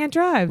 Because I can't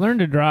drive. Learn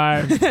to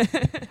drive.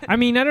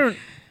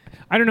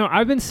 I don't know.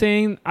 I've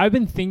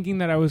been thinking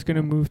that I was going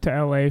to move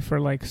to LA for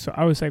like, so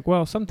I was like,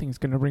 well, something's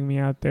going to bring me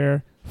out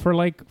there for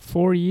like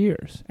 4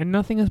 years and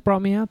nothing has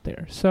brought me out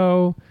there.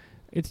 So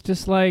it's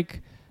just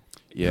like,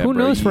 who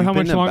knows for how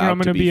much longer I'm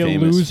going to be a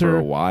loser. For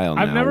a while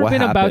now. I've never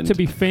been about to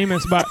be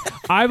famous, but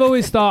I've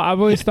always thought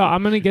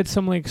I'm going to get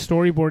some like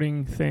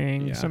storyboarding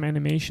thing, some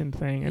animation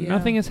thing, and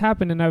nothing has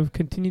happened. And I've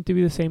continued to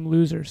be the same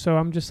loser. So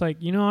I'm just like,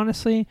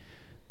 honestly,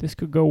 this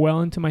could go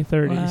well into my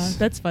 30s. Wow,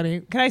 that's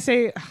funny. Can I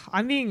say,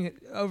 I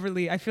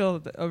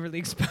feel overly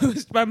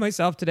exposed by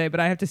myself today,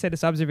 but I have to say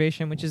this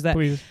observation, which is that,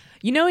 Please.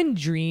 In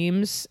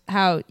dreams,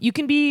 how you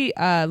can be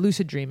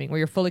lucid dreaming, where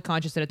you're fully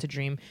conscious that it's a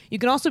dream. You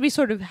can also be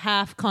sort of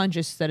half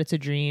conscious that it's a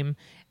dream,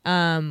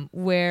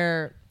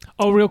 where...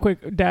 Oh, real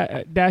quick,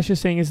 Dash is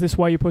saying, is this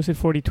why you posted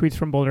 40 tweets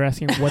from Boulder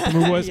asking what the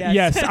move was?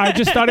 Yes. I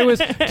just thought it was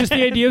just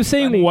the idea of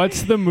saying funny.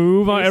 What's the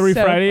move on every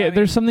so Friday. Funny.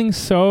 There's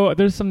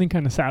something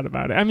kind of sad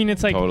about it.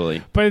 It's like,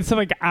 totally. But it's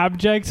like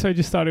abject. So I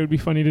just thought it would be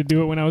funny to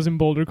do it when I was in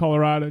Boulder,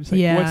 Colorado. Just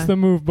like, what's the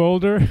move,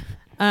 Boulder?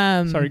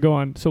 Sorry, go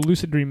on. So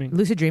lucid dreaming.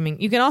 Lucid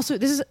dreaming. You can also,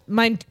 this is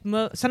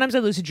sometimes I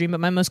lucid dream, but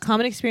my most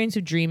common experience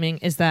of dreaming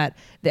is that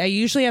I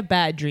usually have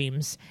bad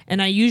dreams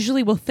and I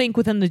usually will think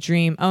within the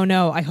dream, oh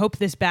no, I hope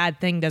this bad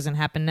thing doesn't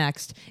happen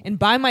next. And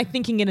by my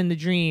thinking it in the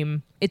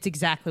dream, it's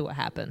exactly what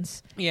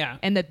happens. Yeah.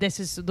 And that this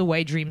is the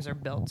way dreams are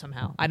built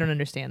somehow. I don't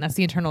understand. That's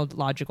the internal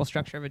logical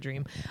structure of a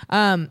dream.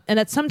 And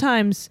that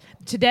sometimes,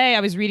 today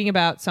I was reading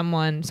about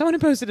someone who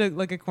posted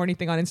a corny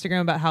thing on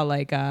Instagram about how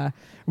like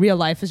real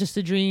life is just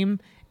a dream.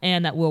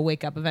 And that we'll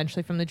wake up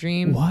eventually from the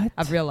dream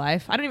of real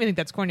life. I don't even think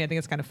that's corny. I think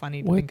it's kind of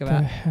funny to think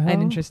about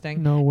and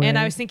interesting. No way. And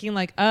I was thinking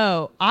like,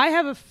 I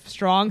have a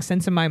strong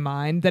sense in my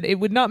mind that it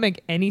would not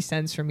make any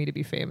sense for me to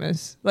be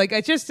famous. Like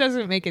it just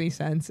doesn't make any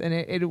sense and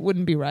it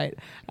wouldn't be right.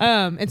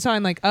 And so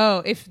I'm like,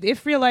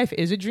 if real life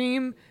is a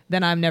dream,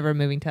 then I'm never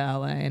moving to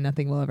LA and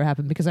nothing will ever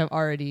happen because I've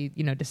already,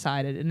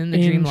 decided. And in the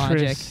dream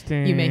logic,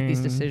 you make these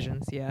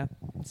decisions. Yeah.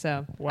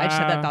 So I just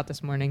had that thought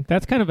this morning.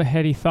 That's kind of a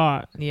heady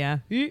thought. Yeah.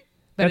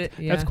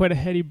 That's quite a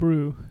heady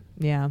brew.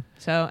 Yeah.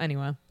 So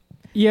anyway.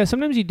 Yeah,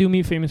 sometimes you do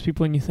meet famous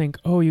people and you think,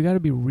 oh, you got to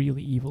be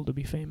really evil to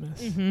be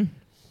famous. Mm-hmm.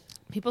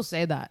 People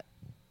say that.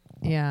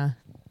 Yeah.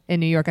 In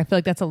New York, I feel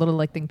like that's a little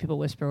like thing people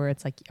whisper where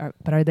it's like,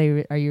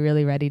 are you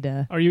really ready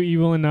to... Are you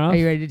evil enough? Are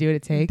you ready to do what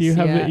it takes? Do you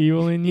have the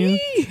evil in you?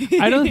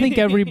 I don't think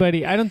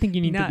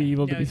you need to be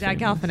evil to be Zach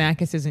famous.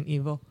 Galifianakis isn't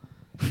evil.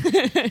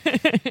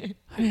 I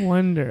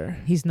wonder.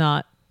 He's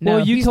not. No,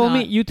 well, you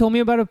told me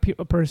about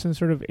a person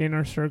sort of in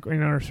our circle,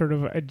 in our sort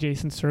of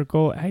adjacent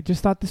circle. I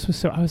just thought this was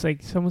so. I was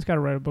like, someone's got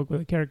to write a book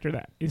with a character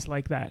that is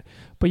like that.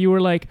 But you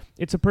were like,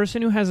 it's a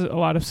person who has a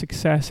lot of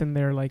success in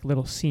their like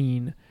little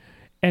scene,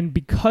 and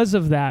because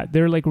of that,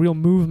 they're like real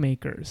move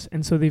makers,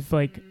 and so they've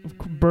like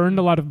burned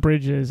a lot of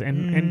bridges,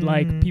 and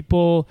like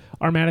people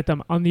are mad at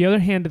them. On the other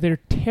hand, they're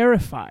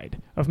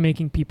terrified of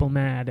making people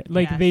mad.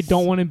 Like they Yes.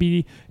 don't want to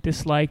be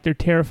disliked. They're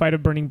terrified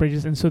of burning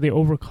bridges, and so they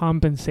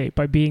overcompensate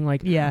by being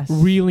like Yes.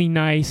 really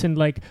nice and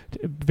like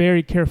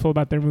very careful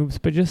about their moves.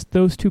 But just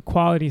those two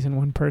qualities in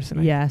one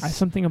person, Yes.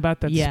 something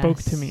about that Yes.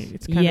 spoke to me.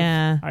 It's kind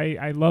of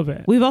I love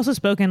it. We've also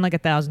spoken like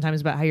 1,000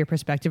 times about how your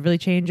perspective really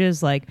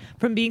changes, like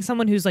from being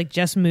someone who's like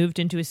just moved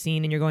into a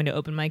scene and you're going to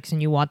open mics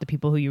and you want the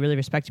people who you really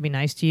respect to be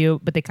nice to you,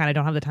 but they kind of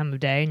don't have the time of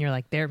day and you're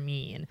like, they're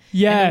mean.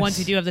 Yes. And the ones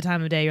who do have the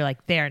time of day, you're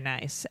like, they're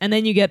nice. And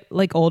then you get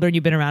like older and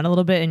you've been around a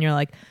little bit and you're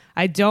like,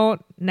 I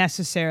don't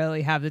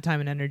necessarily have the time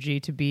and energy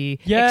to be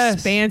Yes.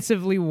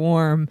 expansively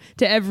warm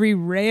to every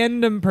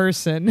random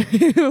person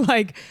who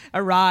like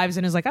arrives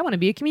and is like, I want to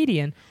be a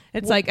comedian.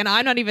 It's like, and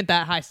I'm not even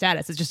that high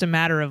status. It's just a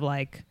matter of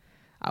like,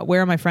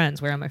 where are my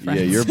friends? Where are my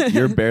friends? Yeah,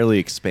 you're barely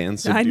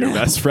expansive I to your know.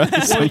 best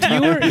friends.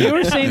 you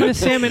were saying this,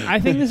 Sam, and I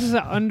think this is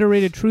an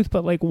underrated truth,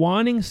 but like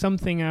wanting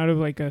something out of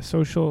like a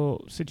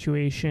social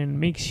situation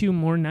makes you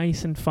more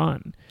nice and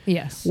fun.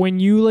 Yes. When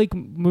you like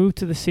move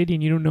to the city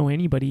and you don't know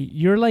anybody,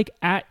 you're like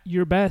at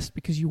your best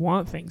because you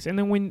want things. And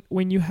then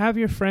when you have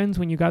your friends,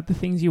 when you got the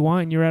things you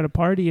want and you're at a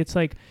party, it's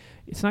like,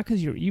 it's not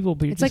because you're evil,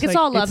 but you're It's just like it's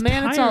all love, it's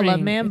man. It's all love,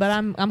 tiring. man. But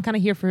It's- I'm kind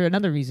of here for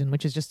another reason,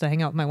 which is just to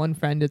hang out with my one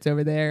friend that's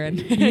over there and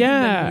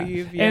yeah. and then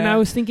leave. And I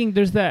was thinking,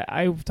 there's that,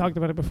 I've talked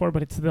about it before,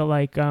 but it's the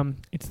like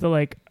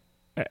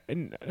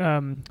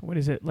what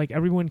is it? Like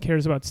everyone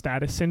cares about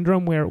status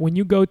syndrome, where when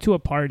you go to a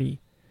party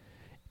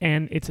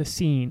and it's a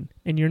scene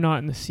and you're not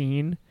in the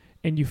scene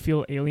and you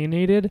feel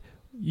alienated,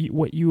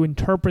 what you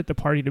interpret the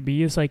party to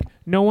be is like,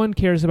 no one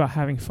cares about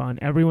having fun.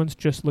 Everyone's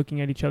just looking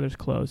at each other's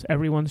clothes.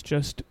 Everyone's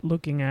just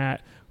looking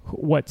at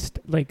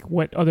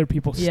what other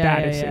people's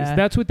status is.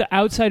 That's what the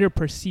outsider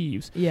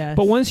perceives. Yes.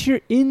 But once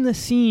you're in the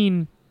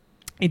scene,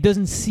 it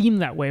doesn't seem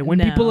that way. When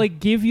people No. like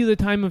give you the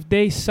time of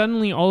day,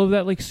 suddenly all of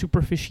that like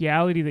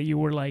superficiality that you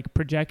were like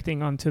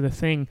projecting onto the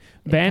thing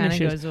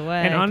vanishes. It goes away.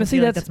 And 'cause I honestly,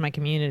 feel like that's my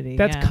community.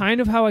 That's yeah.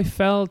 kind of how I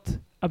felt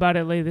about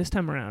LA this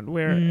time around,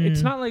 where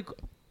it's Mm. not like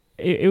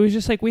it was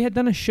just like we had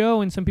done a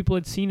show and some people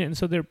had seen it, and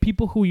so there are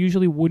people who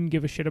usually wouldn't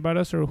give a shit about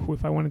us, or who,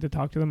 if I wanted to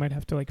talk to them, I'd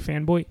have to like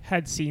fanboy,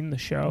 had seen the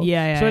show.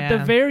 Yeah, So at the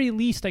yeah. very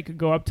least, I could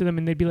go up to them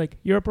and they'd be like,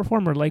 "You're a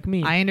performer like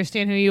me." I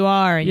understand who you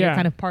are, and Yeah. you're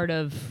kind of part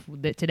of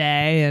it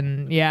today,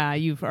 and yeah,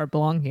 you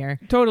belong here.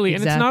 Totally.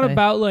 And it's not Exactly.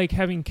 about like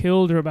having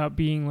killed or about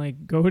being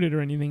like goated or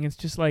anything. It's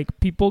just like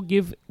people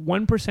give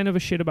 1% of a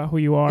shit about who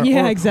you are.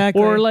 Yeah, or,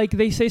 exactly. Or like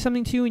they say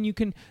something to you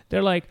and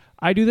they're like,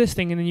 I do this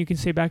thing, and then you can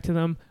say back to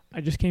them, I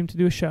just came to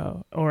do a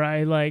show, or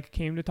I like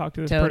came to talk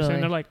to this person. Totally.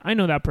 And they're like, I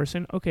know that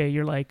person. Okay,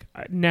 you're like,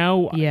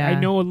 now Yeah. I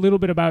know a little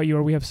bit about you,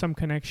 or we have some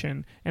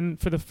connection. And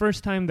for the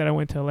first time that I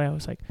went to LA, I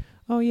was like,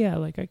 oh yeah,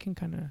 like I can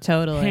kind of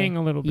Totally hang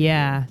a little bit.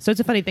 Yeah. So it's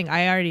a funny thing.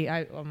 I'm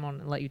going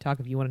to let you talk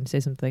if you wanted to say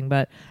something,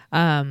 but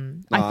I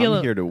feel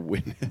I'm here to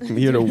I'm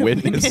here to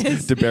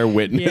witness, to bear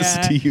witness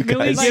Yeah. to you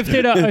Millie guys.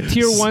 gifted a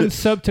tier 1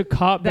 sub to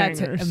Cop that's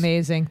Bangers.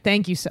 amazing.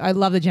 Thank you. I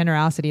love the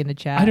generosity in the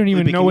chat. I don't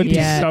even Wait, know can what you these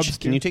Yeah. subs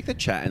Can do. you take the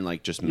chat and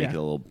like just make Yeah. it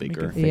a little Make it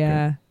bigger? thicker.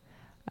 Yeah.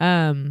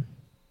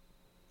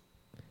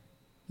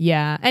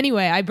 Yeah.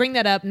 Anyway, I bring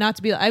that up not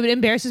to be. It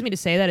embarrasses me to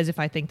say that as if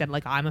I think that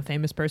like I'm a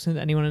famous person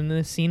to anyone in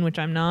this scene, which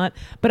I'm not.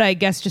 But I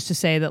guess just to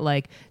say that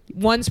like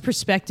one's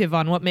perspective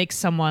on what makes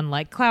someone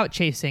like clout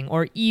chasing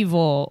or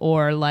evil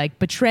or like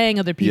betraying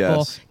other people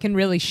Yes. can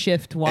really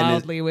shift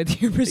wildly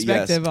with your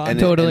perspective on. and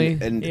Totally.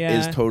 and Yeah.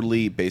 is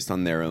totally based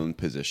on their own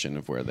position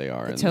of where they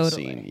are in the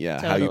Totally. scene.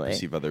 Yeah, how you Totally.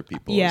 perceive other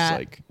people Yeah. is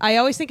like I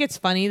always think it's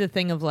funny the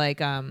thing of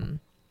like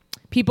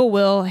people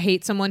will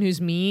hate someone who's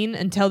mean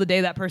until the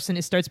day that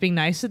person starts being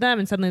nice to them,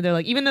 and suddenly they're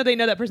like, even though they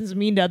know that person's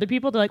mean to other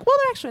people, they're like, well,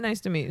 they're actually nice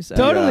to me. So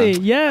Totally.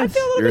 Yeah. I Yes.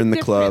 feel a little You're bit in the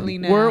club. differently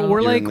now. We're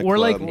You're like in the we're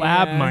like club.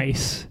 lab Yeah.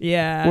 mice.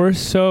 yeah. We're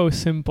so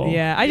simple.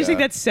 Yeah, I just think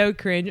Yeah. that's so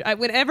cringe.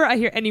 Whenever I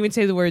hear anyone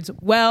say the words,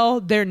 well,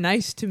 they're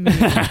nice to me,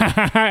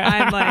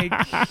 I'm like,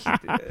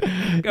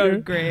 oh, You're-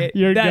 great.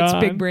 you're That's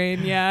gone. big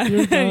brain, yeah.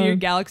 You're gone. You're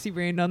galaxy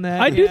brained on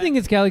that. I do yeah. think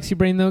it's Galaxy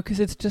Brain though,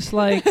 because it's just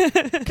like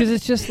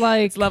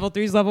it's level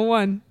 3's level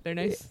 1. They're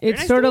nice. They're it's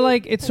nice sort to of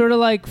me.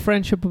 like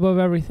friendship above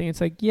everything. It's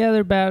like, yeah,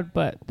 they're bad,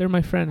 but they're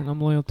my friend and I'm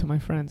loyal to my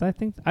friends. I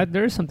think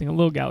there is something a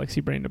little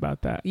Galaxy Brained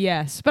about that.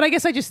 Yes, but I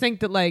guess I just think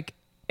that like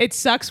it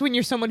sucks when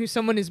you're someone who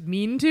someone is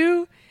mean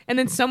to, and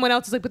then someone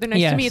else is like, but they're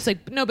nice to me. Yes. It's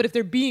like, no, but if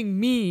they're being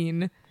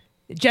mean,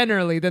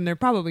 generally, then they're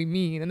probably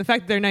mean. And the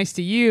fact that they're nice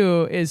to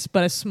you is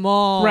but a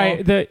small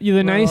Right. The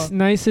well-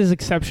 nice is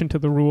exception to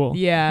the rule.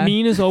 Yeah.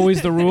 Mean is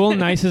always the rule.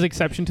 Nice is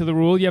exception to the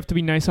rule. You have to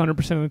be nice 100%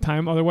 of the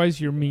time. Otherwise,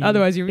 you're mean.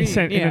 Otherwise, you're mean.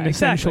 In an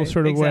essential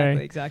sort of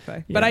way.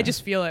 Exactly. But Yeah. I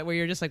just feel it where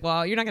you're just like,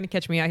 well, you're not going to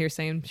catch me out here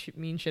saying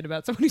mean shit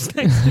about someone who's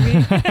nice to me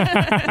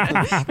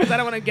because I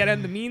don't want to get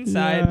on the mean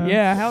side. Yeah.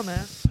 Yeah, hell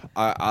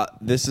no.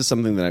 this is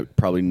something that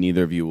probably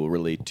neither of you will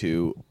relate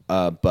to,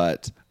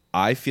 but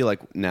I feel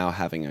like now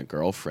having a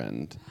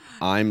girlfriend,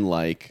 I'm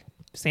like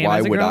Sam Why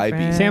has a would I be-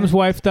 girlfriend. Sam's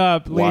wifed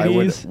up,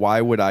 ladies. Why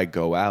would I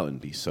go out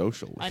and be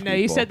social with I know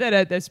you people? said that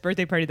at this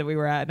birthday party that we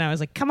were at, and I was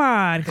like, "Come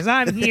on, because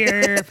I'm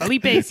here.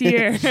 Felipe's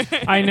here."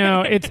 I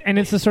know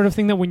it's the sort of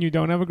thing that when you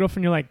don't have a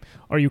girlfriend, you're like,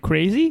 "Are you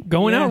crazy?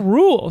 Going Yeah. out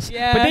rules."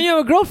 Yeah. But then you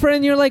have a girlfriend,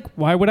 and you're like,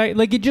 "Why would I?"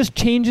 Like it just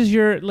changes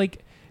your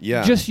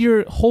Yeah. just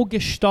your whole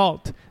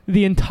gestalt.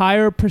 The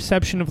entire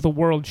perception of the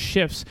world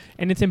shifts,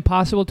 and it's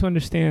impossible to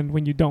understand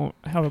when you don't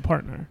have a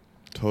partner.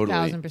 Totally.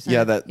 1000%.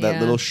 Yeah, that Yeah.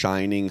 little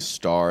shining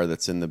star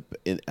that's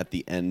at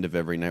the end of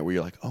every night where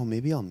you're like, oh,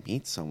 maybe I'll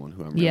meet someone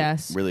who I'm really,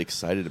 Yes. really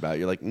excited about.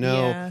 You're like,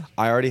 no, Yeah.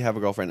 I already have a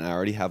girlfriend. And I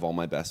already have all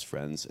my best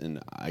friends, and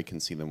I can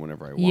see them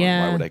whenever I want.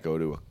 Yeah. Why would I go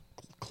to a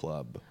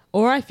club?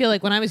 Or I feel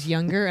like when I was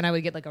younger and I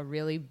would get like a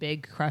really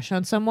big crush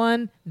on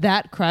someone,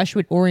 that crush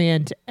would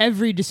orient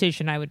every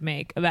decision I would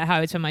make about how I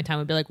would spend my time.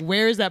 Would be like,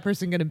 where is that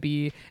person going to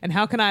be, and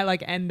how can I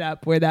like end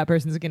up where that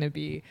person's going to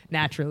be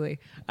naturally?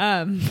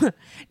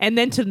 And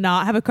then to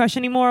not have a crush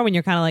anymore when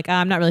you're kind of like,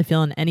 I'm not really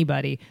feeling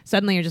anybody.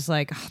 Suddenly you're just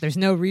like, there's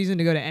no reason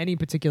to go to any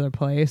particular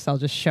place. I'll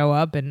just show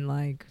up and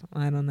like,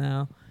 I don't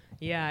know.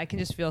 Yeah, I can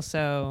just feel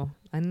so.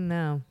 I don't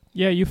know.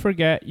 Yeah, you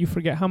forget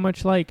how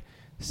much like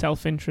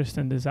self-interest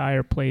and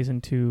desire plays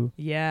into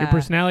Yeah. your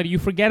personality. You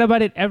forget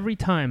about it every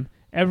time.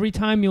 Every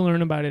time you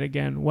learn about it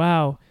again.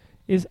 Wow,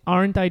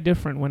 aren't I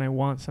different when I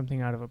want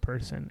something out of a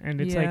person?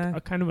 And it's Yeah. like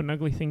a kind of an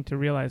ugly thing to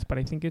realize, but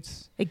I think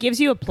it's It gives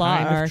you a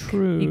plot kind arc. of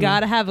true. You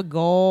gotta have a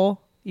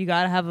goal. You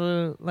gotta have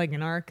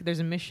an arc. There's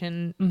a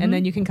mission, Mhm. and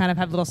then you can kind of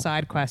have little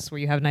side quests where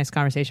you have a nice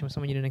conversation with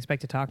someone you didn't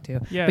expect to talk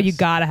to. Yes. But you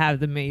gotta have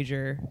the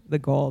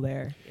goal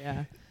there.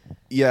 Yeah.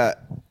 Yeah.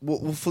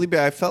 Well, Felipe,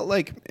 I felt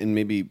like, and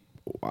maybe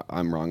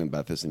I'm wrong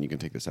about this, and you can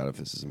take this out if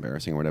this is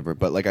embarrassing or whatever.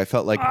 But like, I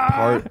felt like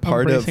part I'm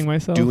of bracing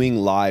myself. doing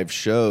live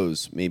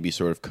shows maybe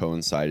sort of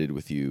coincided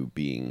with you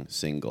being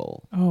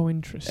single Oh,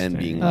 interesting. and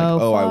being like,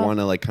 Oh, I fuck. want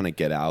to like kind of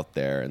get out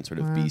there and sort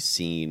of Wow. be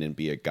seen and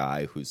be a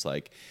guy who's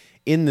like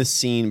in the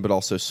scene, but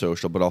also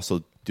social, but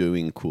also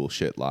doing cool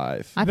shit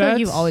live. I feel like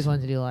you've That's- always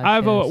wanted to do live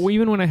I've shows.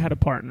 even when I had a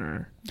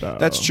partner. Though,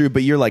 That's true,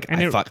 but you're like, And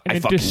I it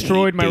fucking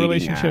destroyed hate my dating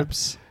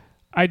relationships.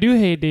 I do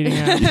hate dating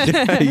apps.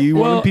 apps. You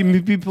Well- want to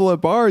meet people at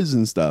bars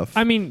and stuff.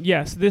 I mean,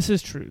 yes, this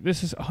is true.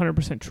 This is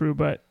 100% true,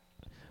 but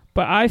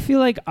I feel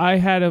like I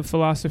had a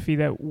philosophy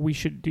that we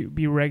should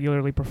be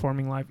regularly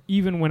performing live,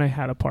 even when I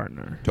had a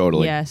partner.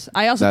 Totally. Yes,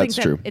 I also That's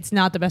think that true. it's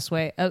not the best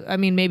way. I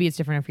mean, maybe it's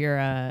different if you're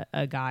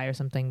a guy or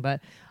something,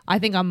 but I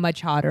think I'm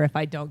much hotter if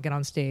I don't get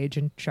on stage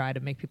and try to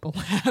make people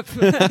laugh.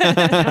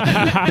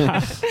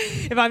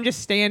 If I'm just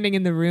standing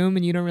in the room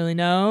and you don't really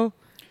know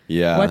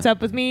Yeah. what's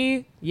up with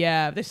me,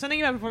 yeah. There's something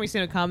about performing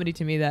stand-up comedy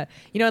to me that,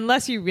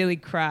 unless you really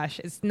crush,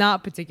 it's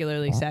not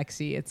particularly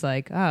sexy. It's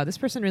like, oh, this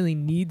person really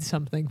needs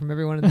something from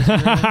everyone in this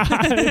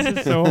room. This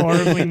is so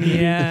horribly needy.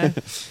 Yeah,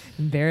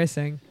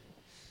 embarrassing.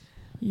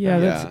 Yeah,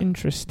 that's Yeah.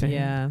 interesting.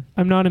 Yeah.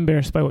 I'm not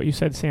embarrassed by what you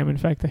said, Sam. In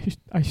fact,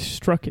 I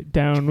struck it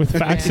down with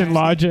facts Yeah. and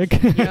logic.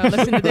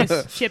 Listen to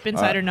this. Chip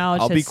insider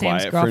knowledge. I'll says be Sam's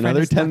quiet for girlfriend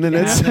another is 10 fucking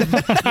minutes.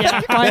 out.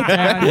 Yeah, quiet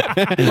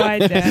down.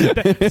 Quiet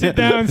down. Sit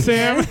down,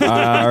 Sam.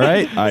 All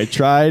right, I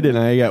tried, and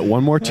I got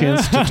one more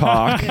chance to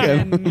talk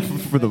And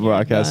for the you're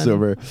broadcast done.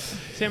 over.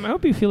 Sam, I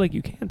hope you feel like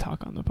you can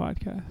talk on the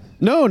podcast.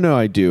 No,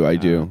 I do. I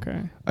do.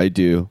 Okay. I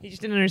do. He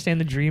just didn't understand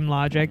the dream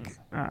logic.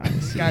 I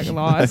Got see.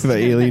 lost. I've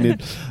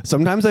alienated.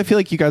 Sometimes I feel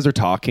like you guys are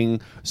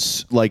talking,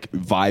 like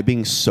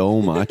vibing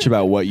so much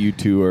about what you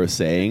two are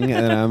saying,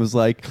 and I was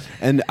like,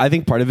 and I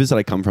think part of it is that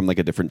I come from like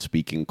a different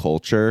speaking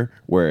culture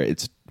where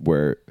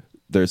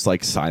there's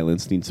like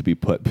silence needs to be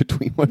put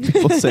between what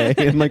people say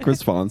and like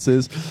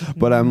responses.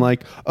 But I'm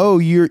like, oh,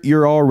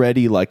 you're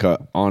already like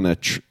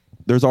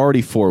there's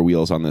already 4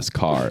 wheels on this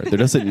car. There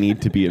doesn't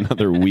need to be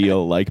another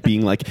wheel, like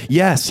being like,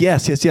 yes.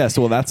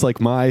 Well, that's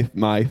like my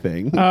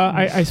thing.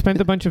 I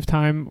spent a bunch of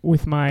time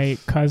with my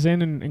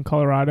cousin in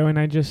Colorado, and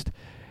I just,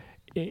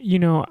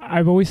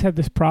 I've always had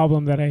this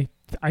problem that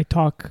I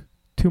talk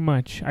too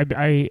much.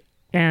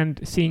 And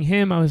seeing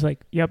him, I was like,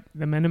 yep,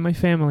 the men in my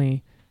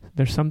family,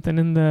 there's something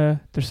in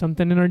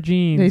our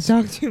genes. They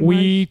talk too much.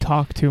 We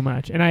talk too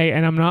much, and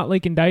I'm not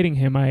like indicting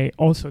him. I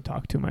also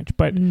talk too much,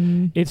 but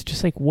it's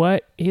just like,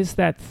 what is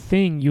that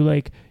thing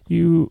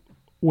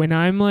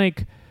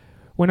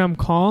when I'm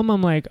calm,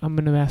 I'm like, I'm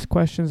gonna ask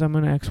questions, I'm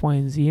gonna X, Y,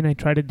 and Z, and I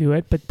try to do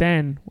it. But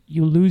then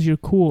you lose your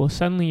cool.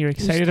 Suddenly you're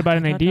excited about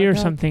an idea or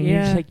something. And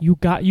you're just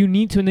like, you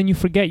need to, and then you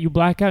forget, you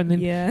black out, and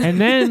then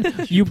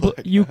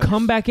you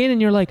come back in,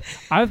 and you're like,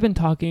 I've been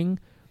talking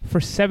for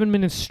 7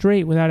 minutes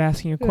straight without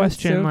asking a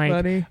question.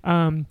 Funny.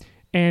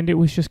 And it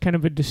was just kind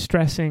of a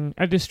distressing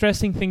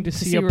thing to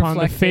see upon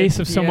the reflected. face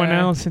of someone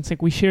Yeah. else. It's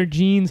like we share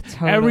genes.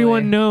 Totally.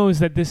 Everyone knows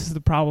that this is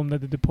the problem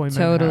that the deployment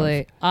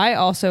Totally.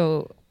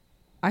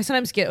 I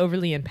sometimes get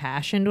overly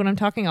impassioned when I'm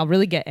talking. I'll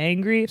really get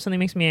angry. If something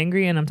makes me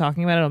angry and I'm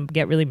talking about it, I'll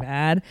get really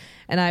mad.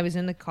 And I was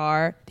in the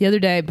car the other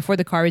day before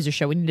the Car Raiser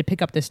show. We needed to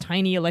pick up this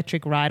tiny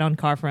electric ride-on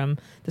car from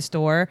the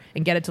store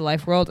and get it to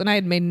Life World. And I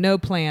had made no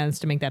plans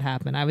to make that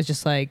happen. I was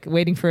just like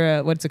waiting for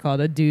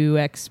a Deus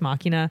Ex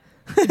Machina.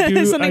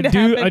 Something to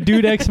happen. A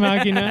dude ex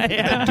machina.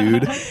 Yeah.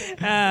 Dude.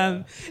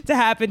 To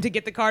happen to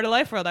get the car to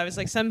Life World. I was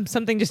like,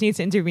 something just needs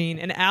to intervene.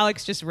 And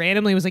Alex just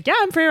randomly was like, yeah,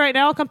 I'm free right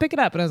now. I'll come pick it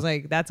up. And I was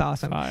like, that's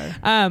awesome. Fire.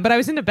 But I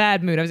was in a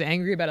bad mood. I was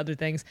angry about other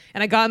things.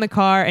 And I got in the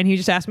car and he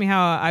just asked me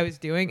how I was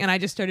doing. And I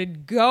just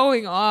started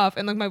going off.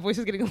 And like my voice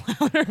was getting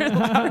louder and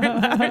louder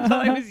and louder until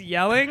I was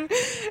yelling.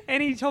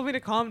 And he told me to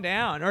calm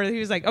down. Or he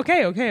was like,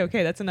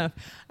 okay, that's enough.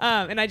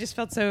 And I just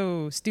felt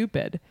so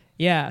stupid.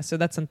 Yeah, so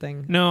that's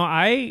something. No,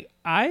 I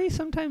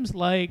sometimes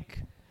like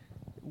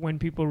when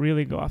people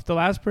really go off. The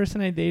last person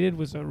I dated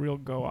was a real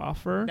go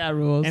offer. That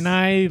rules. And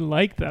I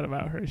liked that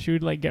about her. She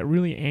would like get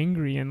really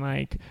angry and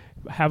like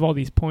have all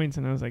these points,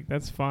 and I was like,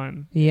 that's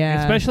fun.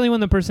 Yeah. Especially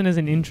when the person has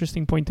an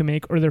interesting point to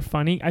make or they're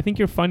funny. I think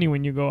you're funny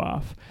when you go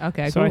off.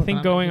 Okay, so cool. I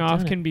think going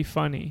off can be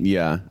funny.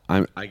 Yeah,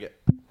 I get.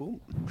 Ooh.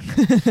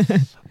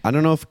 I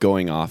don't know if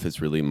going off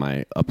is really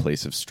a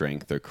place of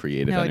strength or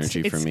creative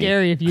energy for it's me. It's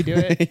scary if you do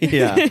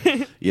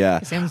it. Yeah.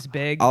 Sam's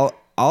big.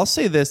 I'll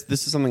say this.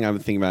 This is something I've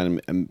been thinking about,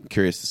 and I'm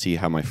curious to see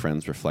how my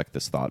friends reflect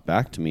this thought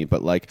back to me.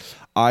 But like,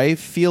 I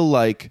feel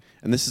like,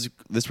 and this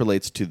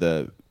relates to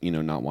the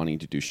not wanting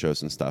to do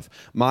shows and stuff.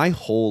 My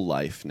whole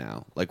life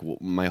now, like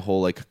my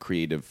whole like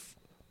creative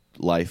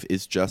life,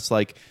 is just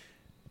like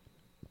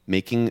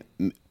being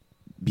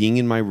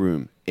in my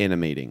room,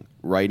 animating,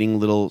 writing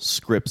little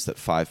scripts that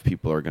 5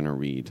 people are going to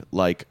read,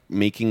 like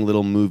making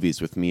little movies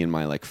with me and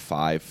my like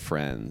 5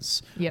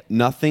 friends. Yep.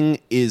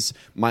 Nothing is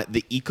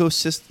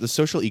the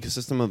social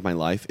ecosystem of my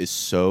life is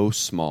so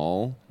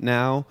small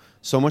now,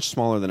 so much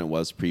smaller than it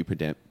was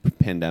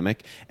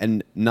pre-pandemic,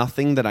 and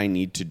nothing that I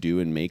need to do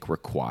and make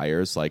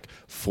requires like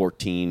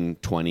 14,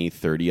 20,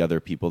 30 other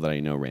people that I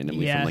know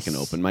randomly from like an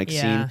open mic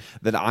scene,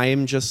 that I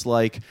am just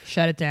like...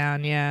 Shut it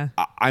down, yeah.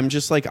 I'm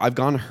just like, I've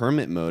gone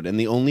hermit mode, and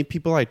the only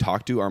people I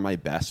talk to are my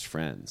best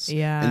friends.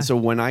 Yeah. And so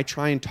when I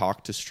try and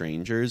talk to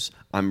strangers,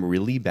 I'm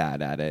really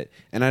bad at it.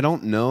 And I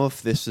don't know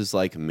if this is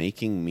like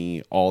making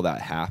me all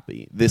that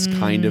happy. This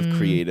kind of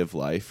creative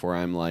life where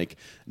I'm like,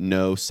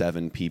 know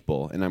 7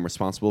 people, and I'm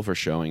responsible for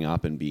showing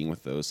up and being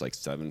with those like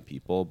 7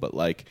 people. But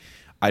like,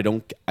 I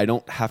don't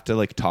have to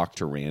like talk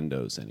to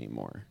randos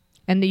anymore.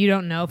 And you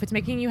don't know if it's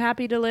making you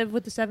happy to live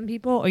with the 7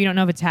 people, or you don't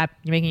know if it's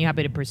making you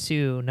happy to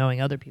pursue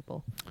knowing other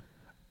people.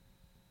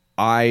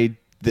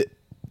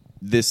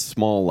 This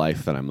small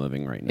life that I'm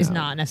living right now is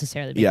not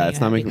necessarily. Yeah, it's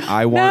not happy. making.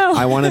 I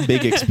want a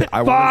big.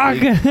 I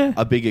want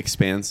a big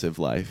expansive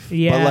life.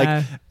 Yeah.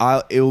 But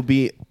like, it will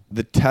be,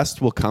 the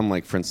test will come.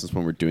 Like, for instance,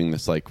 when we're doing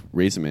this like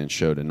Raisin Man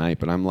show tonight,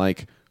 but I'm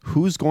like,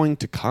 who's going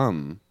to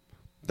come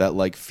that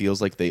like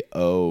feels like they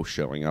owe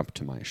showing up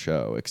to my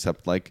show,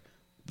 except like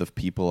the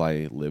people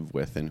I live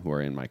with and who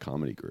are in my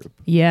comedy group.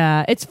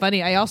 Yeah, it's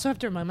funny. I also have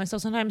to remind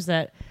myself sometimes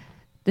that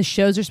the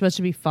shows are supposed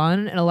to be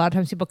fun, and a lot of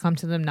times people come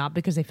to them not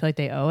because they feel like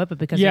they owe it, but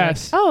because they're like,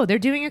 oh, they're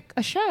doing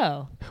a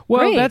show.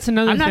 Well, Great. that's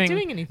another thing. I'm not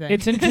doing anything.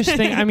 It's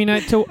interesting. I mean,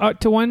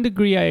 to one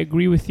degree, I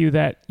agree with you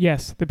that,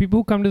 yes, the people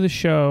who come to the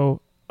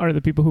show are the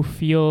people who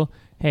feel,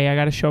 hey, I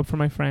got to show up for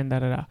my friend,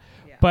 da-da-da.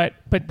 Yeah.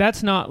 But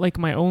that's not like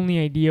my only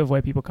idea of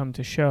why people come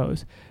to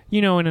shows.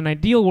 In an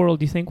ideal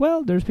world, you think,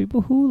 well, there's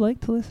people who like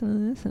to listen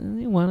to this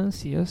and they want to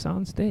see us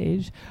on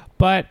stage.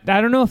 But I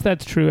don't know if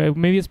that's true.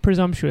 Maybe it's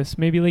presumptuous.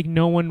 Maybe like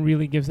no one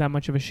really gives that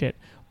much of a shit.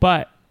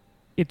 But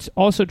it's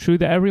also true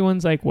that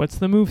everyone's like, what's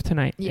the move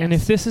tonight? Yes. And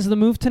if this is the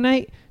move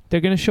tonight,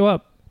 they're going to show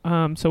up.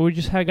 So we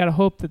just got to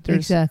hope that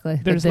there's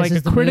like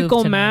a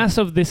critical mass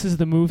of this is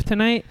the move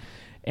tonight.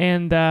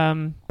 And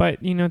but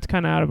it's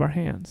kind of out of our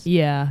hands.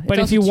 Yeah. But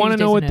if you want to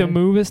know what the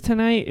move is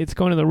tonight, it's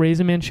going to the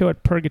Raisin Man show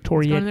at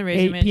Purgatory at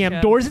 8 p.m.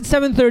 Show. Doors at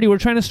 7:30. We're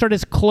trying to start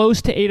as close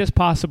to 8 as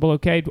possible.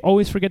 Okay.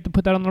 Always forget to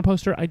put that on the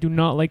poster. I do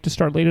not like to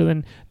start later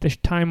than the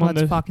time on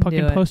the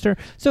fucking poster.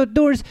 So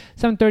doors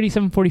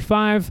 7:30,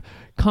 7:45.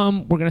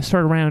 Come. We're gonna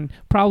start around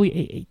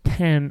probably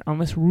 8:10,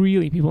 unless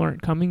really people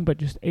aren't coming, but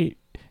just 8.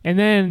 And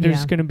then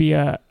there's gonna be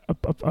a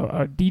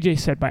DJ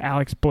set by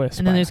Alex Bliss.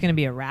 And then there's gonna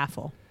be a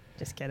raffle.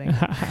 Just kidding. There's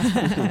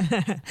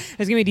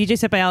gonna be a DJ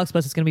set by Alex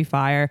Bliss. It's gonna be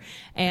fire,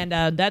 and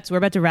we're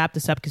about to wrap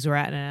this up because we're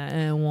at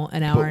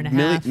an hour and a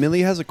half.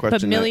 Millie has a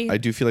question. I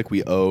do feel like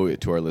we owe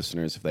it to our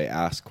listeners if they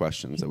ask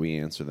questions that we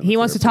answer them. He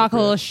wants to talk a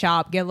little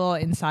shop, get a little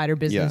insider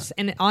business,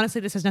 and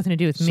honestly, this has nothing to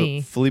do with me.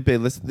 Felipe,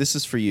 this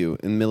is for you.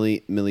 And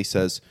Millie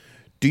says,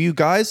 "Do you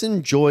guys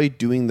enjoy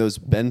doing those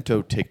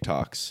bento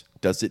TikToks?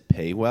 Does it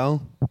pay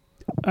well?"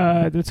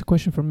 That's a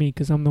question for me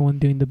because I'm the one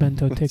doing the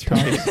bento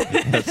TikToks.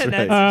 That's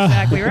right. That's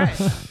exactly right.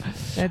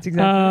 That's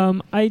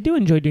exactly. I do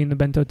enjoy doing the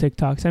bento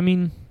TikToks. I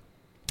mean,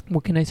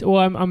 what can I say?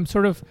 Well, I'm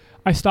sort of,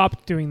 I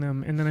stopped doing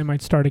them and then I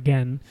might start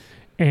again,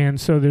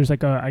 and so there's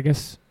like I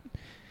guess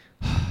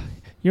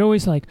you're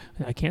always like,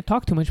 I can't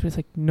talk too much, but it's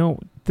like, no,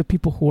 the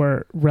people who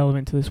are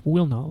relevant to this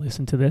will not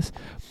listen to this.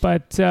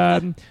 But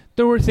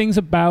there were things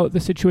about the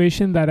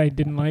situation that I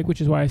didn't like,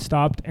 which is why I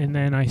stopped. And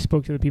then I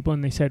spoke to the people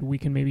and they said, we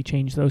can maybe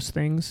change those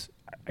things.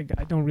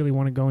 I don't really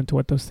want to go into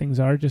what those things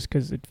are just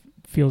because it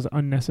feels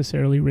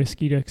unnecessarily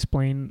risky to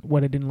explain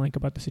what I didn't like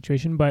about the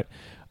situation. But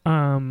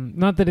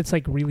not that it's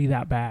like really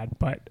that bad,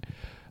 but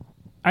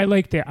I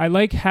liked it. I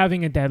like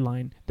having a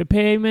deadline. The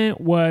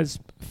payment was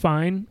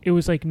fine. It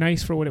was like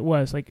nice for what it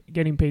was, like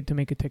getting paid to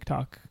make a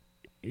TikTok.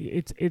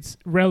 It's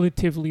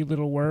relatively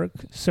little work,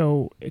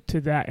 so to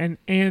that, and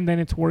then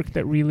it's work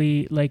that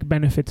really like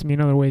benefits me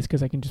in other ways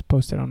because I can just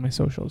post it on my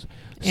socials.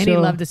 And he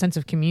loved a sense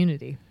of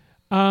community.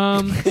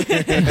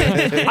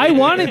 I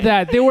wanted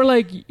that. They were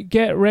like,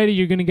 get ready,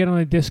 you're going to get on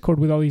a Discord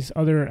with all these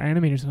other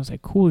animators. And I was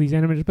like, cool, these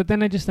animators. But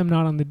then I just am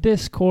not on the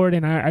Discord,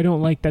 and I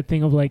don't like that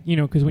thing of like, you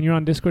know, because when you're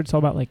on Discord, it's all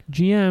about like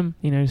GM,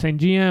 you know, you're saying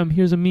GM,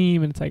 here's a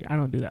meme, and it's like, I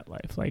don't do that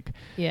life. Like,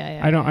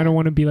 I don't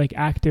want to be like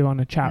active on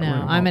a chat room.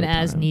 No, I'm an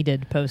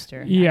as-needed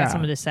poster. Yeah. I got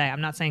something to say.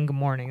 I'm not saying good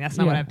morning. That's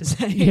not what I have to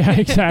say. Yeah,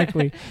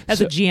 exactly. That's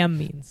what GM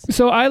means.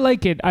 So I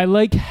like it. I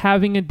like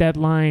having a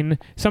deadline.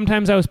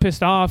 Sometimes I was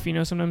pissed off, you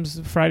know, sometimes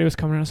Friday was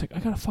coming around, I was like, I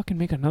gotta fucking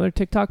make another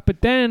TikTok.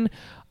 But then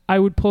I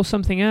would pull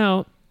something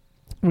out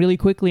really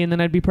quickly, and then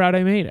I'd be proud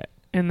I made it,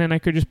 and then I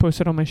could just post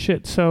it on my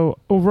shit. So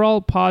overall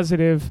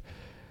positive.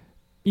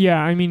 Yeah,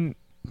 I mean,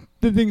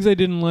 the things I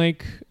didn't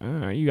like, I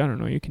don't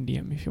know, you can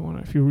DM me if you want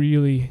to, if you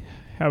really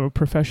have a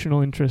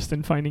professional interest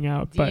in finding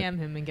out. DM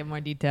him and get more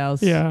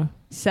details. Yeah.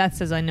 Seth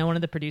says, I know one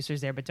of the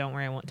producers there, but don't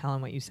worry, I won't tell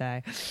him what you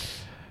say.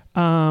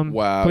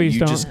 Wow, please you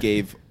don't. just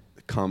gave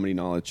comedy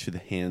knowledge to the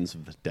hands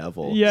of the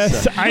devil.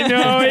 Yes, So- I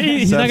know.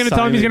 He's not going to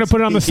tell him he's going to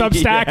put it on the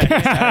Substack.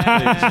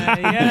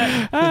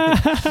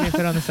 Put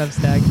it on the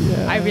Substack.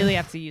 Yeah. I really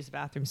have to use the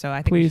bathroom, so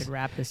I think we Please. should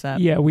wrap this up.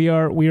 Yeah, we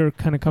are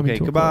kind of coming Okay,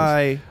 to a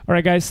goodbye. close. All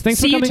right, guys. Thanks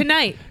See for you coming.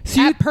 tonight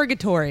See you at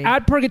Purgatory.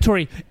 At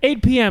Purgatory,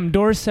 8 p.m.,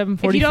 doors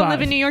 7:45. If you don't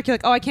live in New York, you're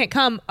like, oh, I can't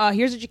come.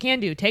 Here's what you can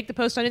do. Take the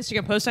post on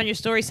Instagram, post on your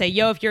story, say,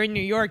 yo, if you're in New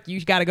York,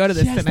 you got to go to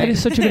this Yes, tonight. that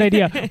is such a good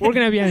idea. We're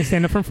going to have a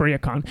stand-up from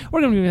FurriaCon.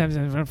 We're going to have a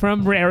stand-up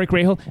from Eric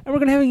Rahal. And we're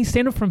going to have a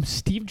stand-up from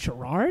Steve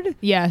Gerard.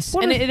 Yes,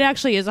 What and is- it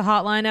actually is a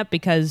hot lineup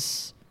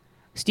because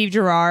Steve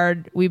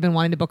Gerard, we've been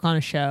wanting to book on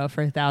a show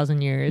for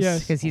 1,000 years Yes.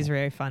 because he's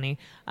very funny.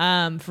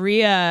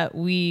 Faria,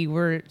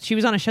 she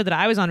was on a show that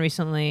I was on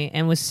recently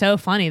and was so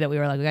funny that we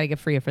were like, we got to get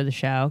Faria for the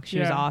show. She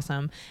was Yeah.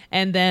 awesome.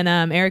 And then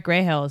Eric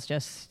Rahal is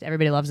just,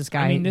 everybody loves this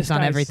guy. I mean, He's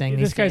on everything.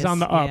 This these guy's days. on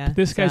the up. Yeah,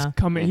 This guy's so-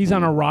 coming. He's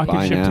on a rocket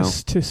Bye ship now.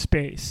 to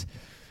space.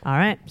 All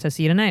right, so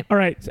see you tonight. All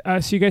right.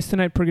 See you guys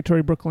tonight,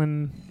 Purgatory,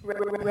 Brooklyn.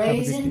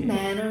 Raisin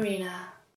Man Arena.